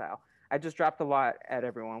robot style. I just dropped a lot at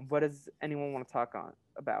everyone. What does anyone want to talk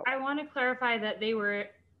about? I want to clarify that they were,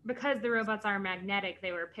 because the robots are magnetic,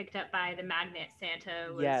 they were picked up by the magnet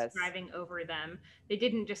Santa was driving over them. They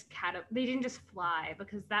didn't just fly,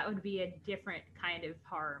 because that would be a different kind of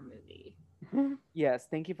horror movie. Yes,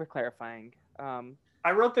 thank you for clarifying.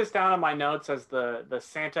 I wrote this down in my notes as the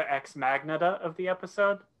Santa X Magneta of the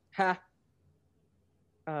episode. Ha.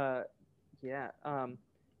 Yeah.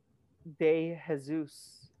 De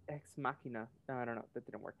Jesus Ex Machina. I don't know. That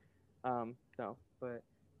didn't work. No, but.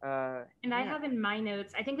 And I have in my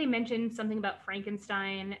notes, I think they mentioned something about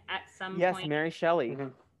Frankenstein at some point. Yes, Mary Shelley. Mm-hmm.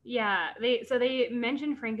 Yeah, they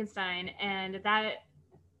mentioned Frankenstein, and that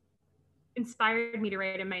inspired me to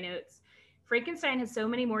write in my notes. Frankenstein has so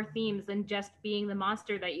many more themes than just being the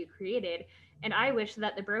monster that you created. And I wish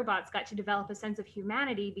that the robots got to develop a sense of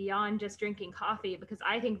humanity beyond just drinking coffee, because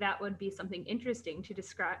I think that would be something interesting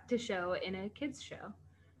to show in a kids show.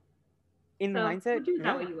 In the mindset, do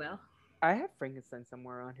that what you will. I have Frankenstein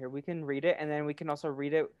somewhere on here. We can read it, and then we can also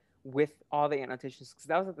read it with all the annotations, because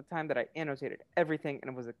that was at the time that I annotated everything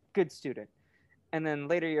and was a good student. And then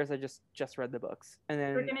later years, I just read the books. And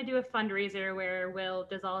then we're gonna do a fundraiser where Will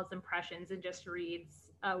does all his impressions and just reads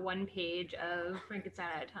one page of Frankenstein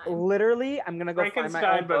at a time. Literally, I'm gonna go find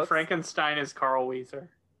my own but books. Frankenstein is Carl Weezer.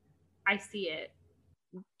 I see it.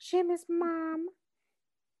 Jimmy's mom.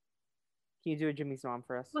 Can you do a Jimmy's mom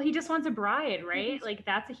for us? Well, he just wants a bride, right? Like,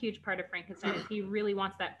 that's a huge part of Frankenstein. Is he really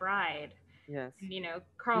wants that bride. Yes. And, you know,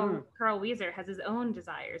 Carl Weezer has his own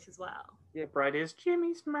desires as well. Yeah, bride is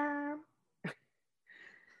Jimmy's mom.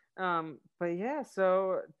 But yeah,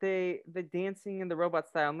 so the dancing in the robot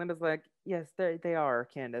style, and Linda's like, yes, they are,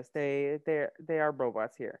 Candace. They are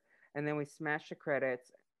robots here. And then we smash the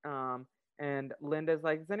credits. And Linda's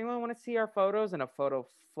like, does anyone want to see our photos? And a photo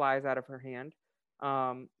flies out of her hand,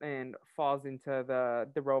 and falls into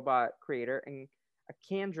the robot creator, and a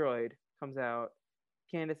Candroid comes out.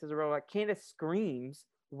 Candace is a robot. Candace screams,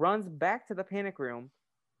 runs back to the panic room,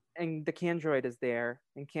 and the Candroid is there,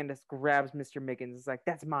 and Candace grabs Mr. Miggins. It's like,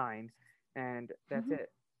 that's mine, and that's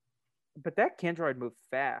it. But that Candroid moved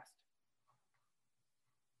fast.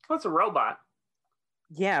 Well, it's a robot.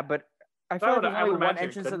 Yeah, but I feel like there's only one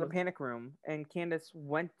entrance to the panic room, and Candace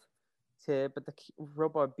went to, but the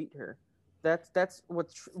robot beat her. That's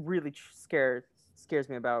what really scares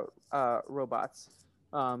me about robots.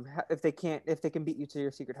 If they can beat you to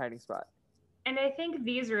your secret hiding spot. And I think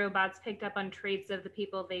these robots picked up on traits of the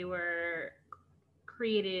people they were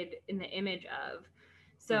created in the image of.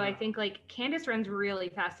 So I think, like, Candace runs really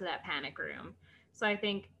fast to that panic room. So I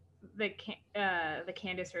think the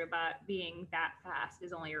Candace robot being that fast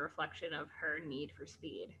is only a reflection of her need for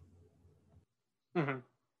speed. Mm-hmm.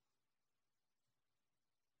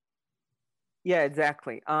 Yeah,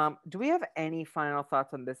 exactly. Do we have any final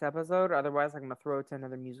thoughts on this episode? Otherwise, I'm going to throw it to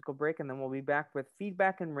another musical break, and then we'll be back with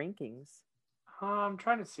feedback and rankings. I'm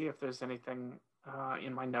trying to see if there's anything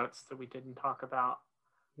in my notes that we didn't talk about.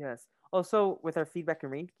 Yes. Also, with our feedback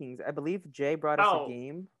and rankings, I believe Jay brought us a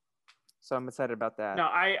game, so I'm excited about that. No,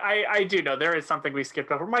 I do know there is something we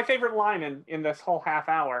skipped over. My favorite line in this whole half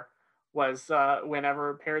hour was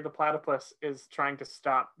whenever Perry the Platypus is trying to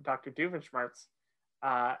stop Dr. Doofenshmirtz,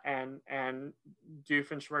 and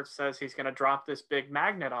Doofenshmirtz says he's going to drop this big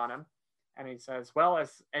magnet on him, and he says, well,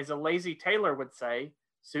 as a lazy tailor would say,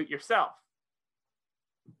 suit yourself.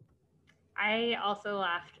 I also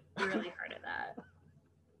laughed really hard at that.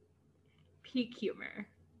 Peak humor.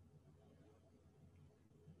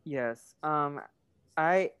 Yes. So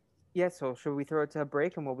should we throw it to a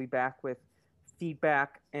break, and we'll be back with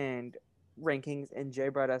feedback and rankings, and Jay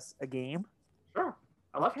brought us a game. Sure.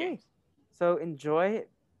 I love Okay. games. So enjoy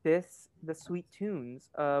the sweet tunes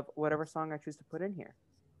of whatever song I choose to put in here.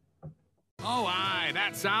 Oh, aye,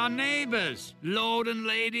 that's our neighbours, Lord and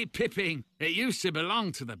Lady Pipping. It used to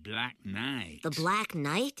belong to the Black Knight. The Black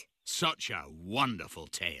Knight? Such a wonderful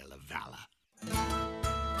tale of valour.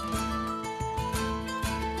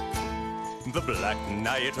 The Black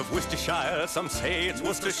Knight of Worcestershire, some say it's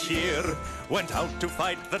Worcestershire, went out to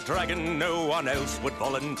fight the dragon, no one else would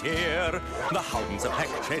volunteer. The hounds of Heck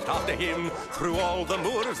chased after him through all the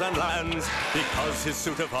moors and lands, because his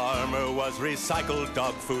suit of armor was recycled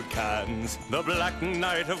dog food cans. The Black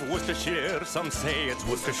Knight of Worcestershire, some say it's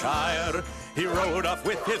Worcestershire, he rode off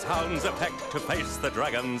with his hounds of Heck to face the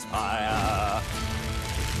dragon's fire.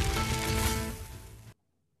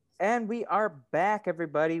 And we are back,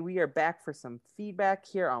 everybody. We are back for some feedback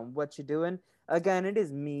here on What You Doing. Again, it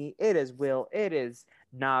is me, it is Will, it is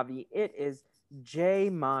Navi, it is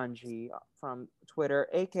Jay Manji from Twitter,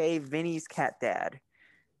 aka Vinny's Cat Dad.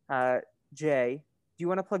 Jay, do you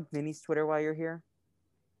want to plug Vinny's Twitter while you're here?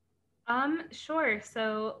 Sure.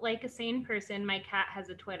 So, like a sane person, my cat has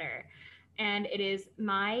a Twitter, and it is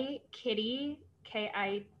my kitty,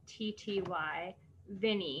 Kitty,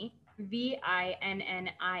 Vinny. Vinnie.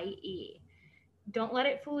 Don't let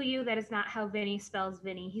it fool you. That is not how Vinny spells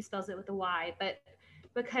Vinny. He spells it with a Y, but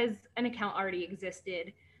because an account already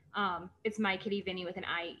existed, it's My Kitty Vinny with an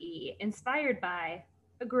IE, inspired by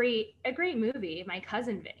a great movie, My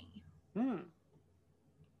Cousin Vinny.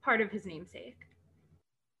 Part of his namesake.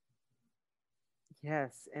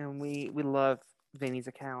 Yes, and we love Vinny's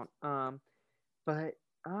account.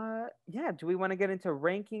 Yeah, do we want to get into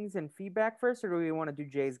rankings and feedback first, or do we want to do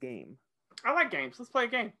Jay's game? I like games. Let's play a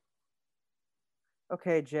game.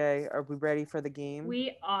 Okay, Jay, are we ready for the game?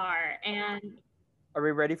 We are, and Are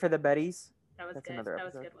we ready for the Betties? That's good. That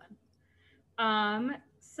was a good one.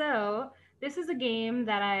 So this is a game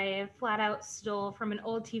that I flat out stole from an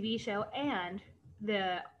old TV show and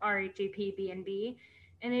the RHAP B&B,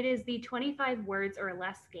 and it is the 25 words or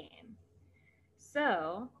less game.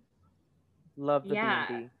 So Love the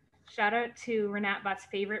B&B. Shout out to Renatbot's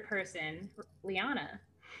favorite person, Liana.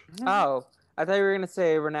 Oh, I thought you were going to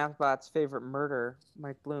say Renatbot's favorite murder,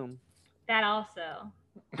 Mike Bloom. That also.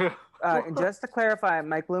 And just to clarify,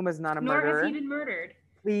 Mike Bloom is not a Nor murderer. has he been murdered.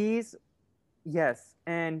 Please, yes,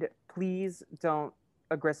 and please don't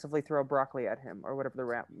aggressively throw broccoli at him, or whatever the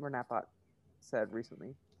Renatbot said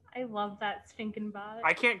recently. I love that stinking bot.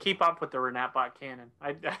 I can't keep up with the Renatbot canon.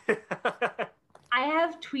 I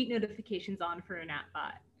have tweet notifications on for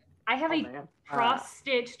Renatbot. I have a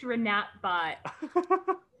cross-stitched Renatbot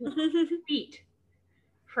tweet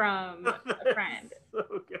from a friend.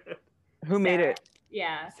 So good. Who made it?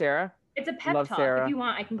 Yeah. Sarah? It's a pep Love talk. Sarah. If you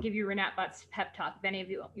want, I can give you Renatbot's pep talk. If any of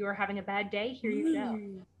you are having a bad day, here you go.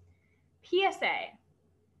 PSA.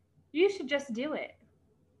 You should just do it.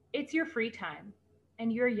 It's your free time.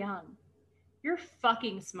 And you're young. You're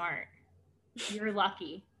fucking smart. You're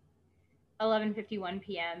lucky. 11:51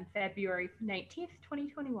 p.m., February 19th,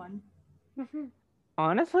 2021.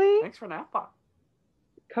 Honestly? Thanks for Renatbot.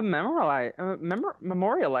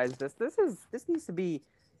 Memorialize this. This needs to be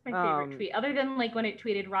My favorite tweet, other than like when it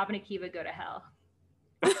tweeted Robin Akiva go to hell.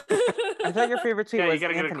 I thought your favorite tweet was you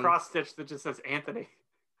gotta Anthony. get a cross stitch that just says Anthony.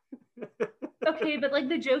 Okay, but like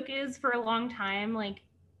the joke is, for a long time, like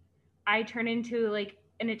I turn into like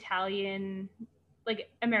an Italian, like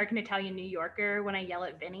American Italian New Yorker when I yell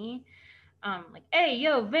at Vinny. Like, hey,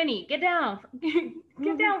 yo, Vinny, get down,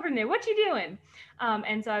 get down from there. What you doing?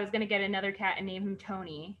 And so I was gonna get another cat and name him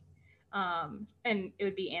Tony, and it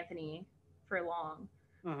would be Anthony for long.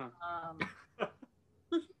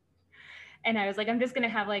 And I was like, I'm just gonna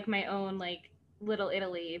have like my own like Little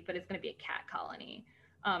Italy, but it's gonna be a cat colony.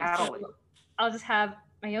 So I'll just have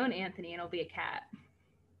my own Anthony, and it'll be a cat.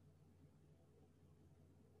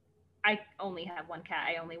 I only have one cat.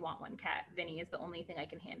 I only want one cat. Vinny is the only thing I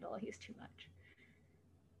can handle. He's too much.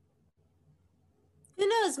 Who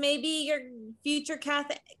knows? Maybe your future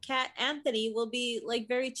cat Anthony will be like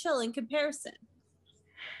very chill in comparison.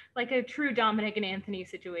 Like a true Dominic and Anthony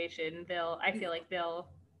situation. I feel like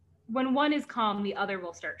when one is calm, the other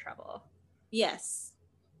will start trouble. Yes.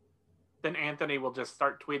 Then Anthony will just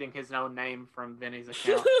start tweeting his own name from Vinny's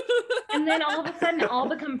account. And then all of a sudden, I'll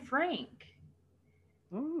become Frank.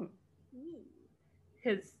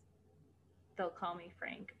 Because they'll call me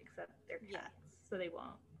Frank, except they're cats, so they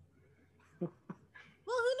won't. Well,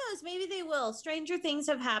 who knows? Maybe they will. Stranger things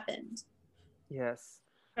have happened. Yes.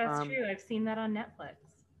 That's true. I've seen that on Netflix.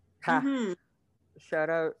 Shout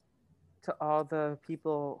out to all the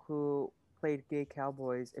people who played gay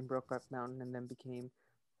cowboys in Brokeback Mountain and then became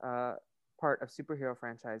part of superhero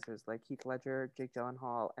franchises like Heath Ledger, Jake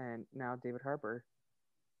Gyllenhaal, and now David Harbour.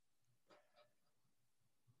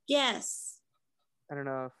 Yes. I don't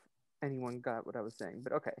know if anyone got what I was saying,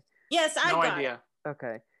 but okay. Yes, I No got idea.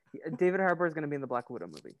 Okay. David Harbour is going to be in the Black Widow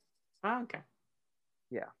movie. Oh, okay.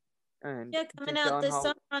 Yeah. And it. Yeah, coming Jake out this Gyllenhaal-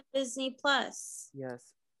 summer on Disney Plus.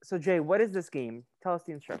 Yes. So Jay, what is this game? Tell us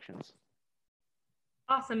the instructions.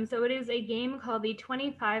 Awesome. So it is a game called the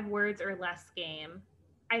 25 Words or Less game.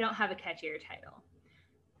 I don't have a catchier title.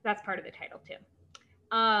 That's part of the title too.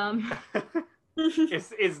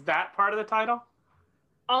 Is that part of the title?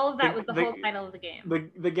 All of that was the The- whole title of the game.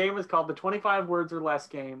 The game is called the 25 Words or Less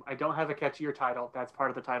game. I don't have a catchier title. That's part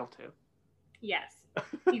of the title too. Yes.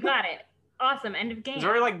 You got it. Awesome. End of game. It's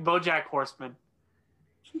very like BoJack Horseman.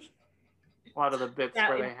 A lot of the bits That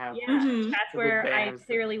where is- they have. Yeah, Mhm. that's the where big I banners.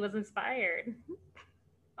 clearly was inspired.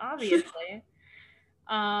 Obviously.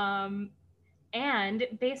 And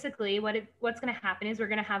basically what's going to happen is we're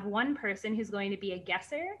going to have one person who's going to be a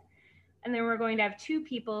guesser, and then we're going to have two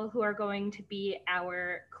people who are going to be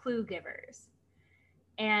our clue givers.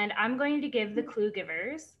 And I'm going to give the clue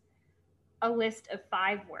givers a list of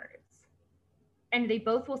 5 words, and they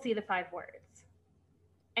both will see the 5 words.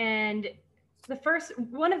 And the first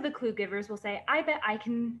one of the clue givers will say, I bet I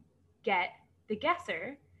can get the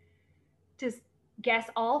guesser to guess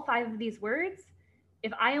all 5 of these words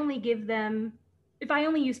if I only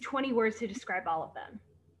use 20 words to describe all of them.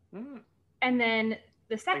 Mm, And then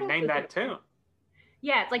the like second name clue that giver- tune.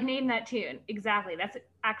 Yeah, it's like name that tune. Exactly. That's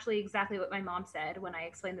actually exactly what my mom said when I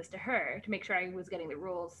explained this to her to make sure I was getting the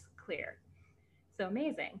rules clear. So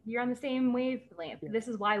amazing. You're on the same wavelength. Yeah. This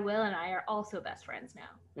is why Will and I are also best friends now.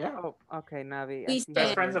 Yeah. Oh, okay, Navi. He's see Best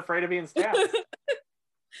you. friends afraid of being stabbed.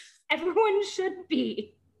 Everyone should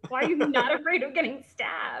be. Why are you not afraid of getting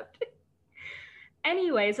stabbed?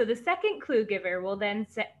 Anyway, so the second clue giver will then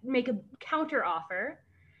make a counter offer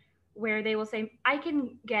where they will say, I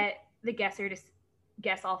can get the guesser to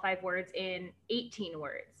guess all 5 words in 18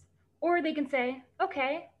 words. Or they can say,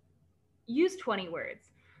 okay, use 20 words.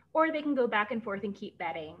 Or they can go back and forth and keep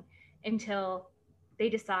betting until they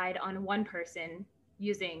decide on one person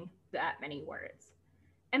using that many words.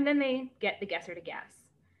 And then they get the guesser to guess.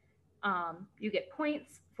 You get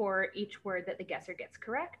points for each word that the guesser gets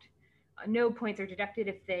correct. No points are deducted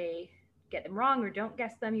if they get them wrong or don't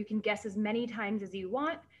guess them. You can guess as many times as you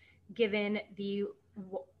want, given the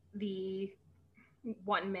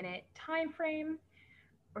 1 minute time frame.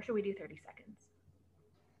 Or should we do 30 seconds?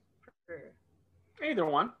 Either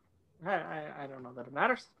one. I don't know that it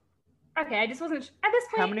matters. Okay, I just wasn't at this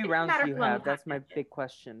point. How many it doesn't rounds matter do you how long have? the That's my podcast is. big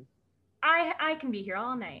question. I can be here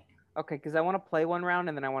all night. Okay, because I want to play one round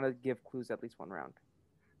and then I want to give clues at least one round.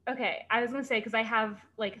 Okay, I was gonna say because I have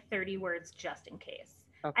like 30 words just in case.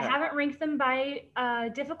 Okay. I haven't ranked them by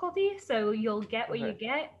difficulty, so you'll get what you Okay.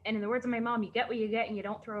 get. And in the words of my mom, you get what you get, and you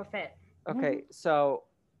don't throw a fit. Okay, so,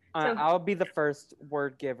 So- I'll be the first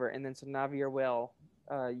word giver, and then so Navi or Will,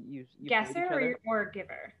 you fight each Guesser other. or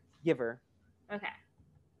giver. Giver. Okay.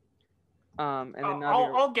 And then I'll, Navi.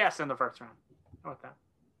 I'll, I'll guess in the first round. How about that?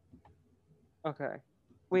 Okay.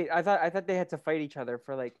 Wait, I thought they had to fight each other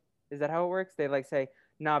for like. Is that how it works? They like say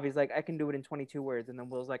Navi's like I can do it in 22 words, and then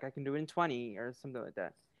Will's like I can do it in 20 or something like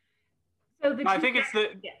that. So the I two think it's the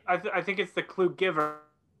yeah. I think it's the clue givers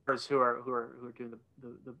who are doing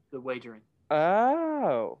the wagering.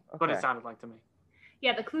 Oh. What Okay. it sounded like to me.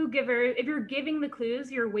 Yeah, the clue giver. If you're giving the clues,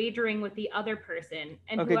 you're wagering with the other person.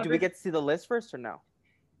 And Okay. Do we whoever- get to see the list first or no?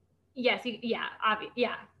 Yes.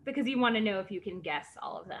 Yeah. Because you want to know if you can guess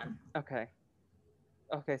all of them. Okay.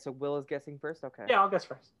 Okay. So Will is guessing first. Okay. Yeah, I'll guess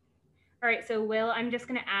first. All right. So Will, I'm just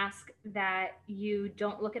gonna ask that you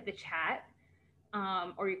don't look at the chat,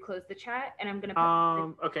 or you close the chat, and I'm gonna.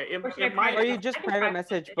 Put Okay. Or should I It might. Or you just I can private private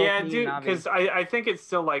message message. both Yeah, me dude. and Navi. Because I think it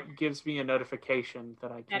still like gives me a notification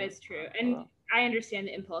that I can. That is true, and I understand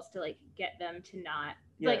the impulse to like get them to not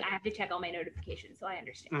Yeah. like I have to check all my notifications, so I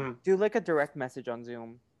understand. Mhm. Do like a direct message on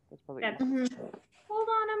Zoom. That's probably. That's- easier. Hold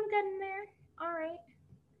on, I'm getting there. All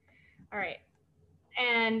right,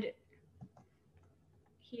 and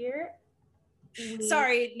here.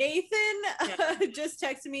 Sorry, Nathan just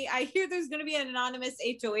texted me. I hear there's going to be an anonymous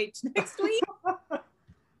HOH next week.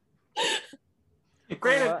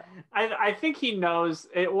 Granted, What? I think he knows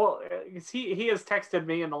it. Well, 'cause he has texted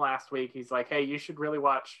me in the last week. He's like, "Hey, you should really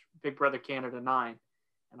watch Big Brother Canada 9."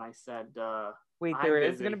 And I said, Wait, I'm there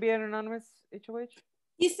is busy. going to be an anonymous HOH?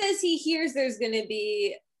 He says he hears there's going to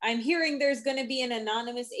be, I'm hearing there's going to be an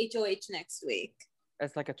anonymous HOH next week.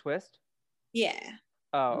 It's like a twist. Yeah.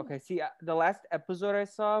 Oh, okay. See, the last episode I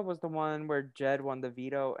saw was the one where Jed won the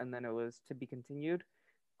veto, and then it was to be continued.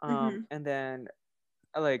 Mhm. And then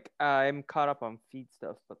like I'm caught up on feed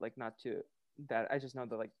stuff, but like not to that. I just know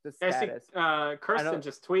the the I see, status. Kirsten don't-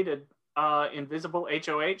 just tweeted invisible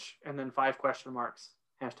HOH and then 5 question marks.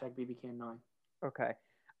 Hashtag BBCam9. Okay.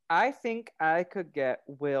 I think I could get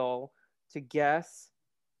Will to guess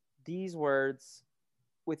these words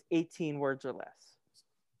with 18 words or less.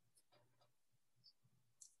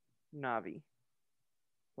 Navi.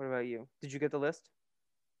 What about you? Did you get the list?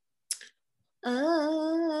 Uh,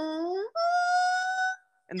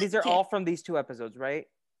 And these are Okay. all from these 2 episodes, right?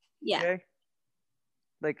 yeah. Okay.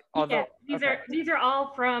 Like although Yeah, these are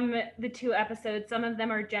all from the 2 episodes. Some of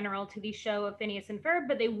them are general to the show of Phineas and Ferb,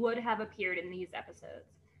 but they would have appeared in these episodes.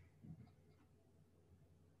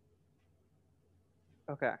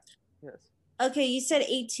 Okay. Yes. Okay, you said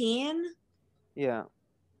 18. Yeah.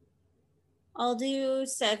 I'll do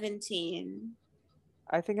 17.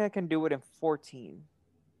 I think I can do it in 14.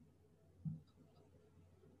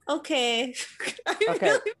 Okay.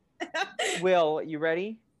 Okay. Will, you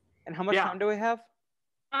ready? And how much Yeah. time do we have?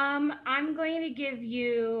 I'm going to give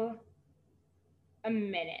you a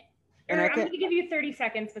minute. And Or I I'm can- going to give you 30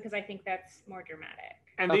 seconds because I think that's more dramatic.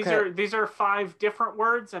 And Okay. these are 5 different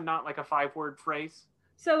words and not like a 5-word phrase.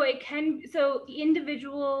 So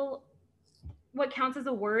individual, what counts as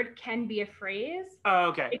a word can be a phrase. Oh,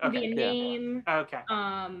 okay. It can be a Okay. name. Okay.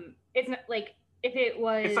 It's not like if it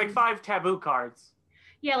was. It's like 5 taboo cards.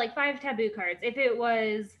 Yeah, like 5 taboo cards. If it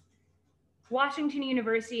was Washington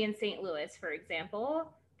University in St. Louis, for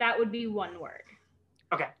example, that would be 1 word.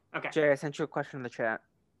 Okay. Okay. Jay, I sent you a question in the chat.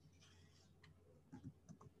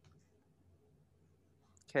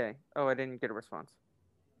 Okay. Oh, I didn't get a response.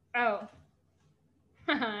 Oh.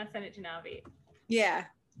 Send it to Navi. Yeah.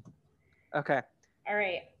 Okay. All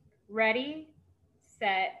right. Ready,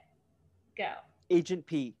 set, go. Agent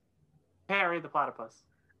P. Harry the Platypus.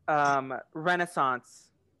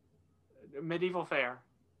 Renaissance. Medieval fair.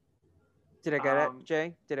 Did I get it,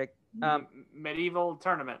 Jay? Did I? Medieval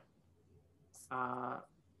tournament.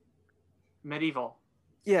 Medieval.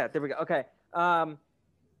 Yeah, there we go. Okay.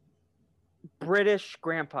 British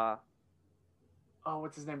grandpa. Oh,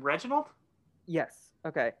 what's his name? Reginald? Yes.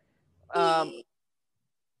 Okay.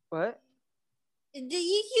 What? Do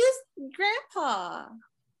you use grandpa?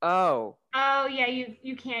 Oh, Oh yeah,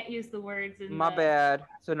 you can't use the words in my the... bad.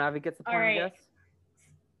 So Navi gets the All point, I right. guess?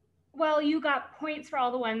 Well, you got points for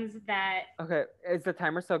all the ones that Okay. Is the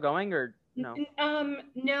timer still going or no?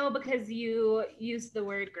 No, because you used the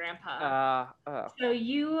word grandpa. So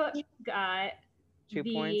you got 2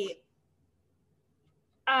 the points.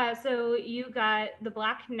 So you got the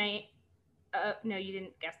Black Knight. No, you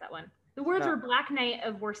didn't guess that one. The words No. were Black Knight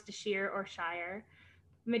of Worcestershire or Shire,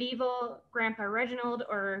 medieval Grandpa Reginald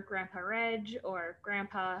or Grandpa Reg or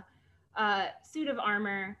Grandpa, suit of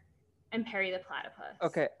armor, and Perry the Platypus.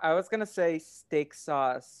 Okay, I was gonna say steak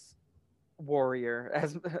sauce warrior.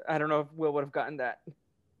 As I don't know if Will would have gotten that.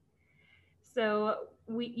 So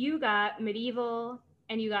you got medieval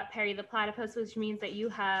and you got Perry the Platypus, which means that you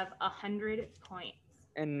have 100 points.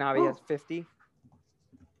 And Navi has 50.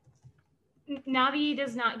 Navi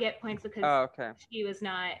does not get points because Oh, okay. she was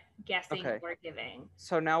not guessing Okay. or giving.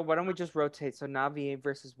 So now why don't we just rotate? So Navi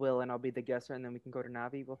versus Will, and I'll be the guesser, and then we can go to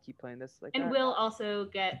Navi. We'll keep playing this like And that. Will also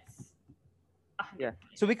gets 100 Yeah.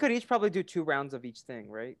 points. So we could each probably do 2 rounds of each thing,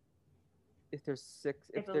 right? If there's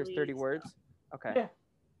 6, I if there's 30 believe so. words. Okay. Yeah.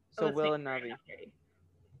 So let's Will make and sure Navi. not 30.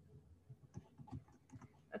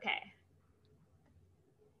 Okay.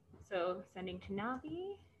 So sending to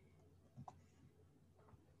Navi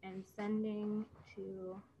and sending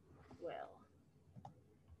to Will.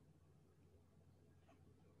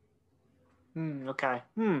 Okay.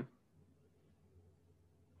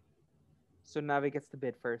 So Navi gets the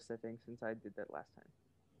bid first, I think, since I did that last time.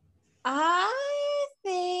 I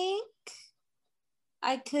think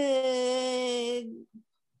I could.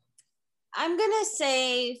 I'm gonna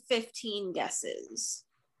say 15 guesses.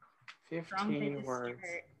 Strong bid 15 to words.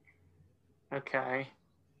 start. Okay.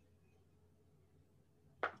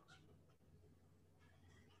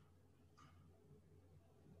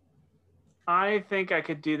 I think I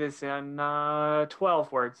could do this in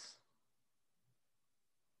 12 words.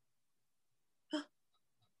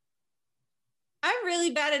 I'm really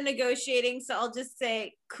bad at negotiating, so I'll just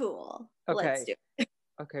say cool. Let's Okay. do it.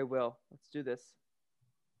 Okay, Will, let's do this.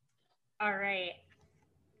 All right.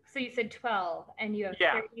 So you said 12 and you have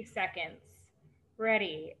Yeah. 30 seconds.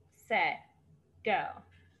 Ready, set, go.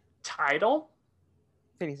 Title?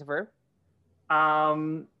 Phineas and Ferb.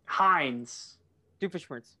 Heinz.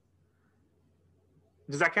 Doofenshmirtz.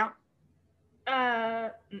 Does that count?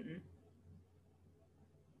 Mm-mm.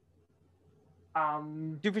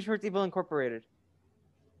 Doofenshmirtz Evil Incorporated.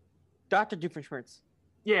 Dr. Doofenshmirtz.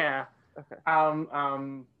 Yeah. Okay.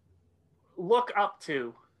 Look up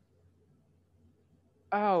to.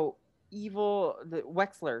 Oh, the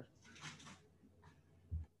Wexler.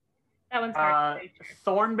 That one's hard.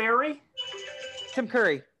 Thornberry. Tim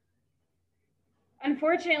Curry.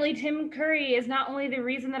 Unfortunately, Tim Curry is not only the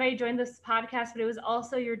reason that I joined this podcast, but it was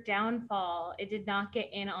also your downfall. It did not get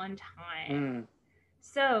in on time.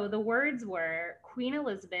 So the words were Queen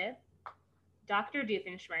Elizabeth, Dr.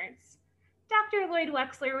 Doofenshmirtz, Dr. Lloyd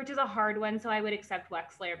Wexler, which is a hard one, so I would accept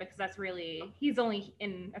Wexler because he's only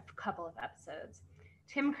in a couple of episodes.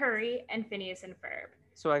 Tim Curry and Phineas and Ferb.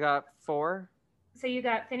 So I got 4. So you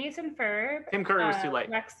got Phineas and Ferb. Tim Curry was too late.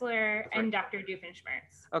 Wexler and Dr.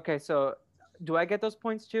 Doofenshmirtz. Okay, so do I get those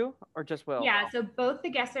points too, or just Will? Yeah, so both the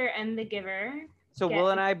guesser and the giver. So Will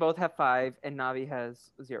and I both have 5, and Navi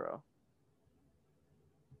has 0.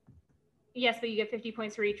 Yes, but you get 50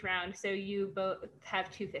 points for each round, so you both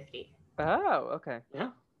have 250. Oh, okay. Yeah.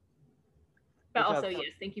 But Good also, job.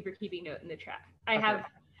 yes, thank you for keeping note in the chat. I have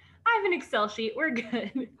an Excel sheet. We're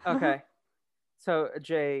good. Okay. So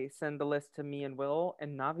Jay, send the list to me and Will,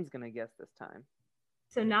 and Navi's gonna guess this time.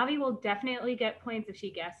 So Navi will definitely get points if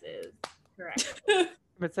she guesses correct. I'm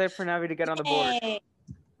excited for Navi to get on the board. Hey.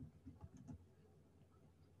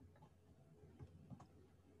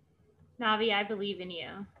 Navi, I believe in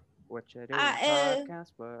you. What you do?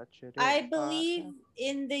 Podcast. What you do? I believe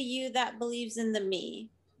in the you that believes in the me.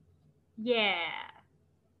 Yeah.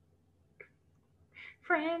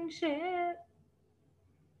 Friendship.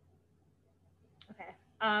 Okay.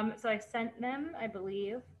 So I sent them, I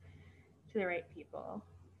believe, to the right people.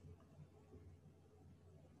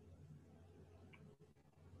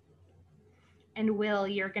 And Will,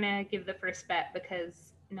 you're gonna give the first bet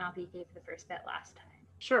because Navi gave the first bet last time.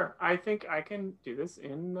 Sure. I think I can do this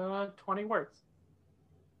in 20 words.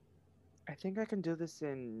 I think I can do this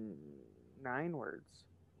in 9 words.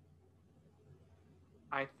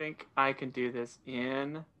 I think I can do this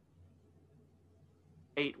in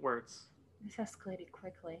 8 words. This escalated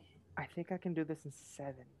quickly. I think I can do this in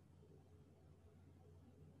 7.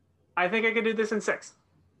 I think I can do this in 6.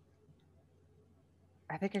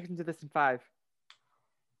 I think I can do this in 5.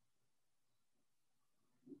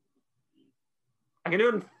 I can do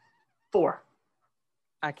it in 4.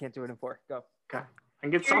 I can't do it in 4. Go. Okay. I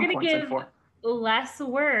can get You're some gonna points in give 4. less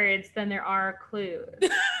words than there are clues.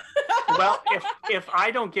 Well, if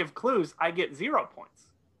I don't give clues, I get 0 points.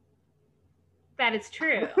 That is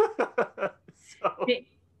true. So,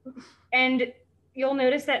 And you'll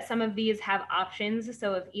notice that some of these have options.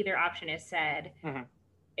 So if either option is said,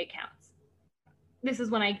 it counts. This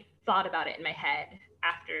is when I thought about it in my head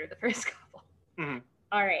after the first couple.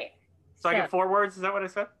 All right. So I get 4 words. Is that what I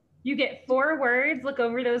said? You get 4 words. Look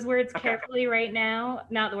over those words Okay. carefully right now.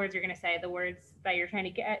 Not the words you're going to say, the words that you're trying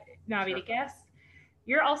to get Navi to guess.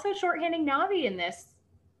 You're also shorthanding Navi in this,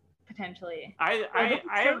 potentially. I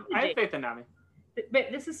have faith in Navi.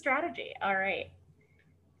 But this is strategy. All right.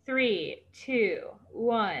 3, 2,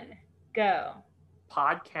 1, go.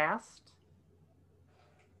 Podcast.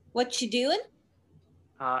 What you doing?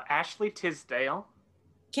 Ashley Tisdale.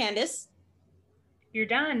 Candace. You're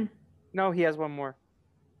done. No, he has one more.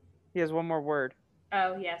 He has one more word.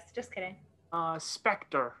 Oh, yes. Just kidding.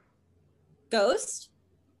 Spectre. Ghost.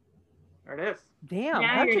 There it is. Damn. Now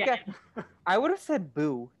How'd you're you get? I would have said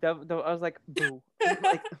boo. I was like boo.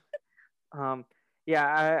 Like, yeah.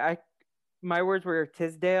 I my words were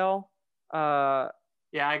Tisdale. Yeah,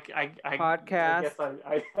 I Podcast.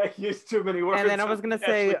 I guess I used too many words. And then I was gonna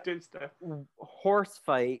say Ashley Tisdale. horse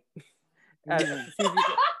fight. See if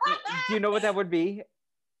do you know what that would be?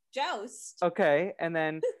 Joust. Okay, and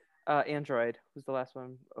then android was the last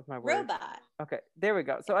one of my words. Robot. Okay, there we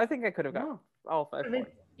go. So I think I could have got all 5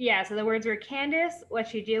 points. Yeah, so the words were Candace,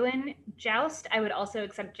 what you doing, joust, I would also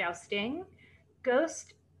accept jousting,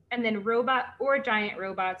 ghost, and then robot or giant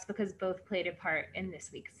robots because both played a part in this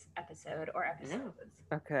week's episode or episodes.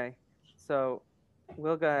 Okay, so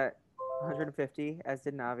Will got 150, as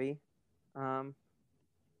did Navi.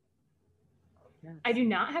 I do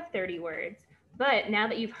not have 30 words, but now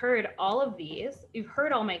that you've heard all of these, you've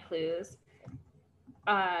heard all my clues,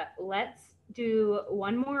 let's do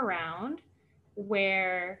one more round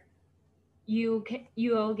where you'll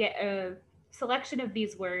get a selection of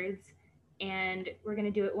these words and we're going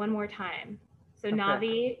to do it one more time. So Okay.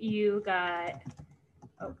 Navi, you got,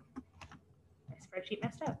 oh, my spreadsheet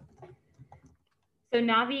messed up. So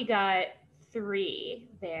Navi got 3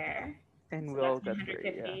 there. And So Will that's got 3.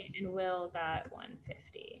 150, and Will got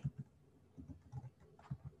 150.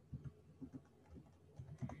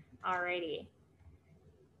 Alrighty.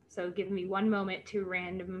 So give me one moment to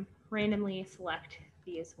randomly select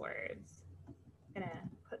these words. I'm gonna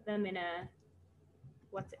put them in a,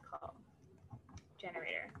 what's it called?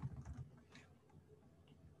 Generator.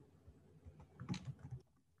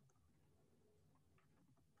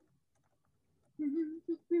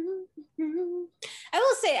 I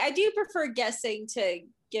will say I do prefer guessing to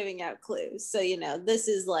giving out clues. So, you know, this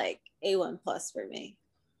is like A1 plus for me.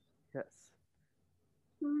 Yes.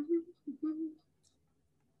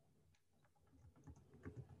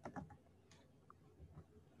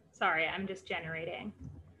 Sorry, I'm just generating.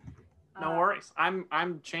 No worries.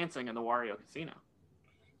 I'm chancing in the Wario Casino.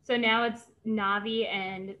 So now it's Navi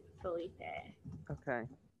and Felipe. Okay.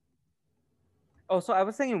 Oh, so I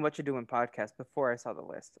was thinking what you doing podcast before I saw the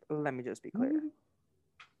list. Let me just be clear.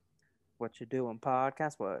 What you doing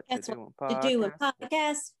podcast? What That's you doing what podcast? to do with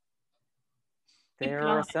podcast. There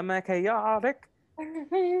are some chaotic.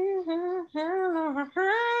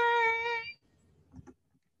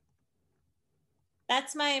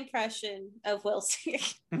 That's my impression of Will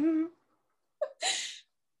Sears.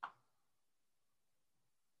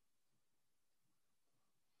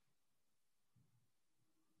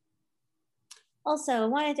 Also, I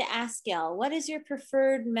wanted to ask y'all, what is your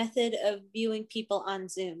preferred method of viewing people on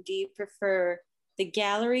Zoom? Do you prefer the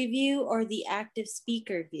gallery view or the active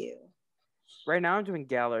speaker view? Right now I'm doing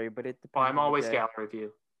gallery, but it depends. Oh, I'm on the always day. gallery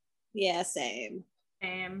view. Yeah, same.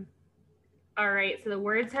 All right, so the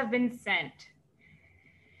words have been sent.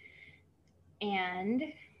 And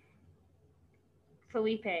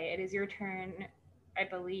Felipe, it is your turn, I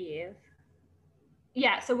believe.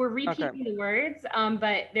 Yeah, so we're repeating the words,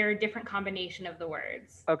 but they're a different combination of the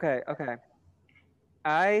words. Okay.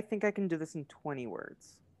 I think I can do this in 20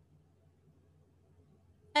 words.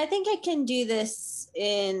 I think I can do this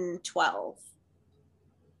in 12.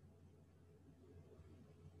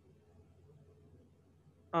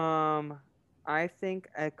 I think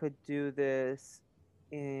I could do this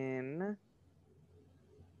in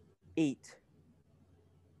 8.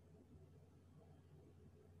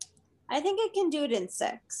 I think I can do it in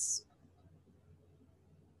 6.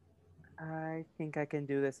 I think I can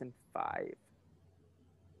do this in 5.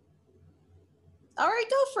 All right,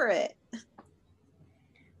 go for it.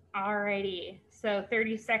 Alrighty, so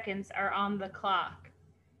 30 seconds are on the clock.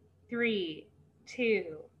 3,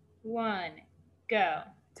 2, 1, go.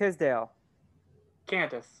 Tisdale.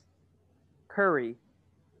 Candace. Curry.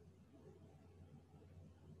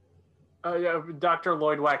 Yeah, Dr.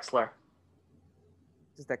 Lloyd Wexler.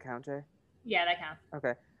 Does that count, Jay? Yeah, that counts.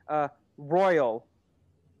 Okay. Royal.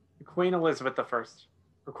 Queen Elizabeth I.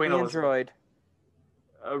 Or Queen Elizabeth. Android.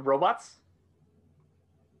 Robots?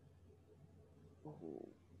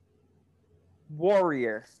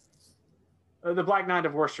 Warrior. The Black Knight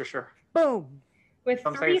of Worcestershire. Boom. With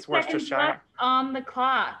Some say 3 it's seconds Worcestershire. left on the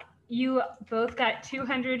clock, you both got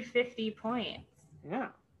 250 points. Yeah.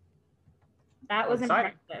 That was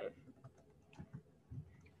Exciting. impressive.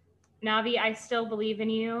 Navi, I still believe in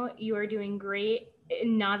you. You are doing great.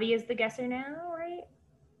 Navi is the guesser now, right?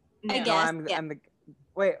 I No. guess. I'm yeah. the.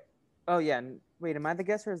 Wait. Oh yeah. Wait. Am I the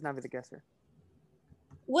guesser or is Navi the guesser?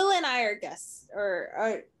 Will and I are guests,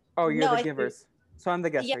 or Oh, you're No, the I think- givers. So I'm the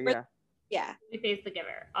guesser. Yeah, Yeah. yeah. Felipe is the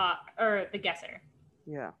giver, or the guesser.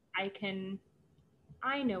 Yeah.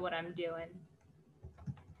 I know what I'm doing.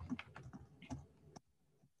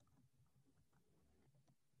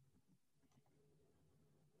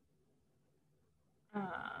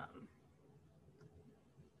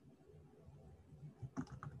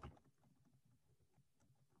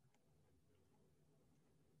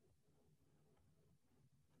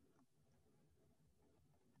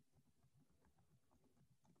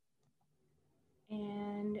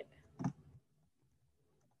 And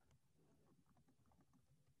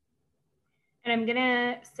I'm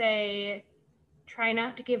gonna say, try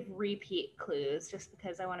not to give repeat clues just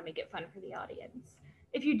because I want to make it fun for the audience.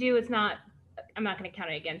 If you do, I'm not gonna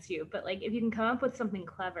count it against you, but like if you can come up with something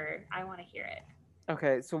clever, I want to hear it.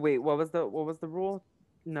 Okay. So wait. What was the rule?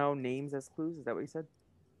 No names as clues. Is that what you said?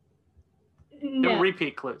 No No,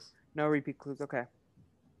 repeat clues. No repeat clues. Okay.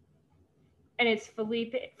 and it's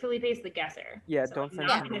Felipe. Felipe's the guesser. Yeah, so don't I'm send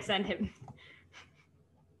not him. gonna send him.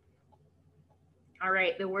 All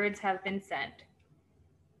right, the words have been sent.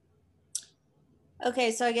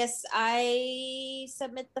 Okay, so I guess I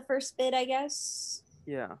submit the first bid, I guess.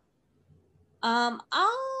 Yeah. I'll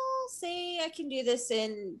say I can do this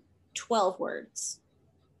in 12 words.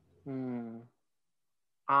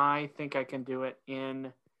 I think I can do it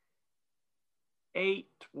in 8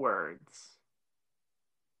 words.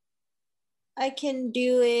 I can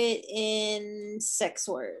do it in 6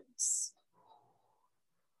 words.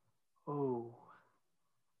 Oh.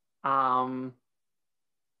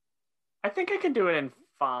 I think I can do it in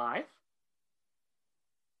 5.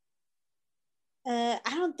 I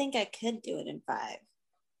don't think I could do it in 5.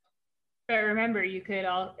 But remember, you could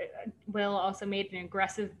Will also made an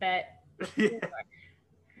aggressive bet.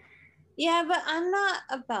 Yeah, but I'm not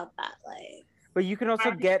about that life. But you can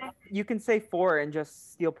also you can say 4 and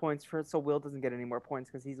just steal points for it so Will doesn't get any more points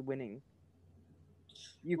because he's winning.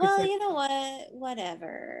 You know what?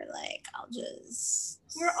 Whatever. Like, I'll just.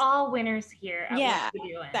 We're all winners here. Yeah, What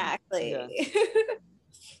we're doing. exactly. Yeah.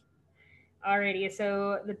 Alrighty,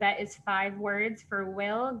 so the bet is 5 words for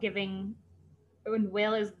Will, when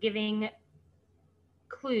Will is giving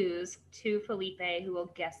clues to Felipe, who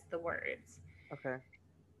will guess the words. Okay.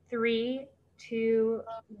 3, 2,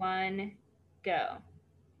 1, go.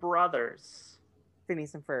 Brothers.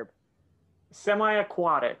 Phineas and Ferb.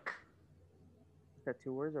 Semi-aquatic. Is that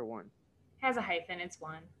 2 words or 1? Has a hyphen, it's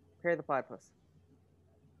 1. Perry the Platypus.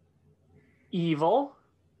 Evil.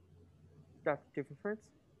 Dr. Doofenshmirtz.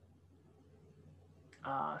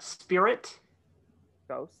 Spirit.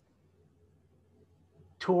 Ghost.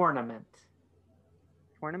 Tournament.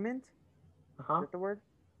 Tournament? Uh-huh. Is that the word?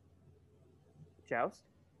 Joust?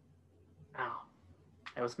 Oh,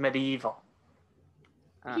 it was medieval.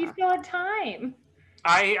 He's still had time.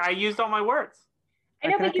 I used all my words. I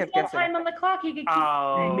know, but he's still time on the clock. He could keep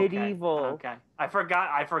okay. Medieval. Okay. I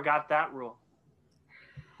forgot that rule.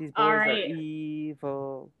 These boys All are right.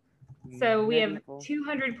 evil. So we have Medieval.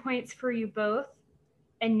 200 points for you both.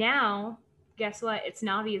 And now, guess what? It's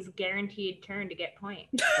Navi's guaranteed turn to get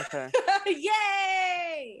points. Okay.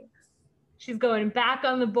 Yay! She's going back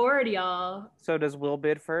on the board, y'all. So does Will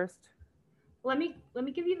bid first? Let me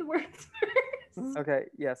give you the words first. Okay.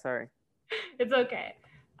 Yeah, sorry. It's okay.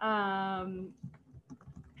 I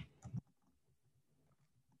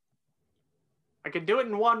could do it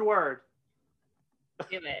in 1 word.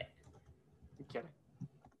 Give it. I'm kidding.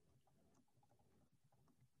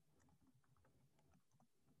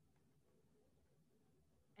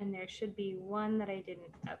 And there should be one that I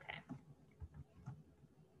didn't. Okay.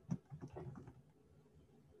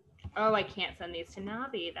 Oh, I can't send these to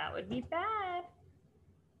Navi. That would be bad.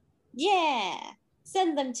 Yeah.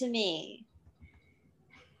 Send them to me.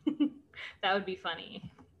 That would be funny.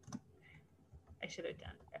 I should have done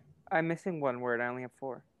it. I'm missing 1 word. I only have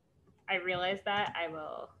 4. I realized that.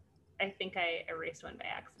 I think I erased one by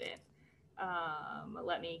accident.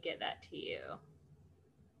 Let me get that to you.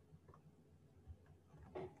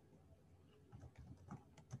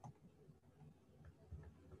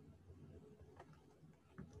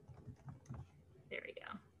 There we go.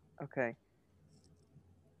 Okay.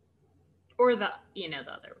 Or the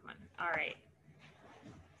other one. All right.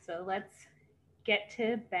 So let's get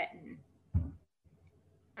to betting.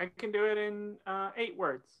 I can do it in 8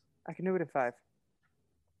 words. I can do it in 5.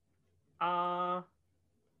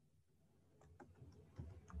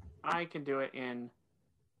 I can do it in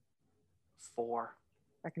 4.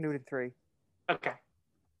 I can do it in 3. Okay.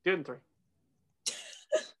 Do it in 3.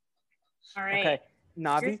 All right. Okay.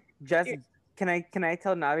 Navi, can I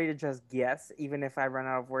tell Navi to just guess, even if I run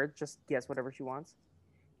out of words? Just guess whatever she wants.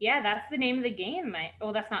 Yeah, that's the name of the game.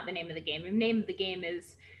 Well, that's not the name of the game. The name of the game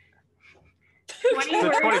is 20 The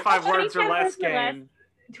words, 25 words or less or less. game.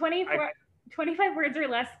 25 words or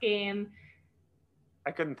less game.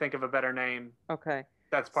 I couldn't think of a better name. Okay.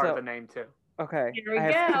 That's part of the name too. Okay. Here we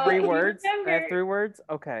I have go. 3 Even words. I younger. have 3 words.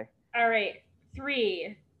 Okay. All right.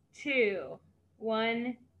 3, 2,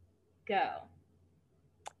 1, go.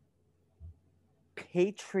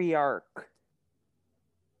 Patriarch.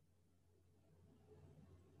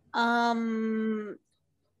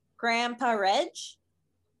 Grandpa Reg?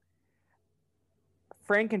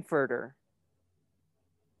 Frankenfurter.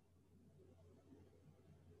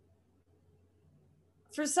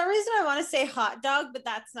 For some reason, I want to say hot dog, but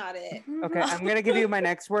that's not it. Okay, I'm gonna give you my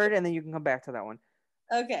next word, and then you can come back to that one.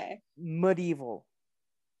 Okay. Medieval.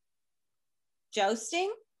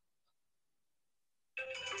 Jousting?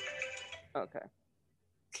 Okay.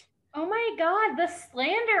 Oh my God, the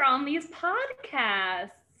slander on these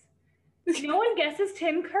podcasts. No one guesses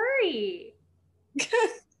Tim Curry.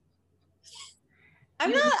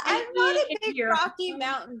 I'm not a big Rocky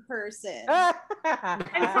Mountain person. I'm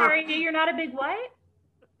sorry, you're not a big what?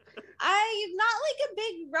 I'm not like a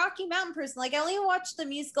big Rocky Mountain person. Like I only watched the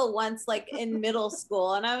musical once, like in middle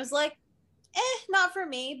school, and I was like, not for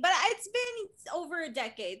me. But it's been over a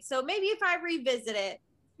decade, so maybe if I revisit it,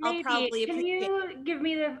 Maybe. I'll probably. Can you give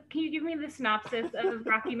me the synopsis of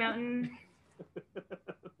Rocky Mountain?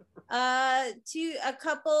 To a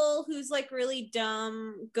couple who's like really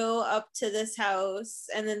dumb go up to this house,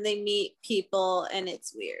 and then they meet people, and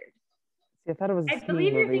it's weird. I thought it was a I skiing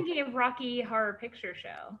believe you're movie. thinking of Rocky Horror Picture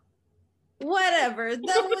Show. Whatever.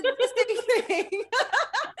 That was the same thing.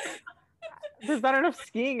 There's not enough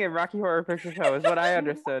skiing in Rocky Horror Picture Show, is what I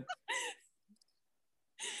understood.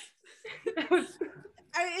 Is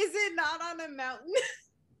it not on a mountain?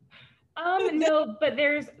 No, but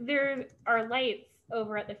there are lights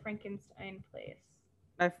over at the Frankenstein place.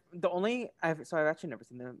 I've actually never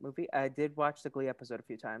seen the movie. I did watch the Glee episode a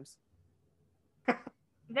few times.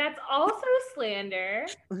 That's also slander.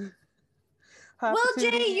 Well, Jay,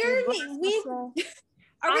 are we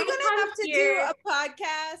gonna have to do a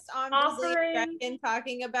podcast on Brazilian Dragon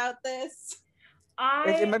talking about this?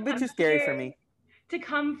 It might be too scary for me. To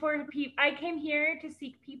come for people, I came here to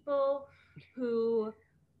seek people who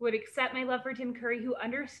would accept my love for Tim Curry, who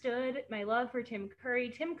understood my love for Tim Curry.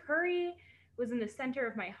 Tim Curry was in the center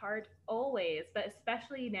of my heart always, but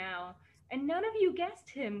especially now. And none of you guessed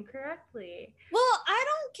him correctly. Well, I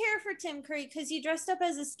don't care for Tim Curry because he dressed up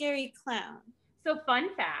as a scary clown. So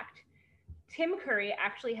fun fact, Tim Curry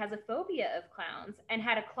actually has a phobia of clowns and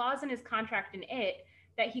had a clause in his contract in it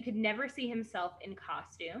that he could never see himself in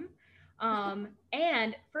costume.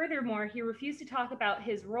 And furthermore, he refused to talk about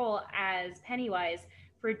his role as Pennywise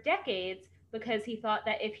for decades because he thought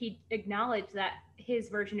that if he acknowledged that his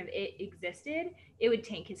version of it existed, it would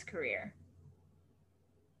tank his career.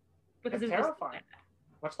 Because That's it was terrifying.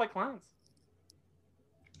 Much like clowns.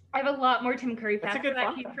 I have a lot more Tim Curry That's a facts good where that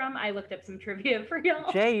fun came fact. from. I looked up some trivia for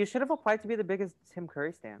y'all. Jay, you should have applied to be the biggest Tim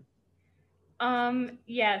Curry stan.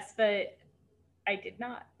 Yes, but I did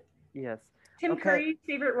not. Yes. Tim Okay. Curry's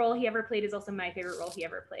favorite role he ever played is also my favorite role he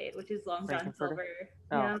ever played, which is Long John Frankenfurter? Silver.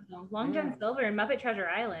 Oh. No, Long John Silver in Muppet Treasure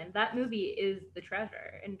Island. That movie is the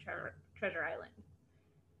treasure in Treasure Island.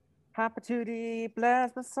 Papatootie,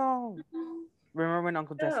 bless my soul. Remember when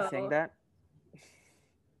Uncle Jesse So- sang that?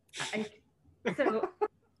 So,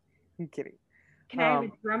 I'm kidding. can I have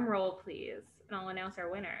a drum roll, please? And I'll announce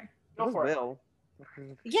our winner. It was for it. Will.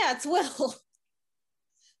 Yeah, it's Will.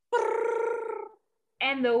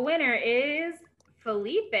 And the winner is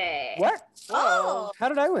Felipe. What? Oh. How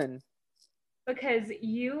did I win? Because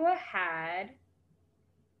you had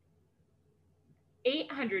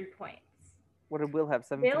 800 points. What did Will have?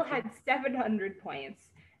 Bill 750? had 700 points.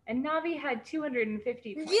 And Navi had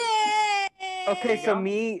 250 points. Yay! Okay, you so go.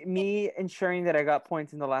 me ensuring that I got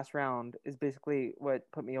points in the last round is basically what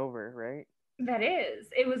put me over, right? That is.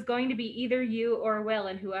 It was going to be either you or Will,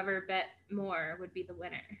 and whoever bet more would be the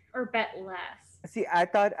winner. Or bet less. See, I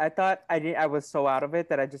thought I was so out of it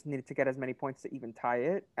that I just needed to get as many points to even tie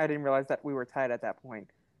it. I didn't realize that we were tied at that point.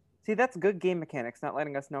 See, that's good game mechanics, not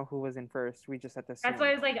letting us know who was in first. We just had to That's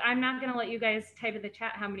why I was like, I'm not going to let you guys type in the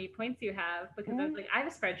chat how many points you have, because I was like, I have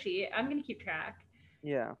a spreadsheet. I'm going to keep track.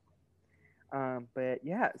 Yeah. But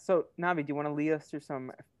yeah, so Navi, do you want to lead us through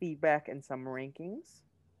some feedback and some rankings?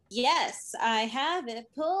 Yes, I have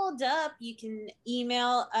it pulled up. You can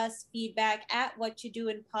email us feedback at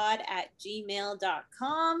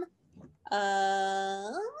whatyoudoingpod@gmail.com.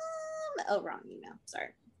 Wrong email.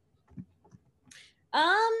 Sorry.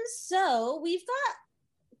 So we've got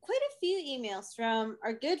quite a few emails from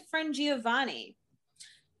our good friend Giovanni.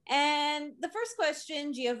 And the first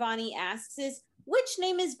question Giovanni asks is, which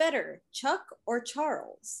name is better, Chuck or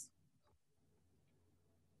Charles?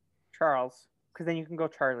 Charles, because then you can go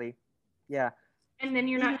Charlie. Yeah. And then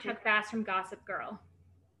you're not Chuck Bass from Gossip Girl.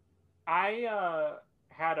 I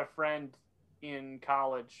had a friend in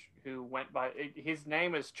college who went by, his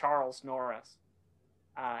name is Charles Norris.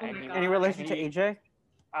 my God. Any relation to AJ?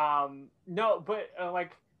 No, but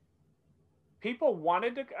like people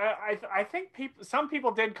wanted to. I think some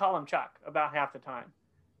people did call him Chuck about half the time,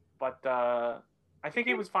 but I think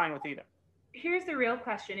he was fine with either. Here's the real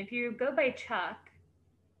question. If you go by Chuck,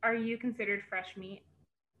 are you considered fresh meat?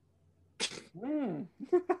 Thank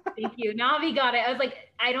you. Navi got it. I was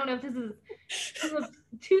like, I don't know if this is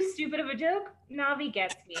too stupid of a joke. Navi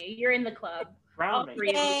gets me. You're in the club. Round All me. three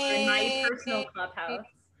of you are in my personal clubhouse.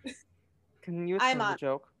 Can you I'm explain the on.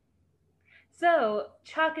 joke? So,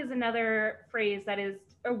 Chuck is another phrase that is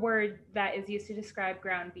a word that is used to describe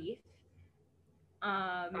ground beef.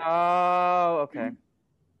 Oh, okay.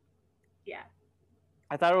 Yeah.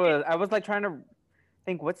 I thought it was. I was like trying to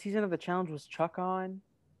think what season of the challenge was Chuck on.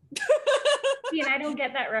 See, and I don't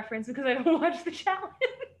get that reference because I don't watch the challenge.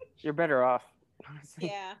 You're better off. Honestly.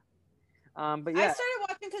 Yeah. But I yeah, started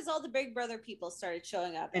watching because all the Big Brother people started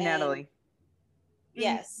showing up. and Natalie.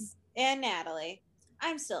 Yes, and Natalie.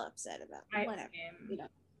 I'm still upset about it. I Whatever. am. We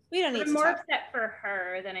don't need I'm to more talk. upset for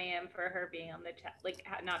her than I am for her being on the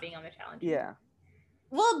not being on the challenge. Yeah.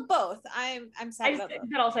 Well, both. I'm sad about both.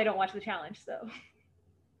 But also I don't watch the challenge, so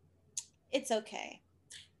It's okay.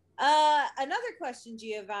 Another question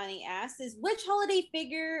Giovanni asks is, which holiday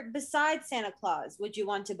figure besides Santa Claus would you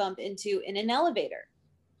want to bump into in an elevator?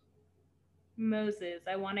 Moses.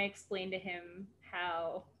 I want to explain to him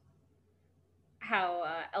how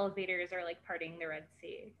elevators are like parting the Red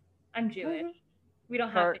Sea. I'm Jewish. We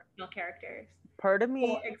don't have fictional characters. Part of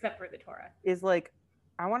me, except for the Torah, is like,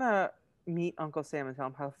 I want to meet Uncle Sam and tell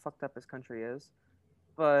him how fucked up his country is.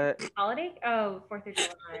 But holiday? Oh, 4th of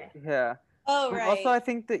July. Yeah. Oh, right. Also, I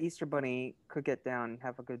think the Easter Bunny could get down and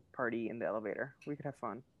have a good party in the elevator. We could have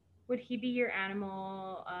fun. Would he be your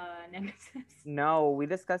animal nemesis? No, we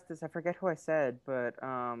discussed this. I forget who I said, but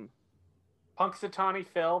Punxsutawney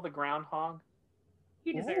Phil, the groundhog.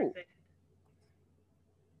 He deserves it.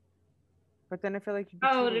 But then I feel like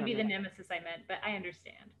it'd be the nemesis I meant, but I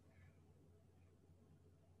understand.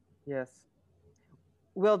 Yes.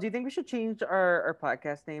 Will, do you think we should change our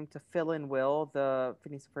podcast name to Phil and Will, the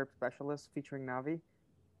Phineas and Ferb specialist featuring Navi?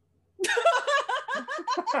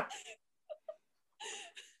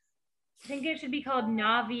 I think it should be called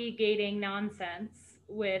Navigating Nonsense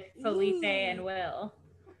with Felipe and Will.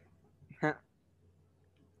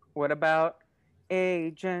 What about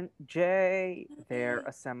Agent J? They're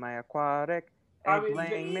a semi-aquatic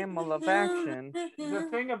egg-laying mammal of action. The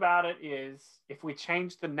thing about it is, if we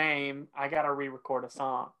change the name, I gotta re-record a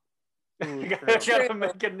song. I gotta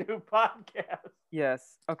make a new podcast.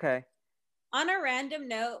 Yes. Okay. On a random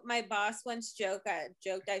note, my boss once joked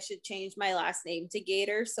I should change my last name to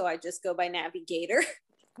Gator, so I just go by Navigator.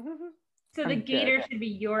 So the gator should be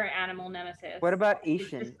your animal nemesis. What about It's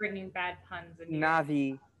Asian? just bringing bad puns in here.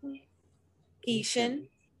 Navi. Asian.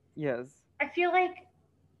 Yes. I feel like.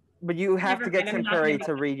 But you have Never to get mind, I'm Tim not Curry gonna-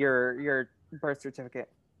 to read your birth certificate.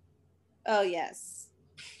 Oh, yes.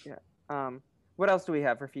 Yeah. What else do we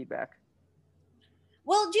have for feedback?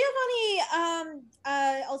 Well,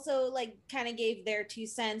 Giovanni also like kind of gave their 2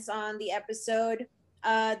 cents on the episode.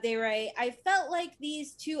 They write, I felt like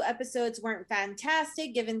these 2 episodes weren't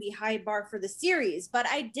fantastic given the high bar for the series, but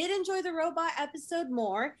I did enjoy the robot episode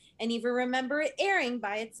more and even remember it airing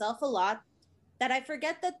by itself a lot, that I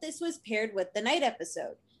forget that this was paired with the night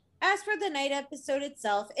episode. As for the night episode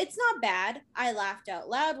itself, it's not bad. I laughed out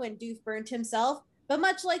loud when Doof burnt himself, but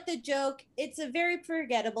much like the joke, it's a very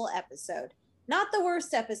forgettable episode. Not the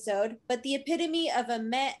worst episode, but the epitome of a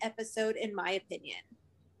meh episode in my opinion.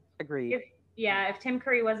 Agreed. If Tim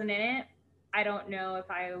Curry wasn't in it, I don't know if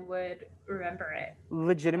I would remember it.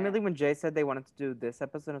 Legitimately, when Jay said they wanted to do this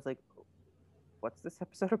episode, I was like, what's this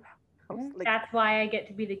episode about? I was like, That's why I get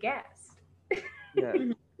to be the guest. yeah.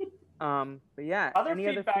 But yeah, Other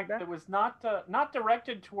feedback that was not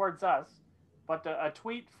directed towards us, but a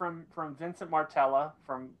tweet from Vincent Martella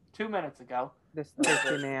from 2 minutes ago. This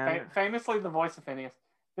Thursday man. Famously the voice of Phineas.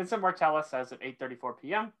 Vincent Martella says at 8:34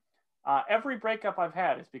 p.m., every breakup I've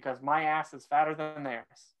had is because my ass is fatter than theirs.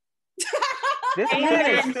 This man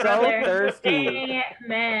Amen, is so brother. thirsty.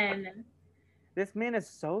 Amen. This man is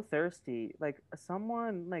so thirsty. Like,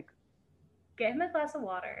 someone, like, Get him a glass of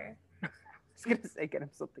water. I was going to say get him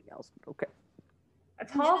something else, but okay. A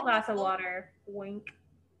tall glass of water. Wink.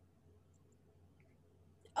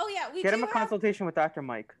 Oh yeah, we Get do him a have... consultation with Dr.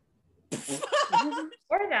 Mike.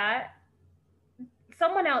 Or that.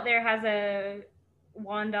 Someone out there has a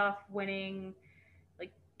Wandoff winning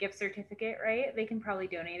like gift certificate, right? They can probably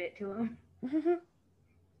donate it to him.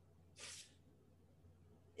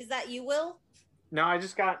 Is that you, Will? No, I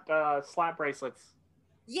just got slap bracelets.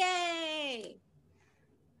 Yay!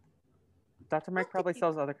 Dr. Mike probably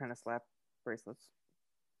sells other kind of slap bracelets.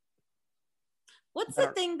 What's the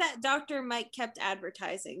thing that Dr. Mike kept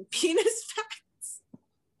advertising? Penis facts.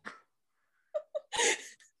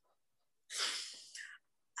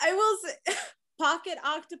 I will say pocket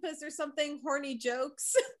octopus or something, horny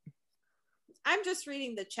jokes. I'm just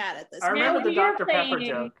reading the chat at this I point. remember the we are Dr. Pepper playing-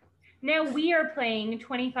 joke. Now we are playing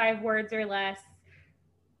 25 words or less.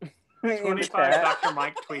 25 chat. Dr.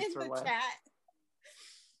 Mike In tweets or the less. chat.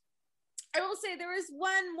 I will say there was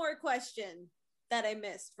one more question that I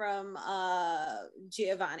missed from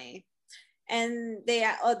Giovanni. And they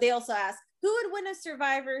also asked, who would win a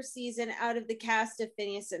Survivor season out of the cast of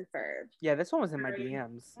Phineas and Ferb? Yeah, this one was in my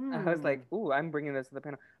DMs. I was like, ooh, I'm bringing this to the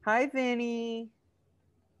panel. Hi, Vinny.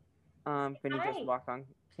 Vinny Hi. just walked on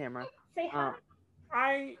camera. Say hi.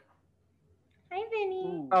 Hi,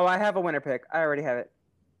 Vinny. Oh, I have a winner pick. I already have it.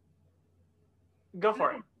 Go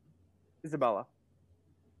for it. Isabella.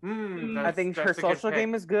 I That's- think her that's a good social pick.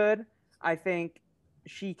 game is good. I think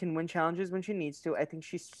she can win challenges when she needs to. I think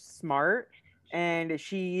she's smart, and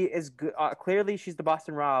she is good. Clearly, she's the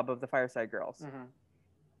Boston Rob of the Fireside Girls.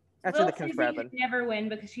 That's Lil where the Kim Susie Bradley. would never win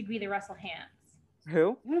because she'd be the Russell Hands.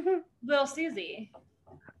 Who? Lil Susie.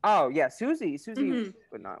 Oh yeah, Susie Mhm.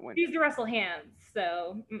 would not win. She's the Russell Hands,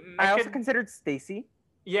 so I also could- considered Stacy.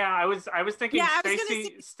 Yeah, I was thinking Yeah, I was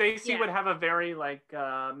gonna Stacy Yeah. would have a very like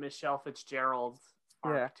Michelle Fitzgerald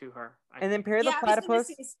arc Yeah. to her. And then Perry the Yeah, I was gonna Platypus.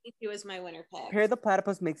 say Stacey was my winner pick. Perry the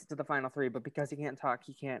Platypus makes it to the final three, but because he can't talk,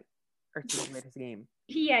 he can't articulate his game.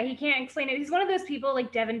 he can't explain it. He's one of those people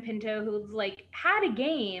like Devin Pinto who's like had a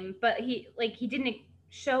game, but he didn't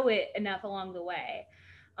show it enough along the way.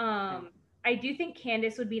 I do think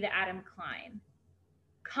Candace would be the Adam Klein.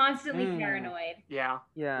 Constantly paranoid, Yeah.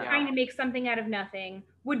 trying to make something out of nothing,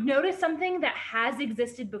 would notice something that has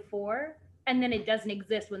existed before, and then it doesn't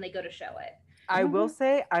exist when they go to show it. I will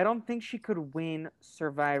say, I don't think she could win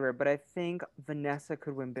Survivor, but I think Vanessa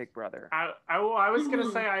could win Big Brother. I was gonna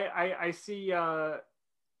say I see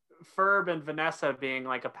Ferb and Vanessa being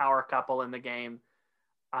like a power couple in the game,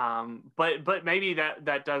 but maybe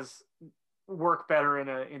that does work better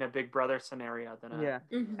in a Big Brother scenario than a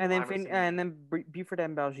Mhm. And then Survivor and then Buford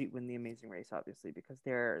and Baljeet win the Amazing Race, obviously, because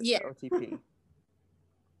they're Yeah. the OTP.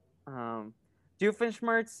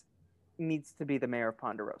 Doofenshmirtz needs to be the mayor of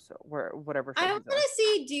Ponderosa, whatever. show I he's want on. to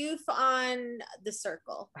see Doof on The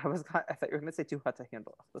Circle. I thought you were gonna say Too Hot to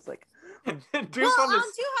Handle. I was like, Doof Well, on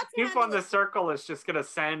the Too Hot to Doof on Handle. the Circle is just gonna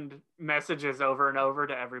send messages over and over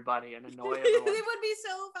to everybody and annoy It everyone. would be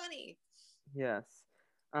so funny. yes.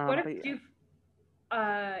 What if but yeah.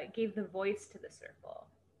 Doof gave the voice to the circle?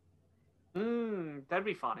 That'd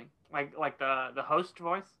be funny. Like the host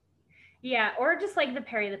voice. Yeah, or just like the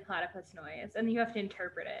Perry the Platypus noise, and you have to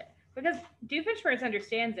interpret it. Because Doofenshmirtz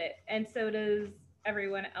understands it, and so does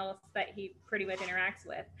everyone else that he pretty much interacts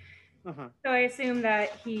with. Mm-hmm. So I assume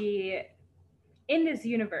that he, in this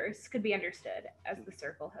universe, could be understood as the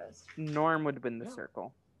circle host. Norm would win the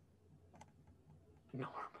circle. Norm.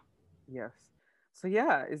 Yes. So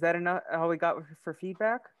yeah, is that enough? All we got for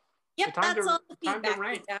feedback? Yep, Time that's to- all the time to feedback we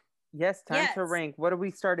rank. got. Yes, time to Yes. rank. What are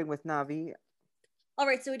we starting with, Navi? All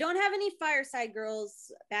right, so we don't have any Fireside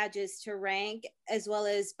Girls badges to rank, as well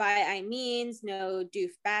as by I means, no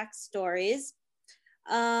Doof backstories.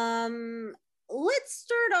 Let's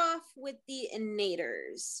start off with the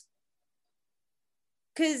innators.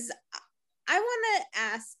 Because I want to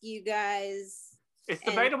ask you guys. It's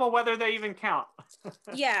and- debatable whether they even count.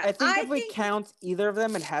 Yeah, I think if we count either of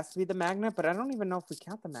them, it has to be the magnet, but I don't even know if we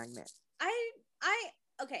count the magnet.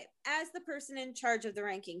 Okay, as the person in charge of the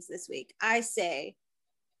rankings this week, I say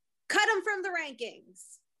cut them from the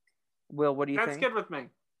rankings. Will, what do you That's think? good with me.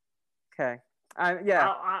 Okay. I'm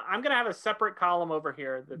gonna have a separate column over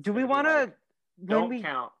here. That's Do we gonna be want to, like, don't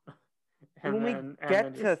count? when we And get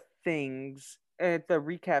then to just- things at the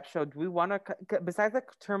recap show, do we want to, besides the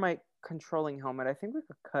termite controlling helmet, I think we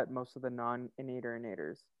could cut most of the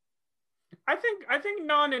non-innators. I think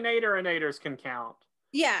non-innators can count.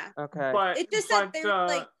 Yeah, Okay. But it just that but, they're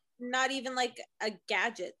like not even like a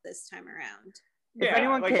gadget this time around. If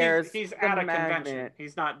anyone like cares, he's the at a convention. magnet-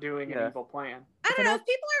 He's not doing Yeah. an evil plan. I don't If know. anyone- If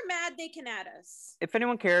people are mad, they can add us. If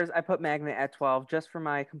anyone cares, I put magnet at 12 just for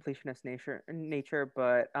my completionist nature,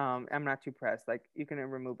 but I'm not too pressed. Like, you can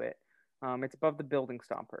remove it. It's above the building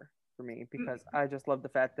stomper for me because I just love the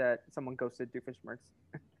fact that someone ghosted Doofenshmirtz.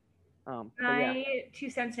 But yeah. My 2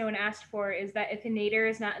 cents no one asked for is that if a nader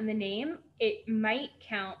is not in the name, it might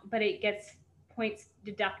count, but it gets points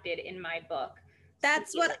deducted in my book.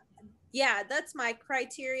 That's what. Yeah, that's my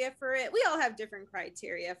criteria for it. We all have different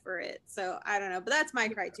criteria for it, so I don't know, but that's my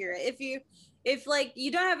criteria. If like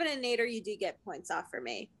you don't have an innator, you do get points off for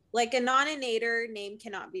me. Like a non-innator name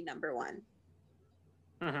cannot be number one.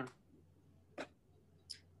 Mhm.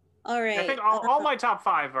 All right. I think all my top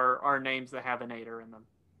 5 are names that have an innators in them.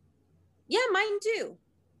 Yeah, mine too.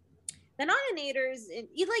 The non-innators,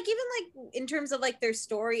 even in terms of like their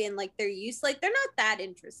story and like their use, like they're not that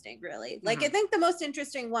interesting, really. Like I think the most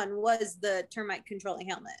interesting one was the termite controlling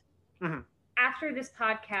helmet. After this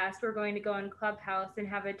podcast, we're going to go on Clubhouse and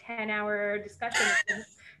have a 10-hour discussion of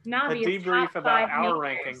Navi's debrief top about 5 our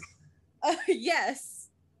naters. rankings. Yes.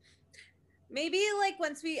 Maybe like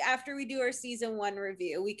after we do our season 1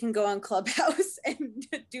 review, we can go on Clubhouse and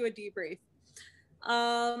do a debrief.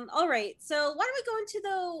 All right. So why don't we go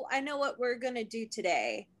into I know what we're gonna do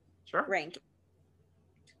today. Sure. Ranking.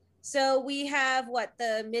 So we have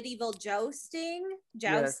the medieval jousting.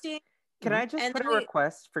 Can I just And put then a we-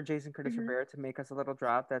 request for Jason Curtis Mhm. Rivera to make us a little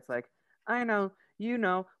drop that's like, I know, you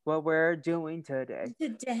know what we're doing today.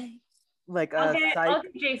 Like I'll a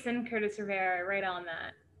get Jason Curtis Rivera right on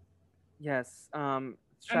that. yes. I'm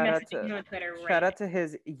Shout out messaging him on Twitter right shout out to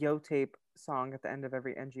his Yo Tape song at the end of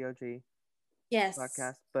every NGOG Yes.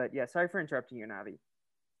 podcast. But yeah, sorry for interrupting you, Navi.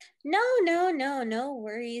 No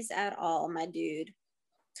worries at all, my dude.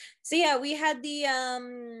 So yeah, we had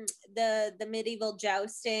the medieval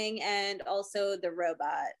jousting and also the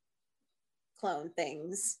robot clone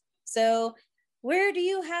things. So where do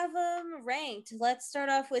you have them ranked? Let's start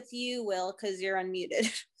off with you, Will, because you're unmuted.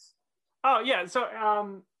 Oh yeah, so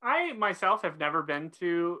I myself have never been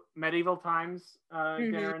to Medieval Times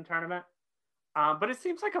dinner and tournament, but it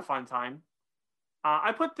seems like a fun time.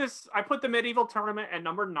 I put the Medieval Tournament at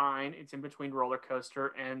number 9. It's in between Roller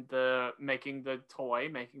Coaster and making the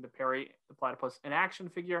Perry the Platypus an action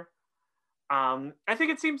figure. I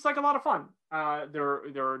think it seems like a lot of fun. There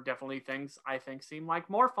are definitely things I think seem like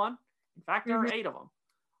more fun. In fact, there are 8 of them.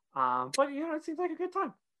 But it seems like a good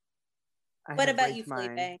time. What about you,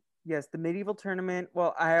 Felipe? Yes, the Medieval Tournament.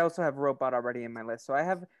 Well, I also have Robot already in my list, so I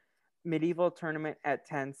have Medieval Tournament at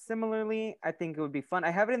 10. Similarly, I think it would be fun.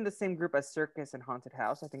 I have it in the same group as Circus and Haunted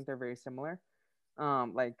House. I think they're very similar.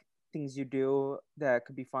 Like things you do that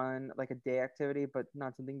could be fun, like a day activity, but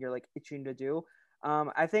not something you're like itching to do.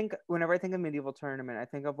 I think whenever I think of Medieval Tournament, I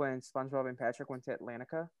think of when SpongeBob and Patrick went to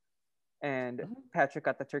Atlantica and Patrick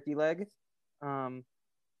got the turkey leg.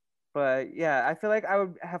 But yeah, I feel like I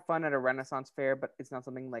would have fun at a Renaissance fair, but it's not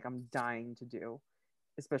something like I'm dying to do,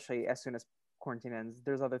 especially as soon as quarantine ends.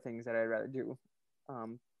 There's other things that I'd rather do.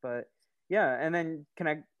 But yeah, and then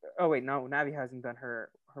oh wait, no, Navi hasn't done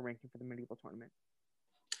her ranking for the Medieval Tournament.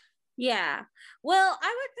 Yeah. Well,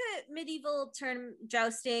 I would put Medieval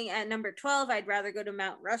Jousting at number 12. I'd rather go to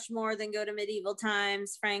Mount Rushmore than go to Medieval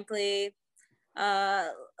Times, frankly.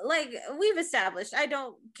 Like we've established, I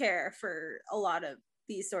don't care for a lot of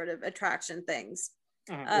these sort of attraction things.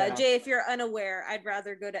 Jay, if you're unaware, I'd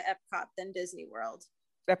rather go to Epcot than Disney World.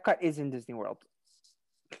 Epcot is in Disney World.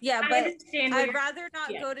 Yeah, but I'd rather not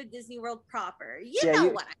go to Disney World proper. What I'm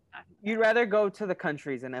talking about. You'd rather go to the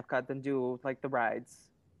countries in Epcot than do like the rides.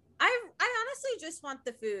 I honestly just want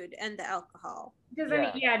the food and the alcohol. Does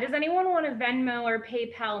anyone want to Venmo or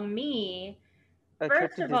PayPal me?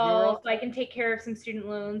 First of all, so I can take care of some student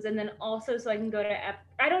loans, and then also so I can go to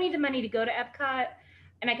I don't need the money to go to Epcot,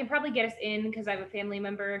 and I can probably get us in because I have a family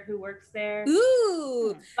member who works there.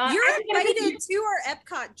 Ooh, you're invited to our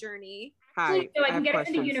Epcot journey. Hi, so I can get us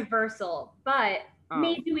into Universal, but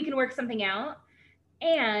maybe we can work something out.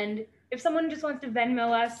 And if someone just wants to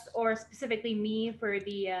Venmo us, or specifically me, for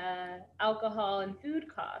the alcohol and food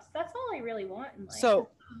costs, that's all I really want in life. So,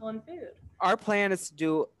 alcohol and food. Our plan is to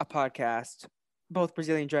do a podcast, both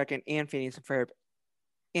Brazilian Dragon and Phineas and Ferb,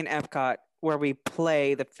 in Epcot, where we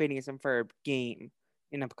play the Phineas and Ferb game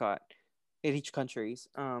in Epcot in each countries.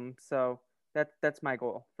 So that's my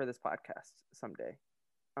goal for this podcast someday.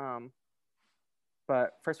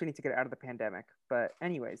 But first we need to get out of the pandemic. But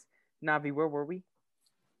anyways, Navi, where were we?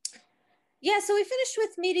 Yeah, so we finished with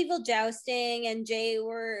Medieval Jousting, and Jay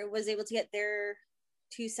was able to get their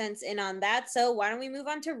 2 cents in on that. So why don't we move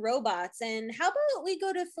on to robots? And how about we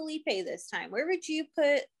go to Felipe this time? Where would you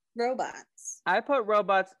put robots? I put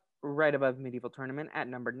robots right above Medieval Tournament at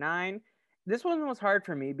number 9. This one was hard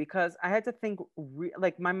for me because I had to think,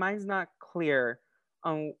 like my mind's not clear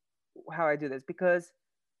on how I do this, because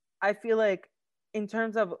I feel like in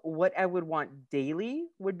terms of what I would want daily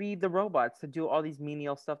would be the robots to do all these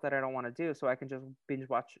menial stuff that I don't want to do, so I can just binge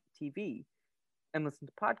watch TV and listen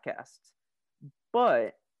to podcasts.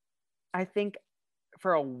 But I think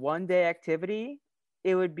for a one-day activity,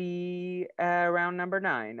 it would be around number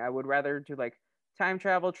 9. I would rather do like time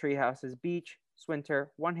travel, tree houses, beach,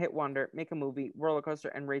 Swinter, One Hit Wonder, Make a Movie, roller coaster,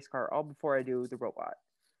 and race car, all before I do the robot.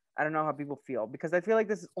 I don't know how people feel, because I feel like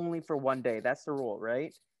this is only for one day. That's the rule,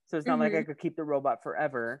 right? So it's not like I could keep the robot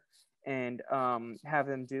forever and have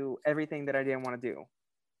them do everything that I didn't want to do.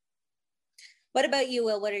 What about you,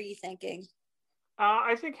 Will? What are you thinking?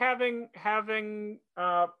 I think having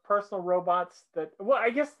personal robots that, well, I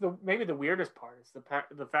guess maybe the weirdest part is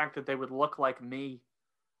the fact that they would look like me.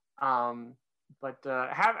 But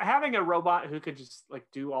having a robot who could just like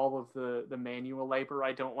do all of the manual labor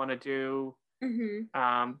I don't want to do,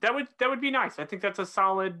 that would be nice. I think that's a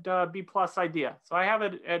solid B+ idea. So I have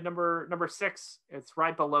it at number 6. It's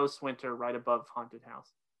right below Swinter, right above Haunted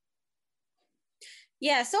House.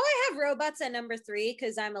 Yeah, so I have robots at number 3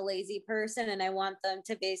 because I'm a lazy person and I want them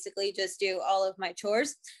to basically just do all of my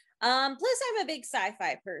chores. Plus I'm a big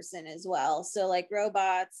sci-fi person as well. So like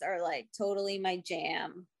robots are like totally my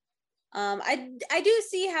jam. I do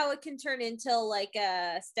see how it can turn into like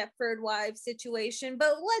a Stepford Wives situation,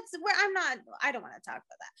 but I don't want to talk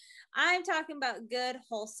about that. I'm talking about good,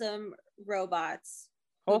 wholesome robots.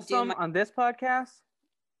 Wholesome on this podcast?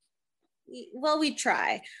 Well, we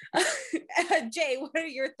try. Jay, what are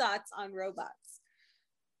your thoughts on robots?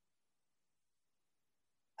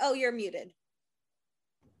 Oh, you're muted.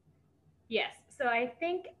 Yes. So I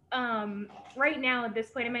think right now at this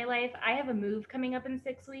point in my life, I have a move coming up in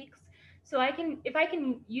 6 weeks. So if I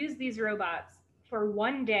can use these robots for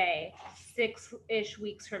one day, 6-ish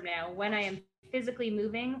weeks from now, when I am physically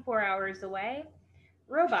moving 4 hours away,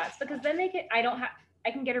 robots, because then I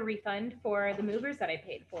can get a refund for the movers that I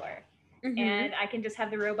paid for. And I can just have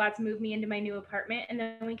the robots move me into my new apartment, and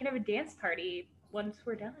then we can have a dance party once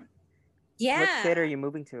we're done. Yeah. What state are you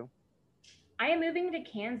moving to? I am moving to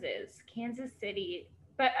Kansas City.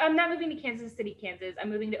 But I'm not moving to Kansas City, Kansas.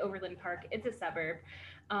 I'm moving to Overland Park. It's a suburb.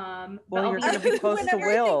 Well, you're going to be close to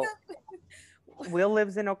Will. Will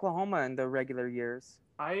lives in Oklahoma in the regular years.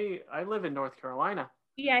 I live in North Carolina.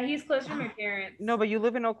 Yeah, he's closer to my parents. No, but you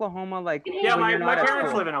live in Oklahoma, like yeah, when you're my not at parents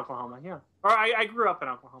school. live in Oklahoma. Yeah, or I grew up in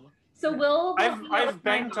Oklahoma. So Will, I've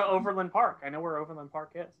been to Overland Park. I know where Overland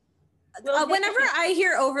Park is. Whenever I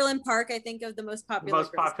hear Overland Park, I think of the most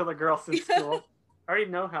popular girls in school. I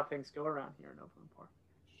already know how things go around here in Overland Park.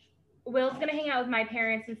 Will's gonna hang out with my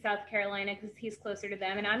parents in South Carolina because he's closer to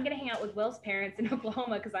them, and I'm gonna hang out with Will's parents in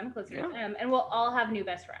Oklahoma because I'm closer to them, and we'll all have new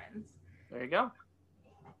best friends. There you go.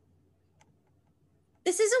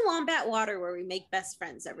 This isn't Wombat Water where we make best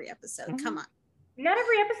friends every episode. Come on. Not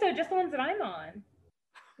every episode, just the ones that I'm on.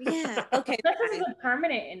 Yeah. Okay. This is a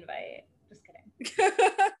permanent invite. Just kidding.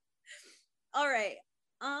 All right.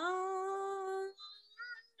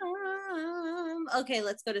 Okay,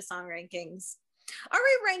 let's go to song rankings. Are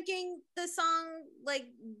we ranking the song, like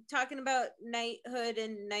talking about knighthood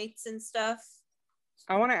and knights and stuff?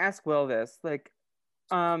 I want to ask Will this. Like,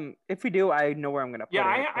 if we do, I know where I'm going to put it.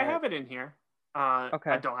 Yeah, I have it in here.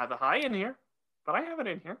 Okay. I don't have the high in here, but I have it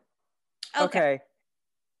in here. Okay.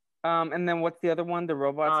 And then what's the other one? The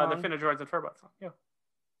robot song? The Finadroids and Furbots song. Yeah.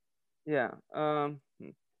 Yeah.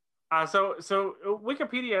 So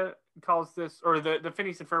Wikipedia calls this, or the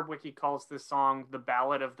Phineas and Ferb wiki calls this song the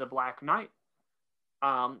Ballad of the Black Knight.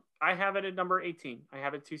 I have it at number 18. I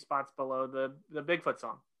have it 2 spots below the Bigfoot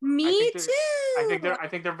song. Me too. I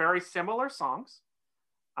think they're very similar songs.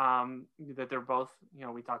 That they're both,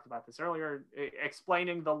 we talked about this earlier,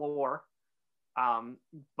 explaining the lore.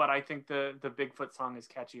 But I think the Bigfoot song is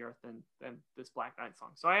catchier than this Black Knight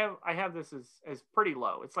song. So I have this as pretty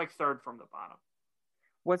low. It's like third from the bottom.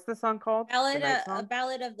 What's the song called? A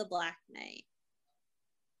Ballad of the Black Knight.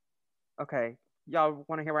 Okay. Y'all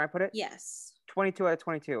want to hear where I put it? Yes. 22 out of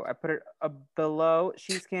 22. I put it below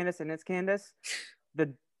She's Candace and It's Candace,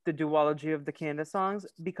 the duology of the Candace songs,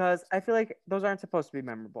 because I feel like those aren't supposed to be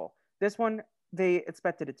memorable. This one, they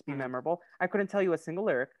expected it to be memorable. I couldn't tell you a single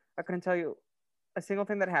lyric. I couldn't tell you a single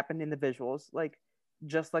thing that happened in the visuals, like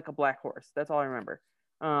just like a black horse. That's all I remember.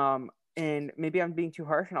 And maybe I'm being too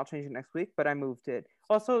harsh and I'll change it next week, but I moved it.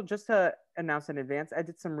 Also, just to announce in advance, I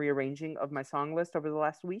did some rearranging of my song list over the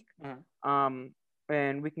last week.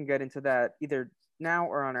 And we can get into that either now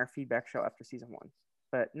or on our feedback show after season 1.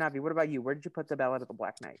 But Navi, what about you? Where did you put the Ballad of the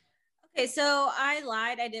Black Knight? Okay, so I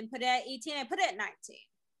lied. I didn't put it at 18. I put it at 19.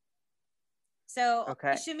 So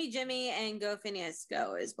Shimmy Jimmy and Go Phineas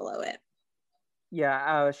Go is below it.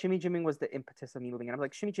 Yeah, Shimmy Jimmy was the impetus of me moving it. I'm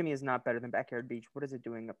like, Shimmy Jimmy is not better than Backyard Beach. What is it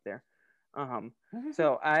doing up there?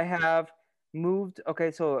 So I have moved.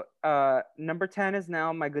 Okay, so number 10 is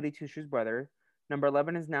now My Goody Two Shoes Brother. Number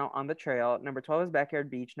 11 is now On the Trail. Number 12 is Backyard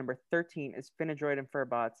Beach. Number 13 is Finadroid and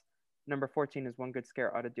Furbots. Number 14 is One Good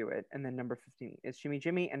Scare Ought to Do It. And then number 15 is Shimmy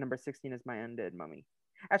Jimmy. And number 16 is My Undead Mummy.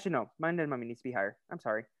 Actually, no. My Undead Mummy needs to be higher. I'm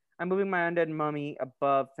sorry. I'm moving My Undead Mummy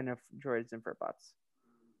above Finadroids and Furbots.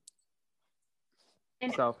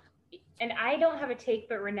 And I don't have a take,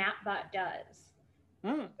 but RenatBot does.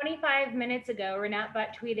 25 minutes ago,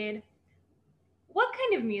 RenatBot tweeted, "What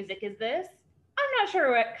kind of music is this? I'm not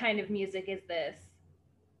sure what kind of music is this."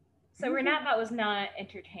 So RenatBot was not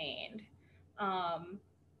entertained.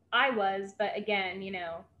 I was, but again,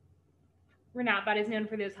 RenatBot is known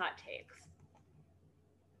for those hot takes.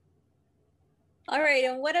 All right,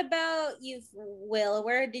 and what about you, Will?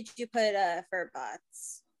 Where did you put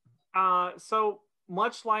Furbots? So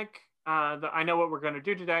much like I know what we're going to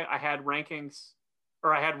do today, I had rankings,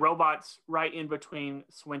 or I had robots right in between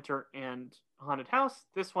Swinter and Haunted House.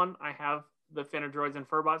 This one, I have the Finadroids and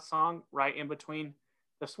Furbots song right in between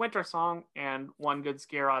the Swinter song and One Good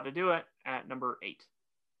Scare Ought to Do It at number 8.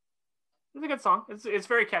 It's a good song. It's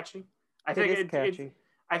very catchy. I think it's catchy.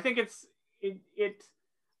 I think it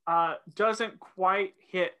doesn't quite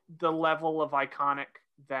hit the level of iconic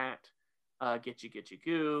that Get You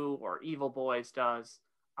Goo or Evil Boys does,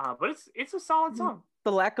 but it's a solid song.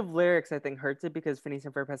 The lack of lyrics, I think, hurts it because Phineas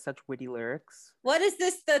and Ferb has such witty lyrics. What is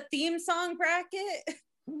this, the theme song bracket?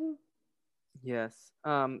 Yes.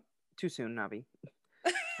 Too soon, Navi.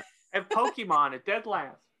 And Pokemon at dead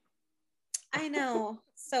last. I know.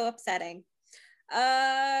 So upsetting.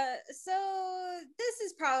 So this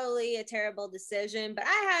is probably a terrible decision, but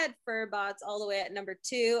I had Furbots all the way at number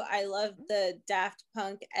 2. I love the Daft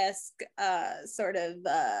Punk-esque sort of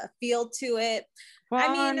feel to it.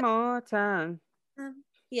 One more time.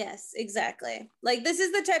 Yes, exactly. Like, this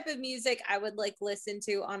is the type of music I would like listen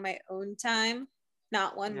to on my own time,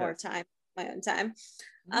 not one more time, my own time.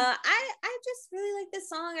 I just really like this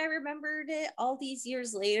song. I remembered it all these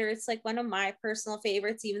years later. It's like one of my personal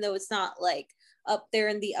favorites, even though it's not like up there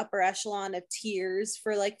in the upper echelon of tiers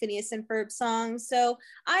for like Phineas and Ferb songs. So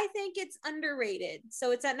I think it's underrated.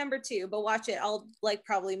 So it's at number 2, but watch it. I'll like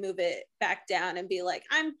probably move it back down and be like,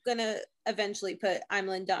 I'm gonna eventually put I'm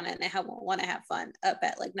Lindana and I want to have fun up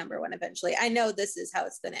at like number 1 eventually. I know this is how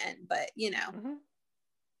it's gonna end, but you know.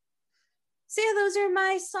 So yeah, those are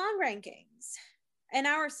my song rankings and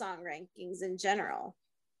our song rankings in general.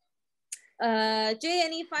 Jay,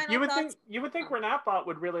 any final thoughts? You would think Renatbot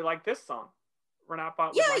would really like this song.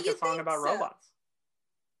 Renatbot would like a song about robots.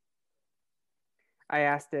 I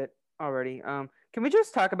asked it already. Can we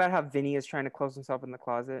just talk about how Vinny is trying to close himself in the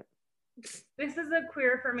closet? This is a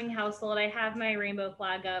queer affirming household. I have my rainbow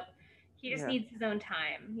flag up. He just needs his own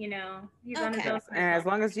time, you know? He's on his own. And as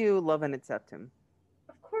long as you love and accept him.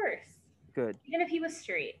 Of course. Good. Even if he was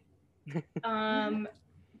straight. But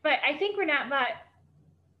I think Renatbot,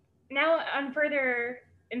 now on further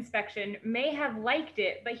inspection, may have liked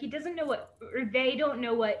it, but he doesn't know what, or they don't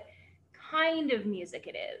know what kind of music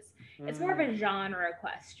it is. It's more of a genre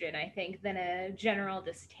question, I think, than a general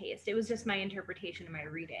distaste. It was just my interpretation of my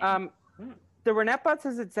reading. The Renatbot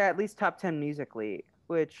says it's at least top 10 musically,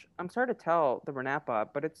 which I'm sorry to tell the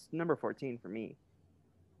Renatbot, but it's number 14 for me.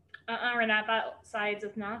 Renatbot sides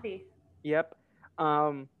with Navi. Yep.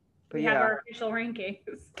 We have our official rankings.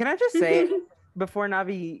 Can I just say, before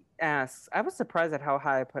Navi asks, I was surprised at how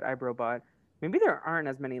high I put Eyebrobot. Maybe there aren't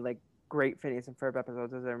as many like great Phineas and Ferb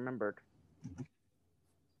episodes as I remembered.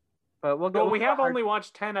 But we'll go. Well, we have only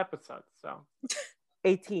watched 10 episodes, so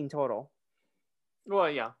 18 total. Well,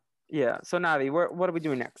 yeah. Yeah. So Navi, what are we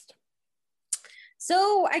doing next?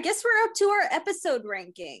 So I guess we're up to our episode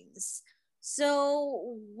rankings.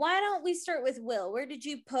 So why don't we start with Will? Where did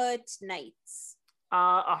you put Nights?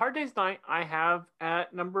 A Hard Day's Night I have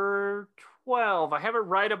at number 12. I have it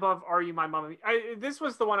right above Are You My Mommy? This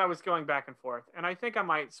was the one I was going back and forth, and I think I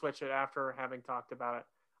might switch it after having talked about it.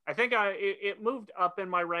 I think it moved up in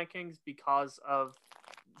my rankings because of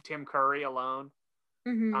Tim Curry alone.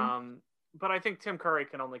 But I think Tim Curry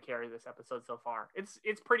can only carry this episode so far. It's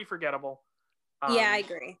pretty forgettable. Yeah, I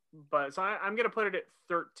agree. But so I'm going to put it at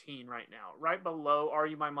 13 right now, right below Are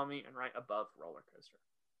You My Mummy and right above Roller Coaster.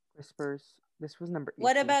 Whispers. This was number 18.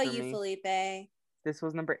 What about for you, me. Felipe? This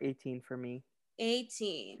was number 18 for me.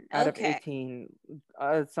 18. Out of 18.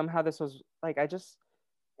 Somehow this was like,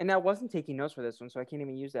 and I wasn't taking notes for this one, so I can't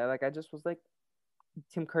even use that. Like, I just was like,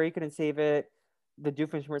 Tim Curry couldn't save it. The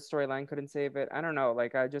Doofenshmirtz storyline couldn't save it. I don't know.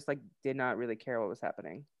 Like, I just like did not really care what was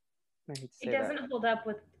happening. I hate to say it doesn't hold up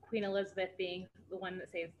with Queen Elizabeth being the one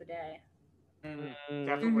that saves the day.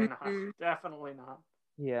 Definitely not. Definitely not.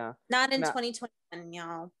 Yeah. Not in 2021,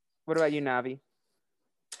 y'all. What about you, Navi?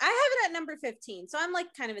 I have it at number 15, so I'm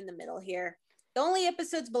like kind of in the middle here. The only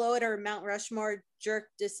episodes below it are Mount Rushmore, Jerk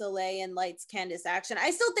du Soleil, and Lights, Candace Action.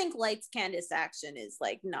 I still think Lights, Candace Action is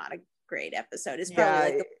like not a great episode. It's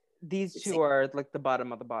probably like these two are like the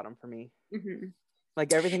bottom of the bottom for me.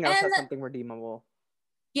 Like everything else has something redeemable.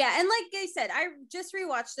 Yeah, and like I said, I just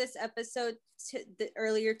rewatched this episode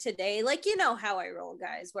earlier today. Like, you know how I roll,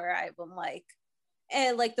 guys, where I'm like,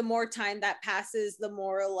 and like the more time that passes, the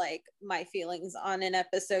more like my feelings on an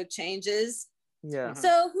episode changes. Yeah.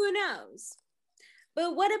 So who knows?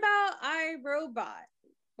 But what about iRobot?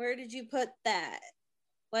 Where did you put that?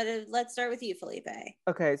 Let's start with you, Felipe.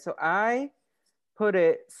 Okay, so I put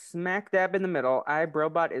it smack dab in the middle.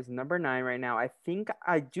 iRobot is number 9 right now. I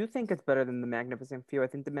do think it's better than The Magnificent Few. I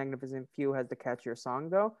think The Magnificent Few has the catchier song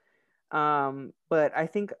though. But I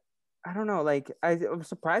think, I don't know, like I was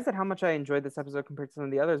surprised at how much I enjoyed this episode compared to some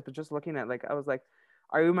of the others, but just looking at like, I was like,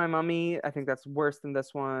 Are You My Mummy? I think that's worse than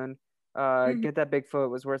this one. Get That Bigfoot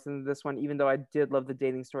was worse than this one, even though I did love the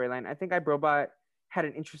dating storyline. I think iRobot had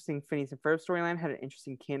an interesting Phineas and Ferb storyline, had an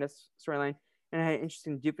interesting Candace storyline, and had an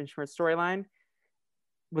interesting Doofenshmirtz storyline.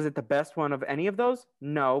 Was it the best one of any of those?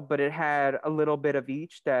 No, but it had a little bit of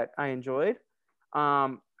each that I enjoyed.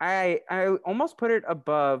 I almost put it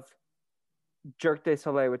above Jerk du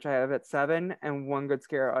Soleil, which I have at 7, and One Good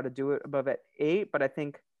Scare Ought to Do It above at 8, but I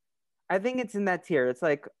think it's in that tier. It's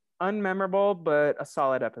like unmemorable, but a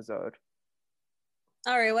solid episode.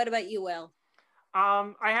 All right, what about you, Will?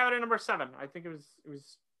 I have it at number 7. I think it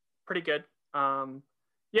was pretty good.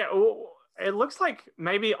 Yeah, it looks like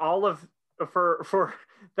maybe all of for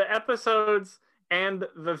the episodes and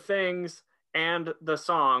the things and the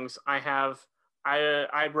songs, I have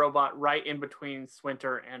iRobot right in between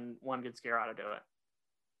Swinter and One Good Scare Ought to Do It.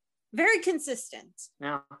 Very consistent.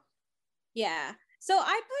 Yeah. Yeah. So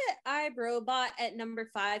I put iRobot at number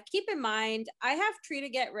 5. Keep in mind, I have Tree to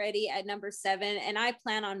Get Ready at number 7, and I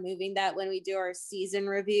plan on moving that when we do our season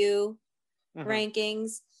review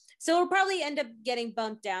rankings. So it'll probably end up getting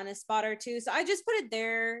bumped down a spot or two. So I just put it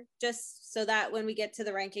there just so that when we get to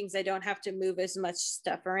the rankings, I don't have to move as much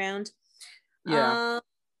stuff around. Yeah.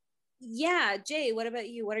 Yeah, Jay, what about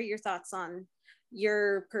you? What are your thoughts on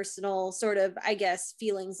your personal sort of, I guess,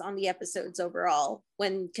 feelings on the episodes overall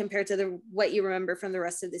when compared to what you remember from the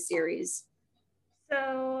rest of the series?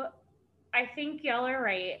 So I think y'all are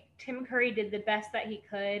right. Tim Curry did the best that he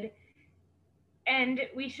could. And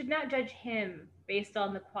we should not judge him based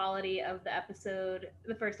on the quality of the episode,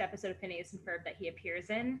 the first episode of Phineas and Ferb that he appears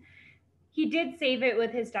in. He did save it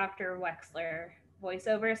with his Dr. Wexler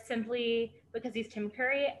voiceover simply because he's Tim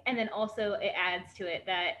Curry. And then also it adds to it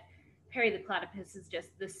that Perry the Platypus is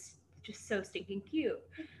just so stinking cute.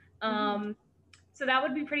 So that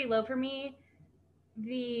would be pretty low for me.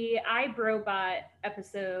 The iRobot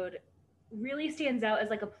episode really stands out as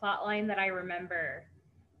like a plot line that I remember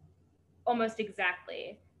almost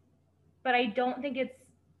exactly. But I don't think it's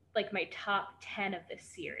like my top 10 of this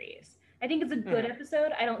series. I think it's a good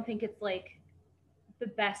episode. I don't think it's like the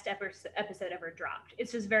best episode ever dropped.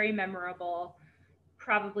 It's just very memorable,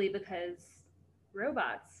 probably because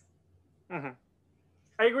robots. I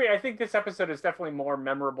agree. I think this episode is definitely more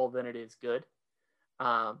memorable than it is good,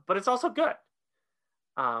 but it's also good.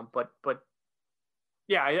 But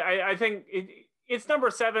yeah, I think it's number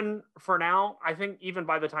 7 for now. I think even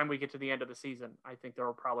by the time we get to the end of the season, I think there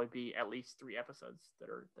will probably be at least 3 episodes that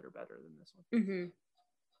are better than this one.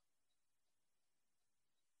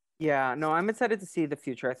 Yeah, no, I'm excited to see the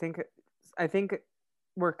future. I think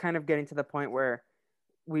we're kind of getting to the point where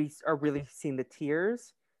we are really seeing the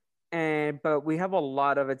tiers, but we have a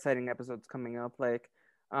lot of exciting episodes coming up. Like,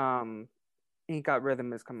 Ain't Got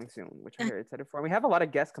Rhythm is coming soon, which I'm very excited for. We have a lot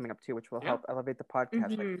of guests coming up too, which will help elevate the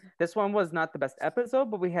podcast. Like, this one was not the best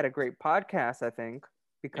episode, but we had a great podcast, I think,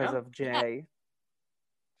 because of Jay.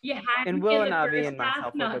 Yeah, and Will and Avi and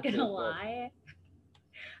myself. Not gonna lie,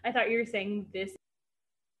 I thought you were saying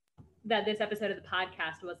that this episode of the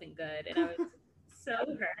podcast wasn't good, and I was so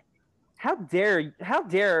hurt. How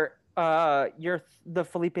dare the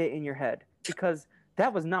Felipe in your head, because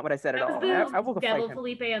that was not what I said at all. I will Devil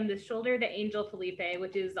Felipe on this shoulder, the Angel Felipe,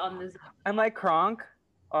 which is on this. I'm like Kronk.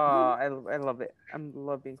 I love it. I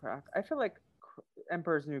love being Kronk. I feel like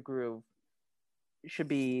Emperor's New Groove should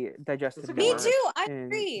be digested. Me too. I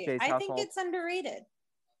agree. I think it's underrated.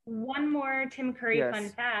 One more Tim Curry fun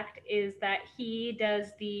fact is that he does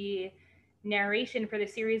the narration for the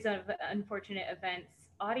Series of Unfortunate Events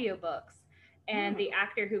audiobooks, and the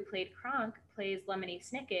actor who played Kronk plays Lemony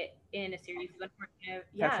Snicket in a series of Unfortunate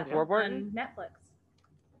on Netflix.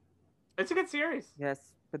 It's a good series.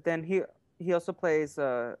 Yes, but then he also plays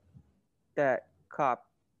that cop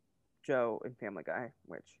Joe in Family Guy,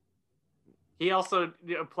 which he also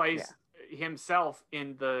plays himself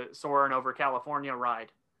in the Soarin' Over California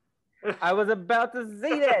ride. I was about to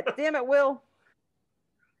say that. Damn it, Will.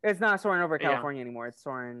 It's not Soarin' Over California anymore. It's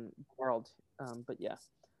Soarin' World. But yeah.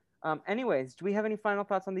 Anyways, do we have any final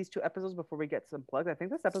thoughts on these 2 episodes before we get some plugs? I think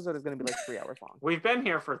this episode is going to be like 3 hours long. We've been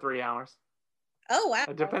here for 3 hours. Oh, wow.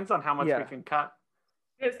 It depends on how much we can cut.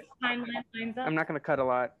 I'm not going to cut a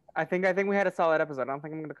lot. I think we had a solid episode. I don't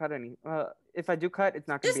think I'm going to cut any. If I do cut, it's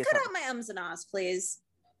not going to be Just cut out my ums and ahs, please.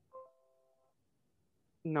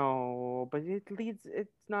 No, but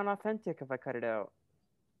it's not authentic if I cut it out.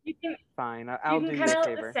 Fine, I'll do you cut out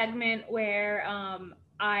favor. The segment where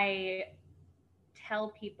I tell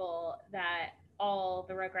people that all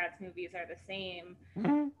the Rugrats movies are the same,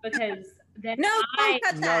 because then don't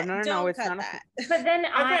cut that. No, it's cut not. That. But then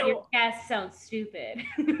your guess sounds stupid.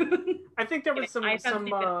 I think there was some.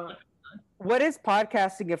 What is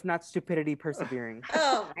podcasting if not stupidity persevering?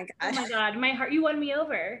 Oh my god! Oh my god! My heart, you won me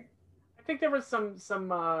over. I think there was some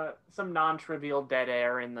non-trivial dead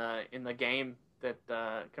air in the game that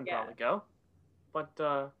can probably go, but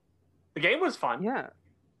the game was fun. Yeah.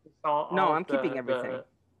 I'm keeping everything. The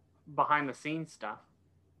behind the scenes stuff.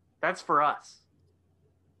 That's for us.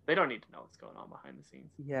 They don't need to know what's going on behind the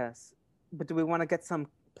scenes. Yes, but do we want to get some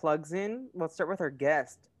plugs in? Let's start with our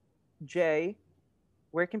guest, Jay.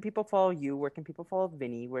 Where can people follow you? Where can people follow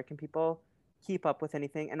Vinny? Where can people keep up with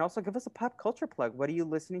anything, and also give us a pop culture plug. What are you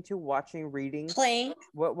listening to, watching, reading, Playing.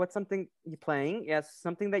 What's something you playing? Yes,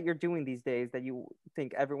 something that you're doing these days that you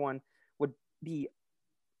think everyone would be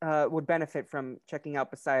would benefit from checking out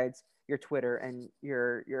besides your Twitter and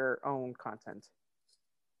your own content.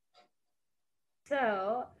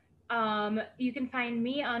 So, you can find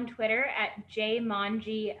me on Twitter at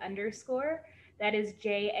jaymanji_. That is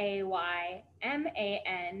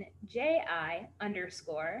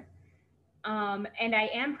JAYMANJI_. And I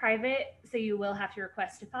am private, so you will have to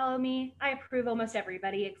request to follow me. I approve almost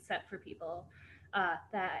everybody except for people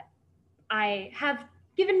that I have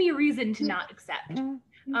given me reason to not accept.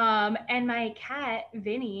 And my cat,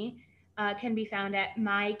 Vinny, can be found at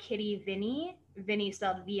My Kitty Vinny, Vinny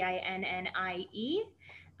spelled VINNIE.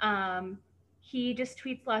 He just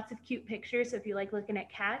tweets lots of cute pictures, so if you like looking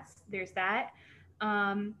at cats, there's that.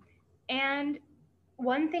 And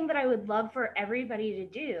one thing that I would love for everybody to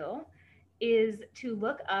do is to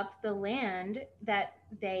look up the land that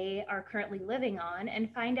they are currently living on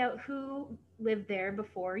and find out who lived there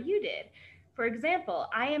before you did. For example,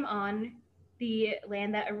 I am on the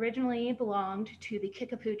land that originally belonged to the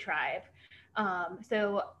Kickapoo tribe.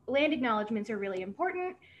 So land acknowledgements are really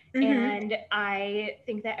important. And I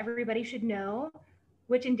think that everybody should know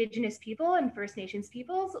which Indigenous people and First Nations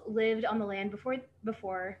peoples lived on the land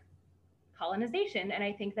before colonization. And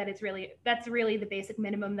I think that that's really the basic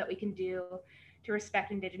minimum that we can do to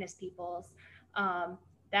respect Indigenous peoples.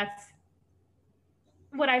 That's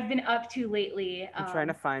what I've been up to lately. I'm trying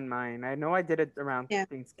to find mine. I know I did it around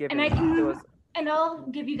Thanksgiving. And I'll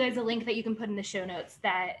give you guys a link that you can put in the show notes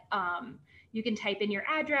that you can type in your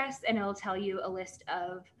address, and it'll tell you a list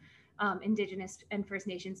of Indigenous and First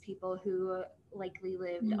Nations people who likely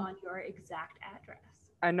lived on your exact address.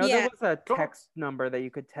 I know there was a text number that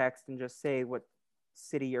you could text and just say what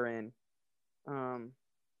city you're in.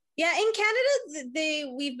 Yeah, in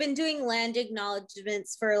Canada, we've been doing land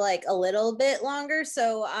acknowledgements for like a little bit longer.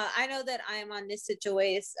 So I know that I'm on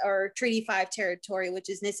Nisijawais or Treaty 5 territory, which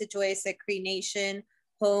is Nisijawais Cree Nation,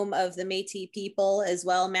 home of the Métis people as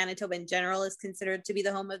well. Manitoba in general is considered to be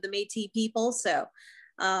the home of the Métis people. So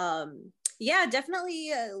yeah,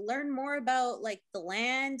 definitely learn more about like the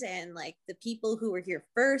land and like the people who were here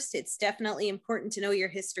first. It's definitely important to know your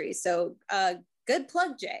history. So good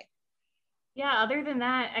plug, Jay. Yeah, other than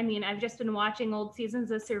that, I mean, I've just been watching old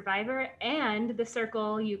seasons of Survivor and The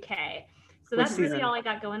Circle UK. So that's really all I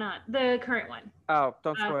got going on. The current one. Oh,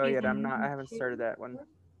 don't spoil it. I haven't started that one.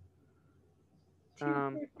 2,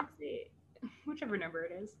 4, 6, 8. Whichever number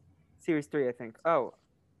it is. Series 3, I think. Oh,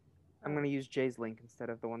 I'm going to use Jay's link instead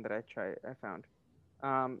of the one that I found.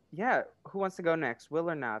 Yeah, who wants to go next? Will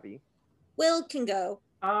or Navi? Will can go.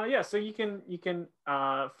 Yeah, so you can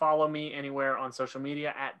follow me anywhere on social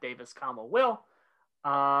media at Davis, Will.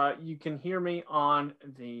 You can hear me on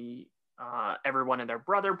the Everyone and Their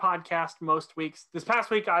Brother podcast most weeks. This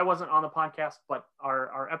past week I wasn't on the podcast, but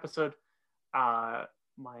our episode, my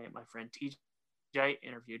friend TJ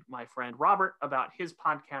interviewed my friend Robert about his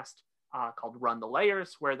podcast called Run the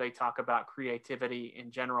Layers, where they talk about creativity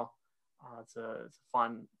in general. It's a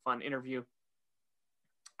fun interview.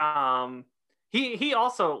 He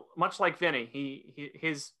also, much like Vinny,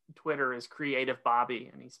 his Twitter is Creative Bobby,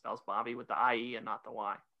 and he spells Bobby with the IE and not the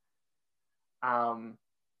Y.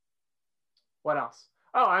 What else?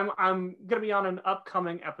 Oh, I'm gonna be on an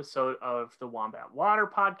upcoming episode of the Wombat Water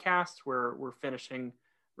podcast. We're finishing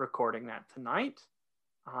recording that tonight,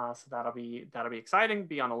 so that'll be exciting.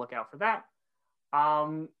 Be on the lookout for that.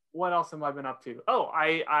 What else have I been up to? Oh,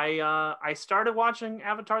 I started watching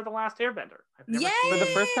Avatar: The Last Airbender. For the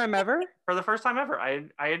first time ever? For the first time ever. I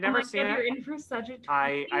had never seen it. You're in for such a treat.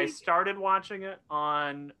 I started watching it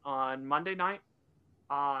on Monday night,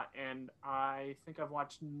 and I think I've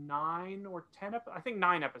watched 9 or 10. I think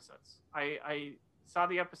 9 episodes. I saw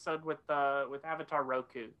the episode with Avatar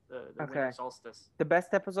Roku, the Winter Solstice. The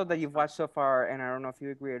best episode that you've watched so far, and I don't know if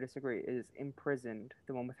you agree or disagree, is Imprisoned,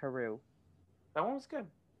 the one with Haru. That one was good.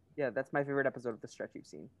 Yeah, that's my favorite episode of the stretch you've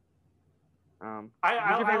seen. Who's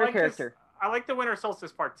your favorite character? I like the Winter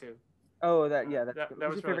Solstice part 2. Oh, that's good. That Who's was your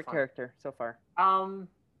really favorite fun. character so far? I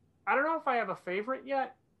don't know if I have a favorite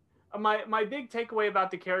yet. My big takeaway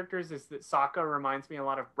about the characters is that Sokka reminds me a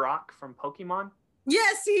lot of Brock from Pokemon.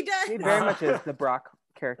 Yes, he does. He very much is the Brock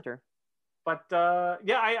character. But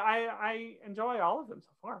yeah, I enjoy all of them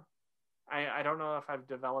so far. I don't know if I've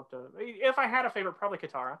developed if I had a favorite, probably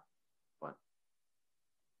Katara. But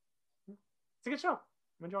it's a good show.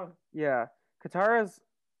 I'm enjoying it. Yeah, Katara's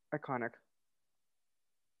iconic.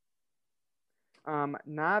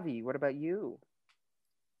 Navi, what about you?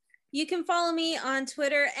 You can follow me on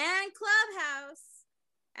Twitter and Clubhouse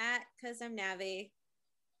at Cause I'm Navi.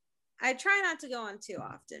 I try not to go on too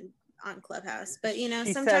often on Clubhouse, but you know,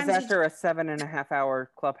 She sometimes says after a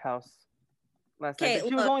 7.5-hour Clubhouse last night. Okay, But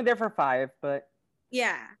she was look. only there for 5, but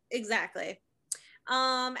Yeah, exactly.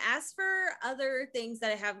 As for other things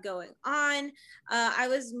that I have going on, I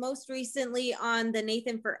was most recently on the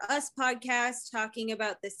Nathan for Us podcast talking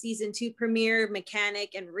about the season 2 premiere,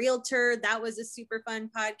 Mechanic and Realtor. That was a super fun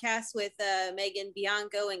podcast with Megan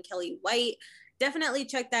Bianco and Kelly White. Definitely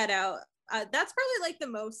check that out. That's probably like the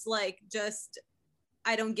most like just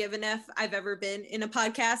I don't give an F I've ever been in a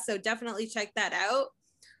podcast. So definitely check that out.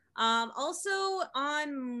 Also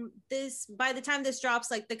on this, by the time this drops,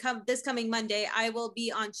 like this coming Monday, I will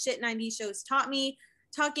be on Shit 90 Shows Taught Me,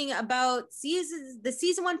 talking about the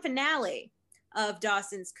season 1 finale of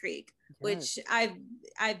Dawson's Creek, which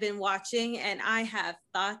I've been watching, and I have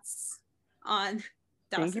thoughts on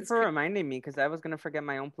Dawson's thank you for Creek. reminding me, because I was gonna forget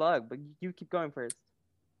my own plug, but you keep going first.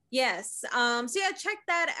 Yes. So yeah, check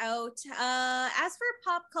that out. As for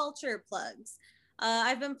pop culture plugs,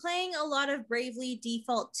 I've been playing a lot of Bravely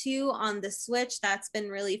Default 2 on the Switch. That's been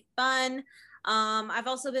really fun. I've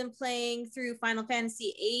also been playing through Final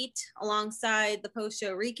Fantasy VIII alongside the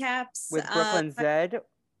post-show recaps. With Brooklyn Zed.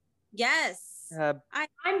 Yes. I'm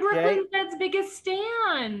Brooklyn Zed's biggest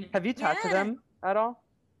stan. Have you talked to them at all?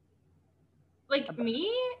 Like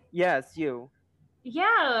me? Yes, you.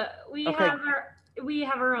 Yeah, we Okay.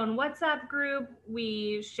 have our own WhatsApp group.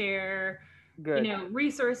 We share, Good. you know,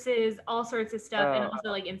 resources, all sorts of stuff, and also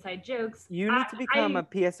like inside jokes. You need to become a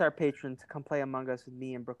PSR patron to come play Among Us with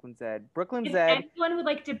me and Brooklyn Zed. Brooklyn If Zed. anyone would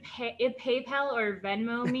like to PayPal or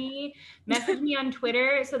Venmo me, message me on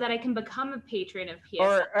Twitter so that I can become a patron of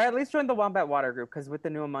PSR. Or at least join the Wombat Water group, because with the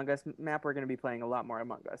new Among Us map, we're going to be playing a lot more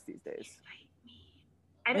Among Us these days.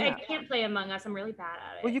 I can't play Among Us. I'm really bad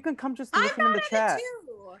at it. Well, you can come just listen in the chat.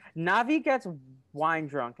 Too. Navi gets wine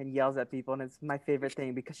drunk and yells at people, and it's my favorite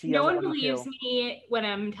thing because she No yells one at me believes too. me when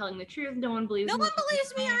I'm telling the truth. No one believes me. No one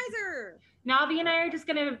believes me either. Navi and I are just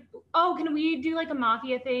gonna. Oh, can we do like a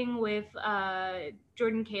mafia thing with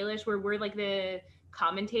Jordan Kalish, where we're like the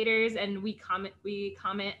commentators and we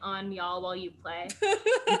comment on y'all while you play?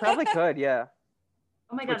 You probably could, yeah.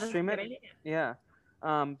 Oh my god, that's a stream good it. idea. Yeah.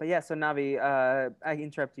 But yeah, so Navi, I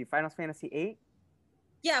interrupt you. Final Fantasy VIII?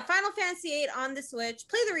 Yeah, Final Fantasy VIII on the Switch.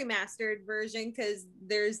 Play the remastered version because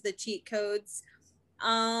there's the cheat codes.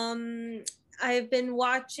 I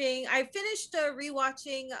finished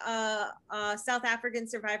rewatching South African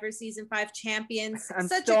Survivor Season 5 Champions. I'm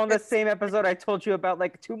still on the same episode I told you about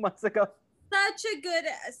like 2 months ago. Such a good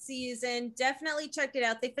season. Definitely checked it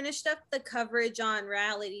out. They finished up the coverage on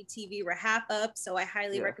Reality TV Rahap Up, so I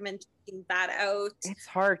highly recommend checking that out. It's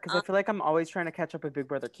hard because I feel like I'm always trying to catch up with Big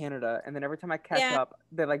Brother Canada, and then every time I catch up,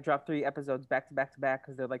 they like drop 3 episodes back to back to back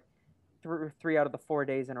because they're like 3 out of the 4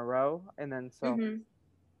 days in a row, and then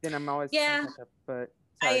then I'm always trying to catch up. But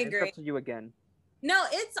sorry, I agree. interrupted you again. No,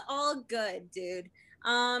 it's all good, dude.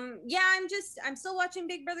 I'm still watching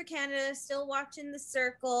Big Brother Canada, still watching The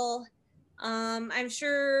Circle. I'm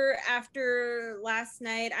sure after last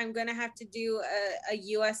night, I'm going to have to do a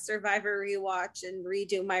US Survivor rewatch and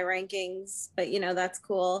redo my rankings, but you know, that's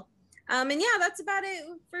cool. And yeah, that's about it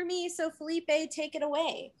for me. So Felipe, take it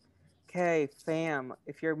away. Okay, fam,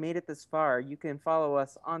 if you're made it this far, you can follow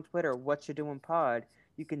us on Twitter, What You Doing Pod.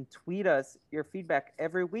 You can tweet us your feedback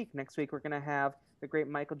every week. Next week, we're going to have the great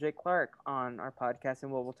Michael J. Clark on our podcast,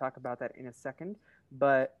 and we'll talk about that in a second.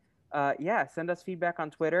 But yeah, send us feedback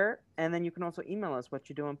on Twitter, and then you can also email us,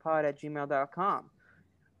 whatyoudoingpod@gmail.com.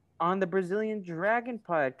 On the Brazilian Dragon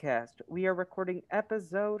podcast, we are recording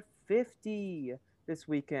episode 50 this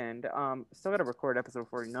weekend. Still got to record episode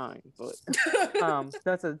 49, but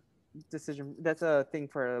that's a decision. That's a thing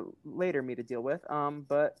for later me to deal with.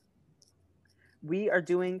 But we are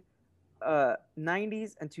doing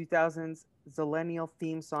 90s and 2000s Zillennial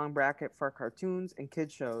theme song bracket for cartoons and kid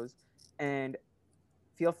shows, and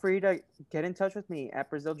feel free to get in touch with me at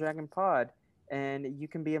Brazil Dragon Pod, and you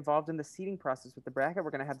can be involved in the seeding process with the bracket.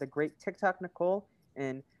 We're going to have the great TikTok Nicole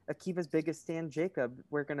and Akiva's biggest stan Jacob.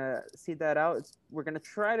 We're going to seed that out. We're going to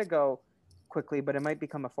try to go quickly, but it might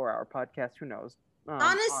become a 4-hour podcast. Who knows?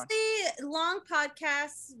 Honestly, long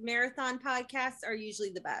podcasts, marathon podcasts are usually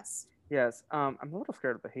the best. Yes. I'm a little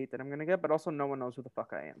scared of the hate that I'm going to get, but also no one knows who the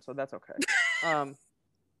fuck I am, so that's okay.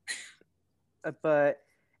 But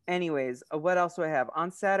anyways, what else do I have?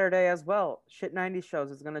 On Saturday as well, Shit 90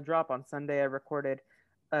 Shows is going to drop on Sunday. I recorded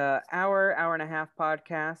an hour and a half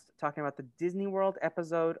podcast talking about the Disney World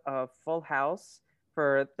episode of Full House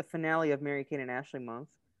for the finale of Mary-Kate and Ashley month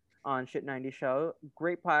on Shit 90 Show.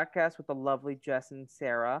 Great podcast with the lovely Jess and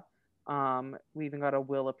Sarah. We even got a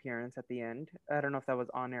Will appearance at the end. I don't know if that was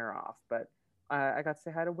on air or off, but I got to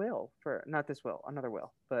say hi to Will for not this Will, another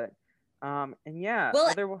Will. But and yeah, Well,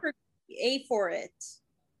 other A for it.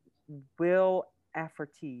 Will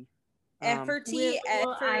Afferty. Efforty,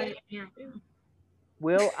 Will effort.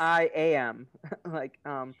 Will I am like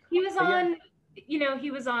He was but yeah. on,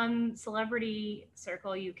 he was on Celebrity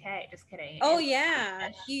Circle UK. Just kidding. Oh It's- yeah,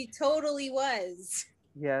 he totally was.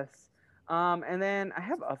 Yes. And then I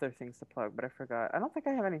have other things to plug, but I forgot. I don't think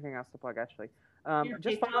I have anything else to plug actually.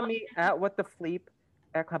 Just follow me at What the Fleep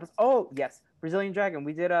at Clubhouse. Oh yes, Brazilian Dragon.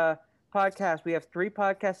 We did a podcast. We have 3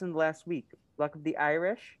 podcasts in the last week. Luck of the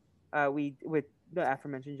Irish. We with the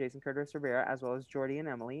aforementioned Jason Curtis Rivera, as well as Jordy and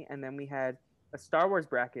Emily, and then we had a Star Wars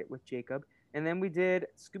bracket with Jacob, and then we did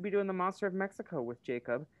Scooby Doo and the Monster of Mexico with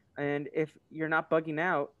Jacob. And if you're not bugging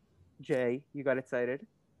out, Jay, you got excited.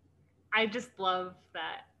 I just love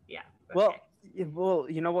that. Yeah. Well,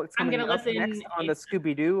 you know what's I'm coming gonna up listen next on the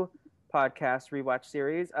Scooby Doo podcast rewatch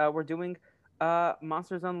series? We're doing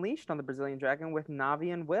Monsters Unleashed on the Brazilian Dragon with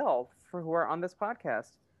Navi and Will, for who are on this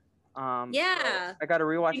podcast. Yeah. So I got to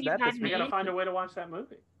rewatch You've that had this We week. gotta find a way to watch that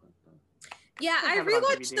movie. Yeah, I have it on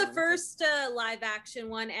rewatched DVD the and first live action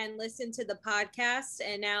one and listened to the podcast,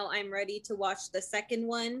 and now I'm ready to watch the second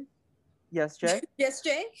one. Yes, Jay. Yes,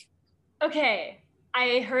 Jay? Okay.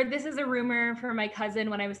 I heard this as a rumor from my cousin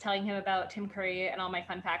when I was telling him about Tim Curry and all my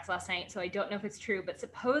fun facts last night, so I don't know if it's true, but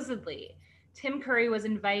supposedly Tim Curry was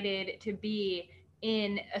invited to be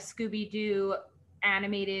in a Scooby-Doo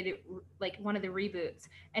animated, like one of the reboots,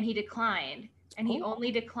 and he declined. And he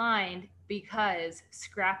only declined because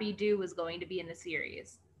Scrappy Doo was going to be in the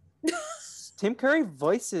series. Tim Curry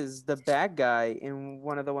voices the bad guy in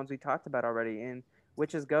one of the ones we talked about already, in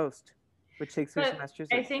Witch's Ghost, which takes place in But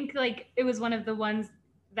Massachusetts. I think like it was one of the ones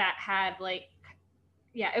that had like,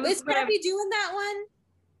 yeah, it was Was Scrappy Doo in that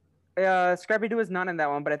one? Scrappy Doo was not in that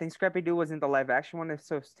one, but I think Scrappy Doo was in the live action one,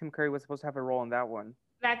 so Tim Curry was supposed to have a role in that one.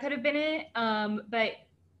 That could have been it. But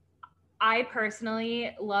I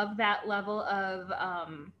personally love that level of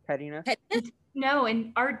Pettiness. no,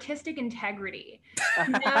 and artistic integrity.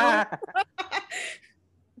 No,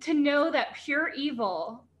 to know that pure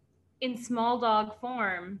evil in small dog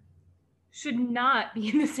form should not be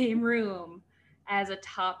in the same room as a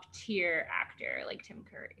top tier actor like Tim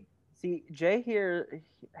Curry. See, Jay here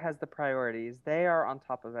has the priorities. They are on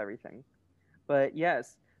top of everything. But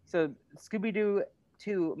yes, so Scooby-Doo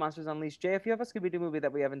 2 Monsters Unleashed. Jay, if you have a Scooby-Doo movie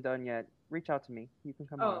that we haven't done yet, reach out to me. You can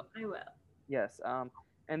come on. Oh, I will. Yes.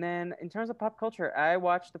 And then in terms of pop culture, I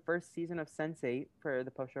watched the first season of Sense8 for the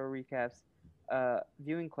post-show recaps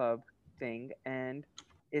viewing club thing, and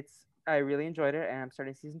I really enjoyed it, and I'm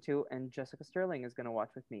starting season 2, and Jessica Sterling is going to watch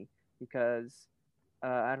with me because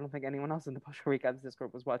I don't think anyone else in the post-show recaps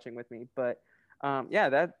Discord was watching with me, but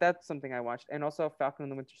yeah, that's something I watched. And also Falcon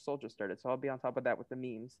and the Winter Soldier started, so I'll be on top of that with the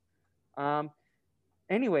memes.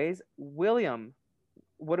 Anyways, William,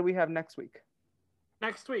 what do we have next week?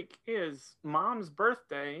 Next week is Mom's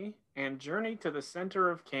Birthday and Journey to the Center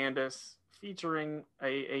of Candace, featuring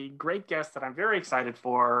a great guest that I'm very excited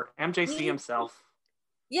for, MJC himself.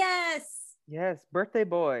 Yes. Yes, birthday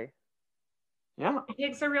boy. Yeah. It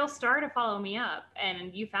takes a real star to follow me up,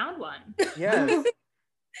 and you found one. Yes.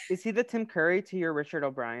 Is he the Tim Curry to your Richard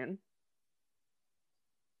O'Brien?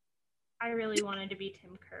 I really wanted to be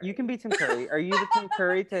Tim Curry. You can be Tim Curry. Are you the Tim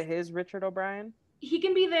Curry to his Richard O'Brien? He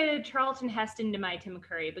can be the Charlton Heston to my Tim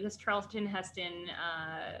Curry, because Charlton Heston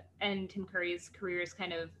and Tim Curry's careers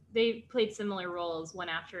they played similar roles one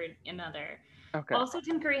after another. Okay. Also,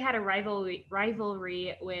 Tim Curry had a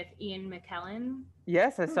rivalry with Ian McKellen.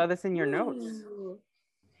 Yes, I saw this in your notes.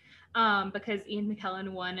 Because Ian McKellen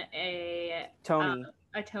won a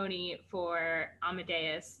Tony for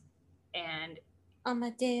Amadeus, and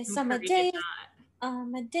Amadeus, Tim Curry did Amadeus, not.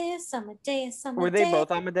 Amadeus, Amadeus, Amadeus. Were they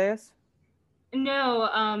both Amadeus? No,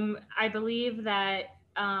 I believe that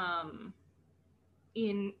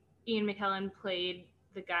Ian McKellen played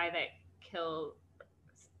the guy that kills.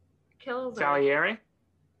 Salieri?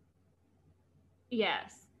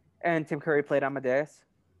 Yes. And Tim Curry played Amadeus?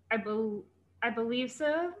 I believe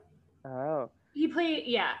so. Oh. He played,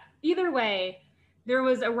 yeah. Either way, there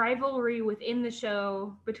was a rivalry within the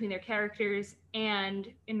show between their characters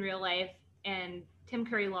and in real life, and Tim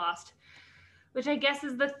Curry lost, which I guess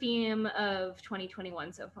is the theme of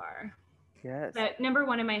 2021 so far. Yes. But number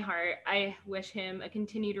one in my heart, I wish him a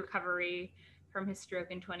continued recovery from his stroke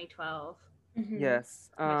in 2012. Mm-hmm. Yes.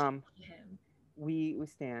 We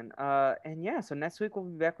stand. And yeah, so next week we'll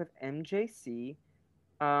be back with MJC.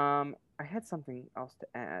 I had something else to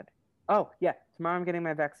add. Oh, yeah. Tomorrow I'm getting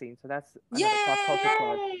my vaccine, so that's another pop culture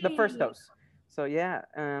plug. The first dose. So yeah,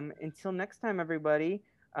 until next time, everybody,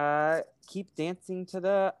 keep dancing to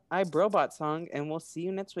the iRobot song, and we'll see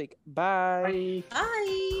you next week. Bye.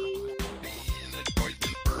 Bye.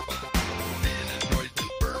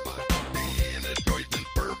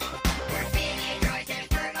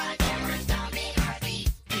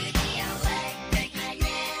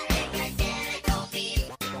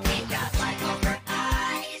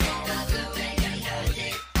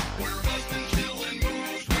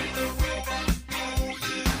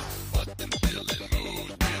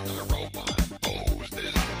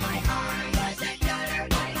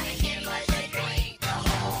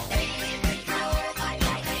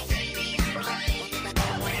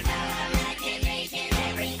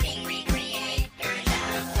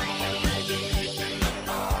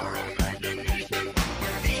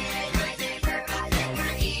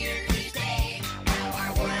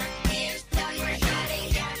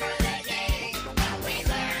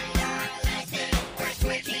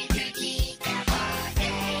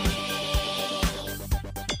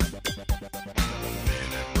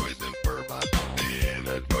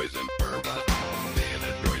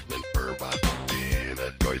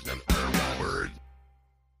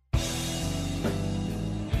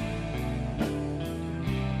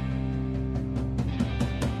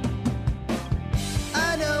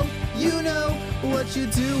 I know, you know what you're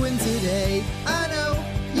doing today. I know,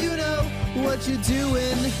 you know what you're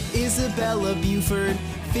doing. Isabella Buford,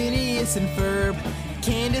 Phineas and Ferb.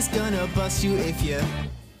 Candace gonna bust you if you